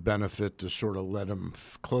to their benefit to sort of let him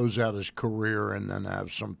close out his career and then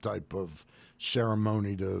have some type of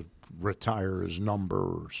ceremony to retire his number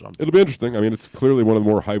or something. It'll be interesting. I mean, it's clearly one of the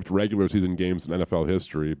more hyped regular season games in NFL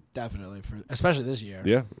history. Definitely, especially this year.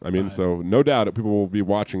 Yeah, I mean, so no doubt that people will be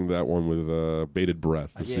watching that one with bated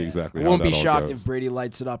breath to see exactly how that all goes. Won't be shocked if Brady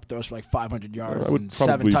lights it up, throws for like 500 yards and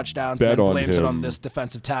 7 probably touchdowns, and then blames it on this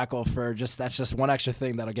defensive tackle for that's just one extra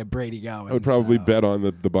thing that'll get Brady going. I would probably bet on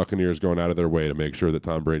the Buccaneers going out of their way to make sure that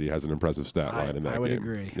Tom Brady has an impressive stat line in that game. I would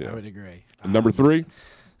agree. Yeah. I would agree. Number 3?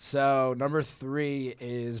 So number 3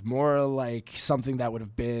 is more like something that would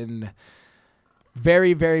have been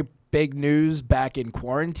very, very big news back in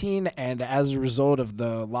quarantine. And as a result of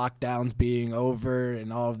the lockdowns being over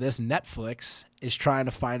and all of this, Netflix is trying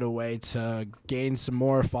to find a way to gain some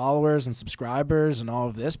more followers and subscribers and all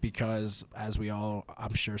of this because, as we all,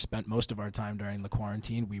 I'm sure, spent most of our time during the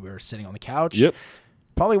quarantine, we were sitting on the couch. Yep.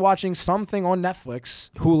 Probably watching something on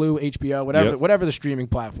Netflix, Hulu, HBO, whatever the streaming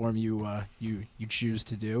platform you choose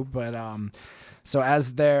to do. But so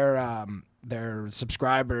as their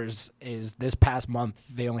subscribers is this past month,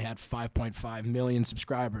 they only had 5.5 million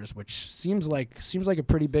subscribers, which seems like a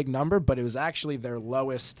pretty big number. But it was actually their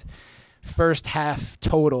lowest first half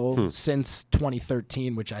total since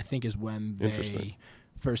 2013, which I think is when they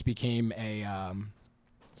first became a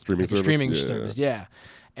streaming service. Yeah,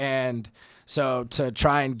 and. So to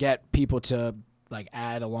try and get people to like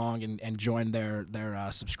add along and join their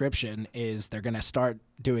subscription is they're going to start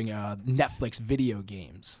doing Netflix video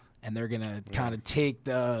games, and they're going to kind of take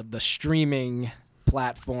the streaming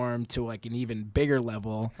platform to like an even bigger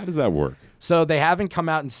level. How does that work? So they haven't come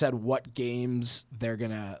out and said what games they're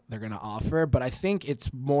gonna offer, but I think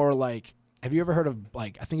it's more like. Have you ever heard of,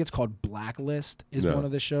 like, I think it's called Blacklist is one of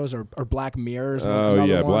the shows, or Black Mirror is another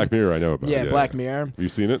one. Black Mirror I know about. Yeah, Black Mirror. Have you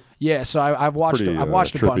seen it? Yeah, so I've watched pretty, I've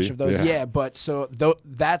watched a bunch of those. Yeah, yeah but so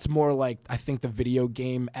that's more like, I think, the video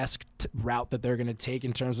game-esque route that they're going to take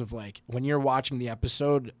in terms of, like, when you're watching the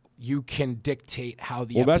episode, you can dictate how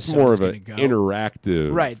the episode is going to go. Well, that's more of an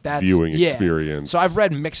interactive viewing experience. So I've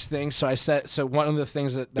read mixed things. So one of the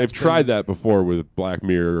things that they've tried that before with Black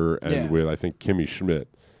Mirror and with, I think, Kimmy Schmidt.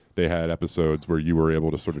 they had episodes where you were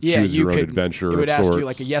able to sort of Yeah, choose you your own could- adventure. It would of ask you sorts.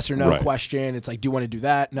 like a yes or no Right. question. It's like, do you want to do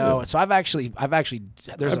that? No. Yeah. So I've actually,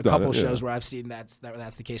 there's I've a done couple it, yeah. shows where I've seen that's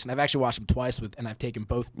the case, and I've actually watched them twice and I've taken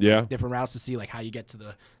both Yeah. different routes to see like how you get to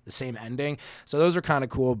the same ending. So those are kind of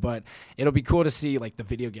cool, but it'll be cool to see like the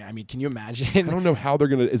video game. I mean, can you imagine? I don't know how they're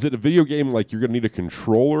gonna. Is it a video game like you're gonna need a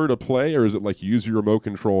controller to play, or is it like you use your remote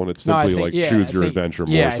control and it's No, I simply think- like yeah, choose I your think- adventure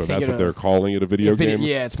yeah, more? I So think that's what it'll- they're calling it, a video game.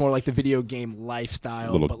 Yeah, it's more like the video game lifestyle.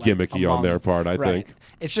 A little but, like, gimmicky on among- their part, I right. think.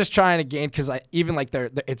 It's just trying to gain because even like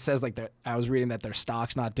it says like I was reading that their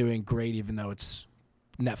stock's not doing great, even though it's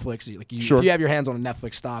Netflix. Like Sure. if you have your hands on a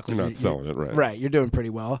Netflix stock, like You're not selling it, right? Right, you're doing pretty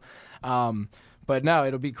well. But no,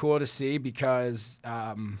 it'll be cool to see because.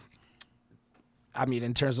 I mean,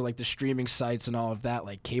 in terms of like the streaming sites and all of that,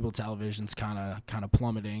 like cable television's kind of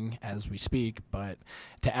plummeting as we speak. But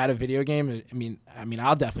to add a video game, I mean,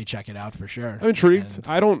 I'll definitely check it out for sure. I'm intrigued.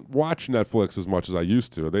 I don't watch Netflix as much as I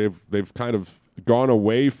used to. They've kind of gone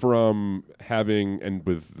away from having, and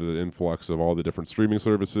with the influx of all the different streaming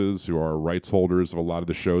services who are rights holders of a lot of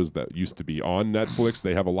the shows that used to be on Netflix,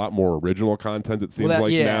 they have a lot more original content, it seems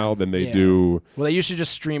now than they do. Well, they used to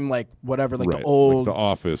just stream like whatever, like right, the old like The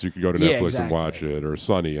Office. You could go to Yeah, Netflix exactly. and watch it, or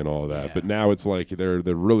Sunny and all of that. But now it's like they're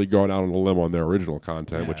really going out on a limb on their original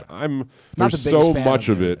content, which Not there's the biggest so fan much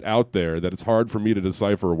of of it out there that it's hard for me to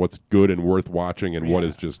decipher what's good and worth watching and what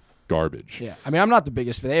is just garbage. Yeah, I mean, I'm not the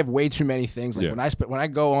biggest fan. They have way too many things. Like Yeah. when I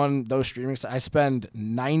go on those streaming sites, I spend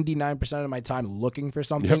 99% of my time looking for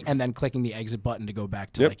something Yep. and then clicking the exit button to go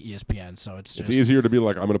back to Yep. like ESPN. So it's just easier to be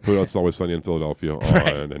like, I'm going to put It's Always Sunny in Philadelphia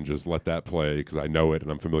on and just let that play because I know it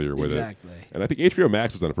and I'm familiar with Exactly. it. And I think HBO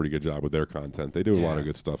Max has done a pretty good job with their content. They do a lot of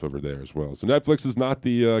good stuff over there as well. So Netflix is not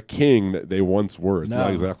the king that they once were. It's No,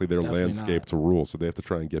 not exactly their definitely landscape to rule. So they have to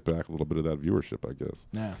try and get back a little bit of that viewership, I guess.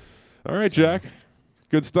 Yeah. All right, Jack.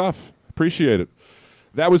 Good stuff. Appreciate it.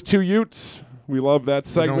 That was Two Utes. We love that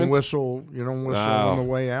segment. You don't whistle on the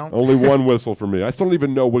way out? Only one whistle for me. I still don't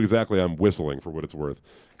even know what exactly I'm whistling, for what it's worth.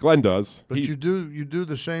 Glenn does. But you do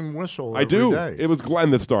the same whistle I every do. day. It was Glenn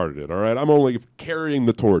that started it, all right? I'm only carrying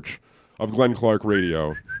the torch of Glenn Clark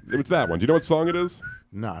Radio. It's that one. Do you know what song it is?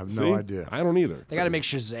 No, I have See? no idea. I don't either. They got to make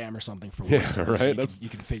Shazam or something for Yeah, whistles, right? so That's- you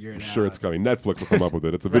can figure it I'm out. sure it's coming. Netflix will come up with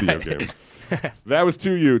it. It's a video Right. game. That was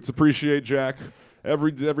Two Utes. Appreciate Jack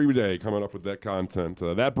every day coming up with that content.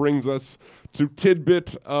 That brings us to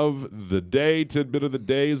Tidbit of the Day. Tidbit of the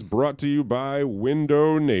Day is brought to you by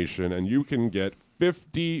Window Nation, and you can get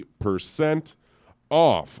 50%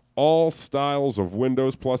 off all styles of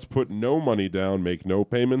windows, plus put no money down, make no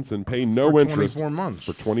payments, and pay no For interest 24 months.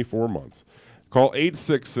 for 24 months. Call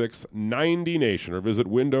 866-90-NATION or visit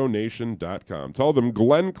windownation.com. Tell them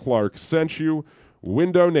Glenn Clark sent you.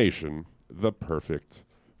 Window Nation, the perfect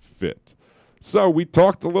fit. So we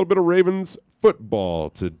talked a little bit of Ravens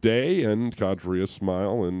football today, and Kadria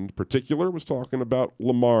Smile in particular was talking about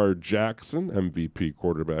Lamar Jackson, MVP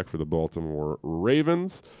quarterback for the Baltimore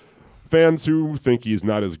Ravens. Fans who think he's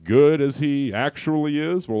not as good as he actually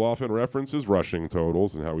is will often reference his rushing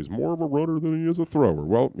totals and how he's more of a runner than he is a thrower.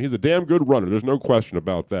 Well, he's a damn good runner. There's no question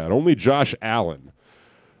about that. Only Josh Allen,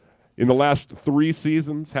 in the last 3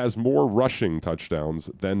 seasons, has more rushing touchdowns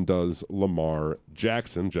than does Lamar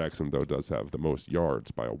Jackson. Jackson, though, does have the most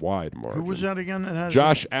yards by a wide margin. Who was that again? That has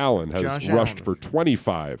Josh Allen has Josh rushed Allen. for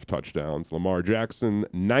 25 touchdowns. Lamar Jackson,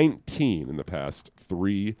 19 in the past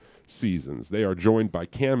 3 seasons. They are joined by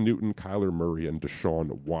Cam Newton, Kyler Murray, and Deshaun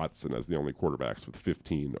Watson as the only quarterbacks with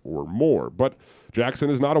 15 or more. But Jackson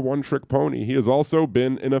is not a one-trick pony. He has also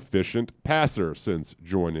been an efficient passer since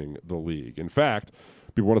joining the league. In fact,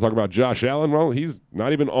 people want to talk about Josh Allen. Well, he's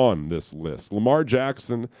not even on this list. Lamar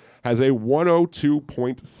Jackson has a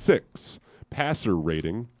 102.6 passer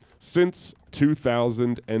rating since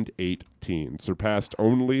 2018, surpassed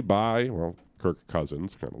only by, well, Kirk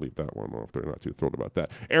Cousins. Kind of leave that one off. They're not too thrilled about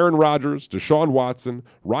that. Aaron Rodgers, Deshaun Watson,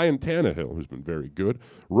 Ryan Tannehill, who's been very good,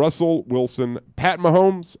 Russell Wilson, Pat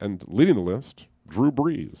Mahomes, and leading the list, Drew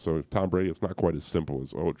Brees. So Tom Brady, it's not quite as simple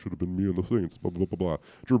as, it should have been me and the Saints, blah, blah, blah, blah.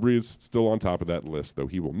 Drew Brees still on top of that list, though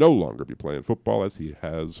he will no longer be playing football as he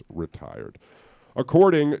has retired.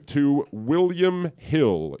 According to William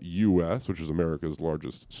Hill US, which is America's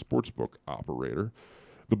largest sportsbook operator,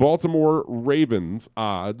 the Baltimore Ravens'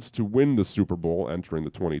 odds to win the Super Bowl entering the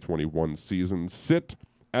 2021 season sit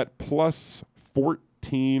at plus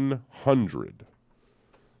 1,400.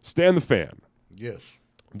 Stan the Fan. Yes.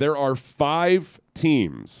 There are 5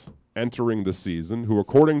 teams entering the season who,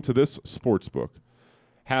 according to this sportsbook,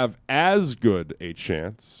 have as good a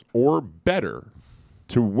chance or better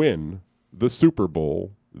to win the Super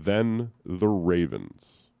Bowl than the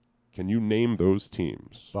Ravens. Can you name those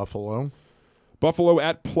teams? Buffalo. Buffalo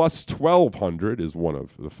at plus 1,200 is one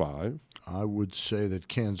of the 5. I would say that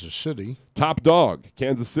Kansas City. Top dog,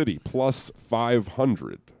 Kansas City, plus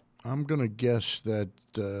 500. I'm going to guess that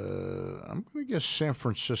San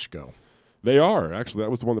Francisco. They are. Actually, that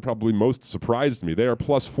was the one that probably most surprised me. They are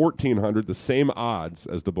plus 1,400, the same odds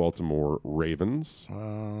as the Baltimore Ravens.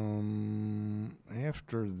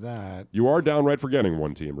 After that, you are downright forgetting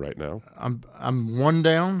one team right now. I'm one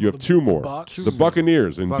down. You have two more. Bucks? The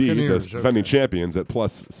Buccaneers, indeed, Buccaneers, the defending champions at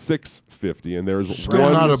plus 650, and there's Still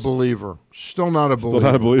not a believer. Still not a believer. Still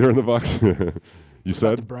not a believer in the Bucs. You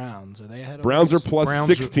said the Browns. Are they ahead of Browns us? are plus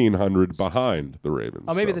 1,600 behind the Ravens.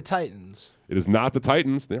 Oh, maybe so. the Titans. It is not the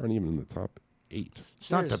Titans. They aren't even in the top 8.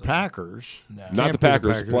 It's not the Packers. No. Not the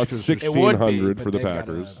Packers. Plus 1,600 for the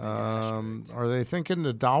Packers. Are they thinking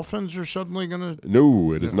the Dolphins are suddenly going to?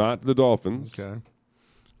 No, it is not the Dolphins. Okay.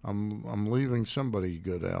 I'm leaving somebody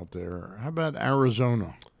good out there. How about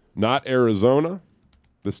Arizona? Not Arizona.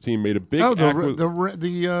 This team made a big.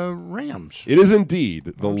 The Rams. It is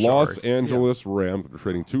indeed the I'm Los sorry. Angeles Rams. They're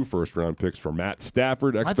trading 2 first-round picks for Matt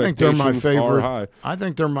Stafford. I think they're my Expectations favorite. are high. I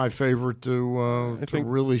think they're my favorite to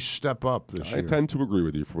really step up this I year. tend to agree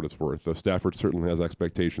with you for what it's worth, though Stafford certainly has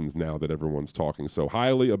expectations now that everyone's talking so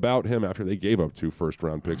highly about him after they gave up 2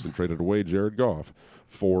 first-round picks and traded away Jared Goff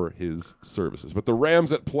for his services. But the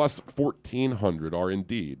Rams at plus 1,400 are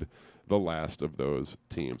indeed the last of those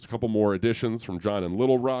teams. A couple more additions from John in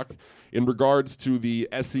Little Rock. In regards to the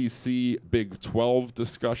SEC Big 12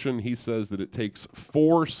 discussion, he says that it takes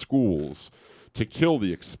 4 schools to kill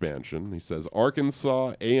the expansion. He says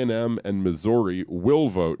Arkansas, A&M, and Missouri will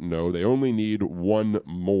vote no. They only need 1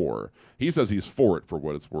 more. He says he's for it for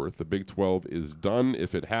what it's worth. The Big 12 is done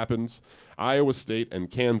if it happens. Iowa State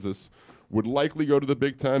and Kansas would likely go to the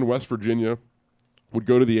Big 10. West Virginia would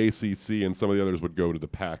go to the ACC, and some of the others would go to the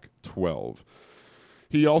Pac-12.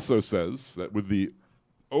 He also says that with the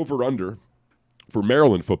over-under for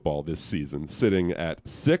Maryland football this season sitting at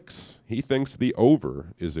 6, he thinks the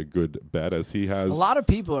over is a good bet, as he has a lot of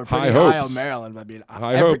people are pretty high high hopes. on Maryland. I mean,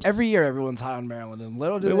 High hopes. every year everyone's high on Maryland, and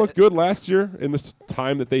little do They looked good last year in the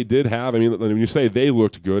time that they did have. I mean, when you say they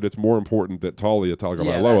looked good, it's more important that Talia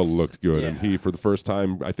Tagovailoa looked good, and he, for the first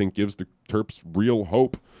time, I think gives the Terps real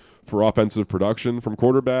hope for offensive production from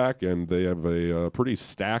quarterback, and they have a pretty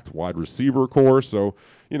stacked wide receiver core. So,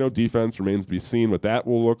 defense remains to be seen what that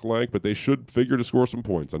will look like, but they should figure to score some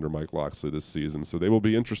points under Mike Locksley this season. So they will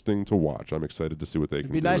be interesting to watch. I'm excited to see what they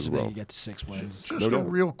can do. It'd be nice as if well. they could get to 6 wins. Just a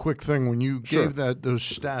real quick thing. When you gave those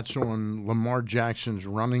stats on Lamar Jackson's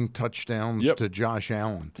running touchdowns to Josh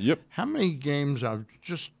Allen, how many games I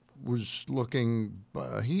just was looking,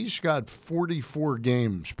 he's got 44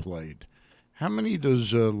 games played. How many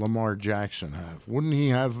does Lamar Jackson have? Wouldn't he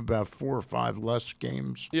have about 4 or 5 less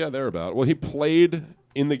games? Yeah, thereabout. Well, he played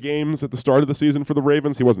in the games at the start of the season for the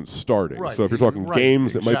Ravens. He wasn't starting. Right. So if you're talking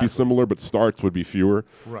games, it might be exactly. similar, but starts would be fewer.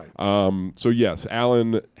 Right. So, yes,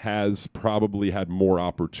 Allen has probably had more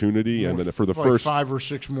opportunity. And then for the like first 5 or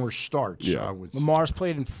 6 more starts, Yeah. I would Lamar's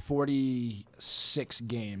played in 46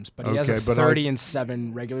 games, but he has Okay, a but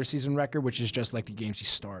 30-7 regular season record, which is just like the games he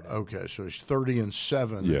started. Okay, so he's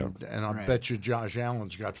 30-7, Yeah. and I bet you Josh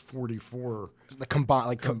Allen's got 44 The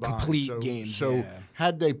combined, complete so, games. So yeah.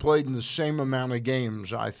 had they played in the same amount of games,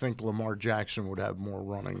 I think Lamar Jackson would have more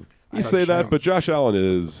running. You say that, but Josh Allen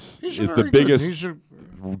is He's the very good. biggest He's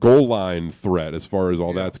goal line threat as far as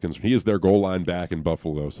all that's concerned. He is their goal line back in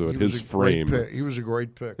Buffalo, so at He was his a great frame, pick. He was a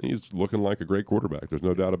great pick. he's looking like a great quarterback. There's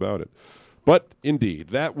no doubt about it. But indeed,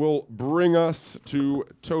 that will bring us to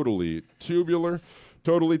Totally Tubular.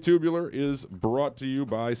 Totally Tubular is brought to you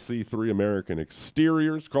by C3 American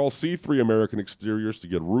Exteriors. Call C3 American Exteriors to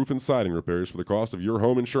get roof and siding repairs for the cost of your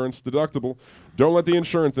home insurance deductible. Don't let the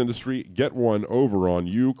insurance industry get one over on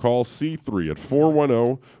you. Call C3 at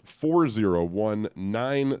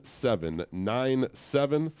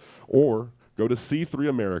 410-401-9797 or go to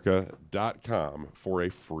c3america.com for a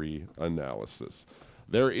free analysis.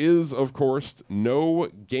 There is, of course, no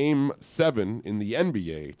Game 7 in the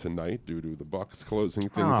NBA tonight due to the Bucks closing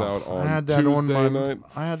things out on Tuesday night.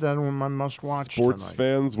 I had that on my must-watch Sports tonight.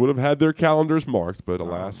 fans would have had their calendars marked, but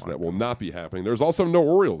alas, that will not be happening. There's also no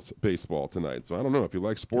Orioles baseball tonight, so I don't know if you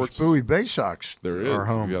like sports. Bowie Bay Sox There are is.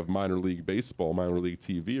 home. If you have minor league baseball, minor league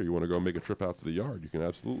TV, or you want to go make a trip out to the yard, you can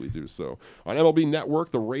absolutely do so. On MLB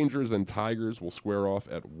Network, the Rangers and Tigers will square off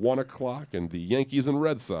at 1 o'clock, and the Yankees and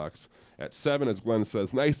Red Sox at 7. As Glenn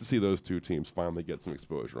says, nice to see those two teams finally get some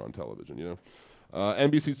exposure on television,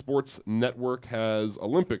 NBC Sports Network has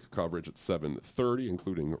Olympic coverage at 7:30,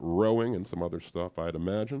 including rowing and some other stuff, I'd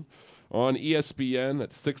imagine. On ESPN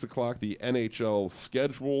at 6 o'clock, the NHL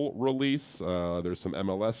schedule release. There's some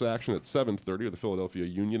MLS action at 7:30 with the Philadelphia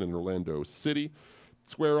Union and Orlando City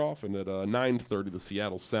square off, and at 9:30, the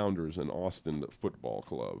Seattle Sounders and Austin Football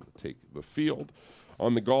Club take the field.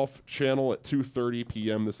 On the Golf Channel at 2:30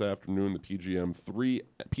 p.m. this afternoon, the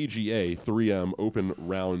PGA 3M Open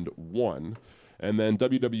Round 1. And then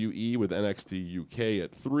WWE with NXT UK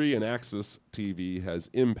at 3, and Axis TV has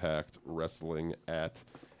Impact Wrestling at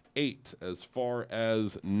 8. As far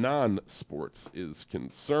as non-sports is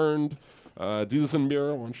concerned, Jesus and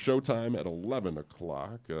Miro on Showtime at 11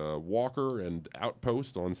 o'clock. Walker and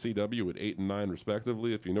Outpost on CW at 8 and 9,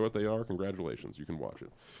 respectively. If you know what they are, congratulations. You can watch it.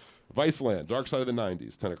 Viceland, Dark Side of the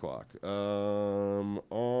 90s, 10 o'clock. On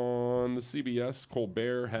CBS,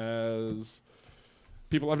 Colbert has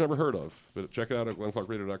people I've never heard of, but check it out at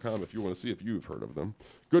glennclarkradio.com if you want to see if you've heard of them.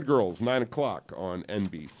 Good Girls, 9 o'clock on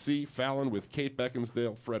NBC. Fallon with Kate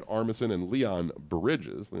Beckinsale, Fred Armisen, and Leon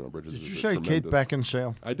Bridges. Leon Bridges. Did you say Kate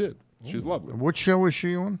Beckinsale? I did. She's lovely. What show is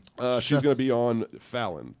she on? She's going to be on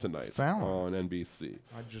Fallon tonight. Fallon? On NBC.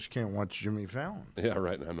 I just can't watch Jimmy Fallon. Yeah,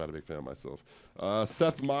 right. I'm not a big fan myself.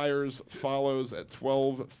 Seth Meyers follows at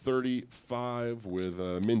 12:35 with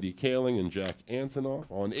Mindy Kaling and Jack Antonoff.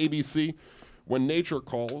 On ABC, When Nature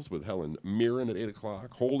Calls with Helen Mirren at 8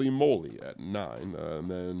 o'clock. Holy Moly at 9. And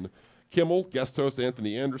then Kimmel, guest host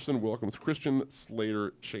Anthony Anderson, welcomes Christian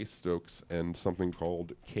Slater, Chase Stokes, and something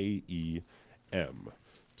called KEM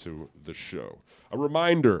to the show. A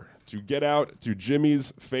reminder to get out to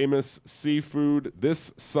Jimmy's Famous Seafood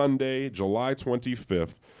this Sunday, July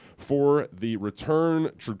 25th, for the Return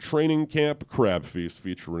to Training Camp Crab Feast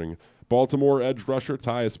featuring Baltimore edge rusher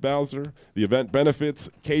Tyus Bowser. The event benefits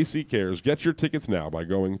KC Cares. Get your tickets now by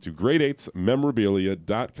going to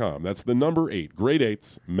grade8smemorabilia.com. That's the number 8,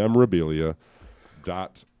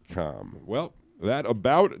 grade8smemorabilia.com. Well, that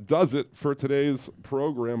about does it for today's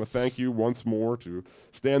program. A thank you once more to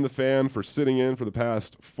Stan the Fan for sitting in for the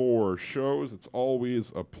past 4 shows. It's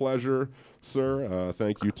always a pleasure, sir.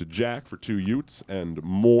 Thank you to Jack for 2 Utes and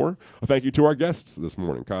more. A thank you to our guests this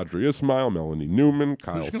morning, Kadri Ismail, Melanie Newman,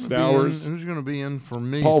 Kyle Stowers. Who's going to be in for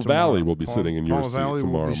me Paul tomorrow? Valley will be sitting in your seat tomorrow morning. Paul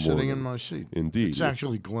Valley will be sitting in my seat. Indeed. It's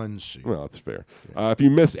actually Glenn's seat. Well, that's fair. If you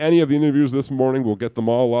missed any of the interviews this morning, we'll get them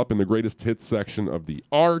all up in the greatest hits section of the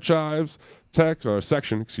archives.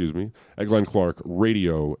 Section at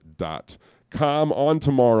glennclarkradio.com. On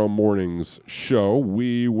tomorrow morning's show,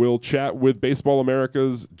 we will chat with Baseball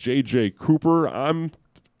America's J.J. Cooper. I'm,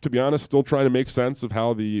 to be honest, still trying to make sense of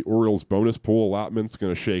how the Orioles bonus pool allotment's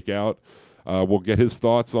going to shake out. We'll get his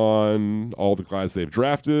thoughts on all the guys they've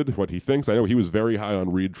drafted, what he thinks. I know he was very high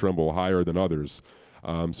on Reed Trimble, higher than others.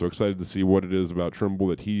 So excited to see what it is about Trimble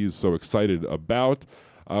that he's so excited about.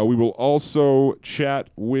 We will also chat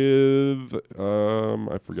with,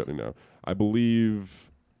 I forget now, I believe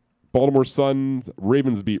Baltimore Sun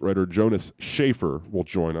Ravens beat writer Jonas Schaefer will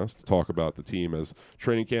join us to talk about the team as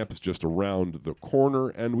training camp is just around the corner,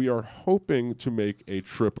 and we are hoping to make a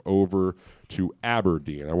trip over to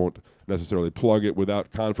Aberdeen. I won't necessarily plug it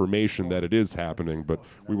without confirmation that it is happening, but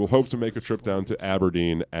we will hope to make a trip down to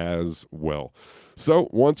Aberdeen as well. So,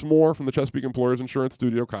 once more from the Chesapeake Employers Insurance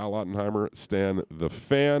Studio, Kyle Ottenheimer, Stan the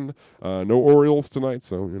Fan. No Orioles tonight,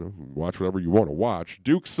 so, watch whatever you want to watch.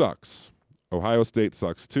 Duke sucks. Ohio State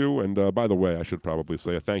sucks, too. And, by the way, I should probably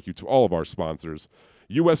say a thank you to all of our sponsors.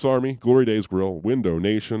 U.S. Army, Glory Days Grill, Window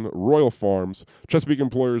Nation, Royal Farms, Chesapeake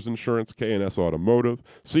Employers Insurance, K&S Automotive,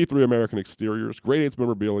 C3 American Exteriors, Grade 8's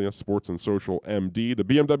Memorabilia, Sports and Social MD, the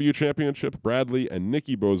BMW Championship, Bradley and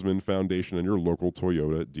Nikki Bozeman Foundation, and your local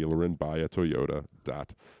Toyota dealer in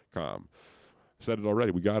buyatoyota.com. Said it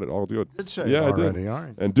already. We got it all good. Did say it already. I did. All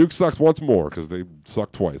right. And Duke sucks once more because they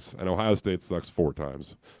suck twice, and Ohio State sucks 4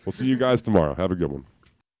 times. We'll see you guys tomorrow. Have a good one.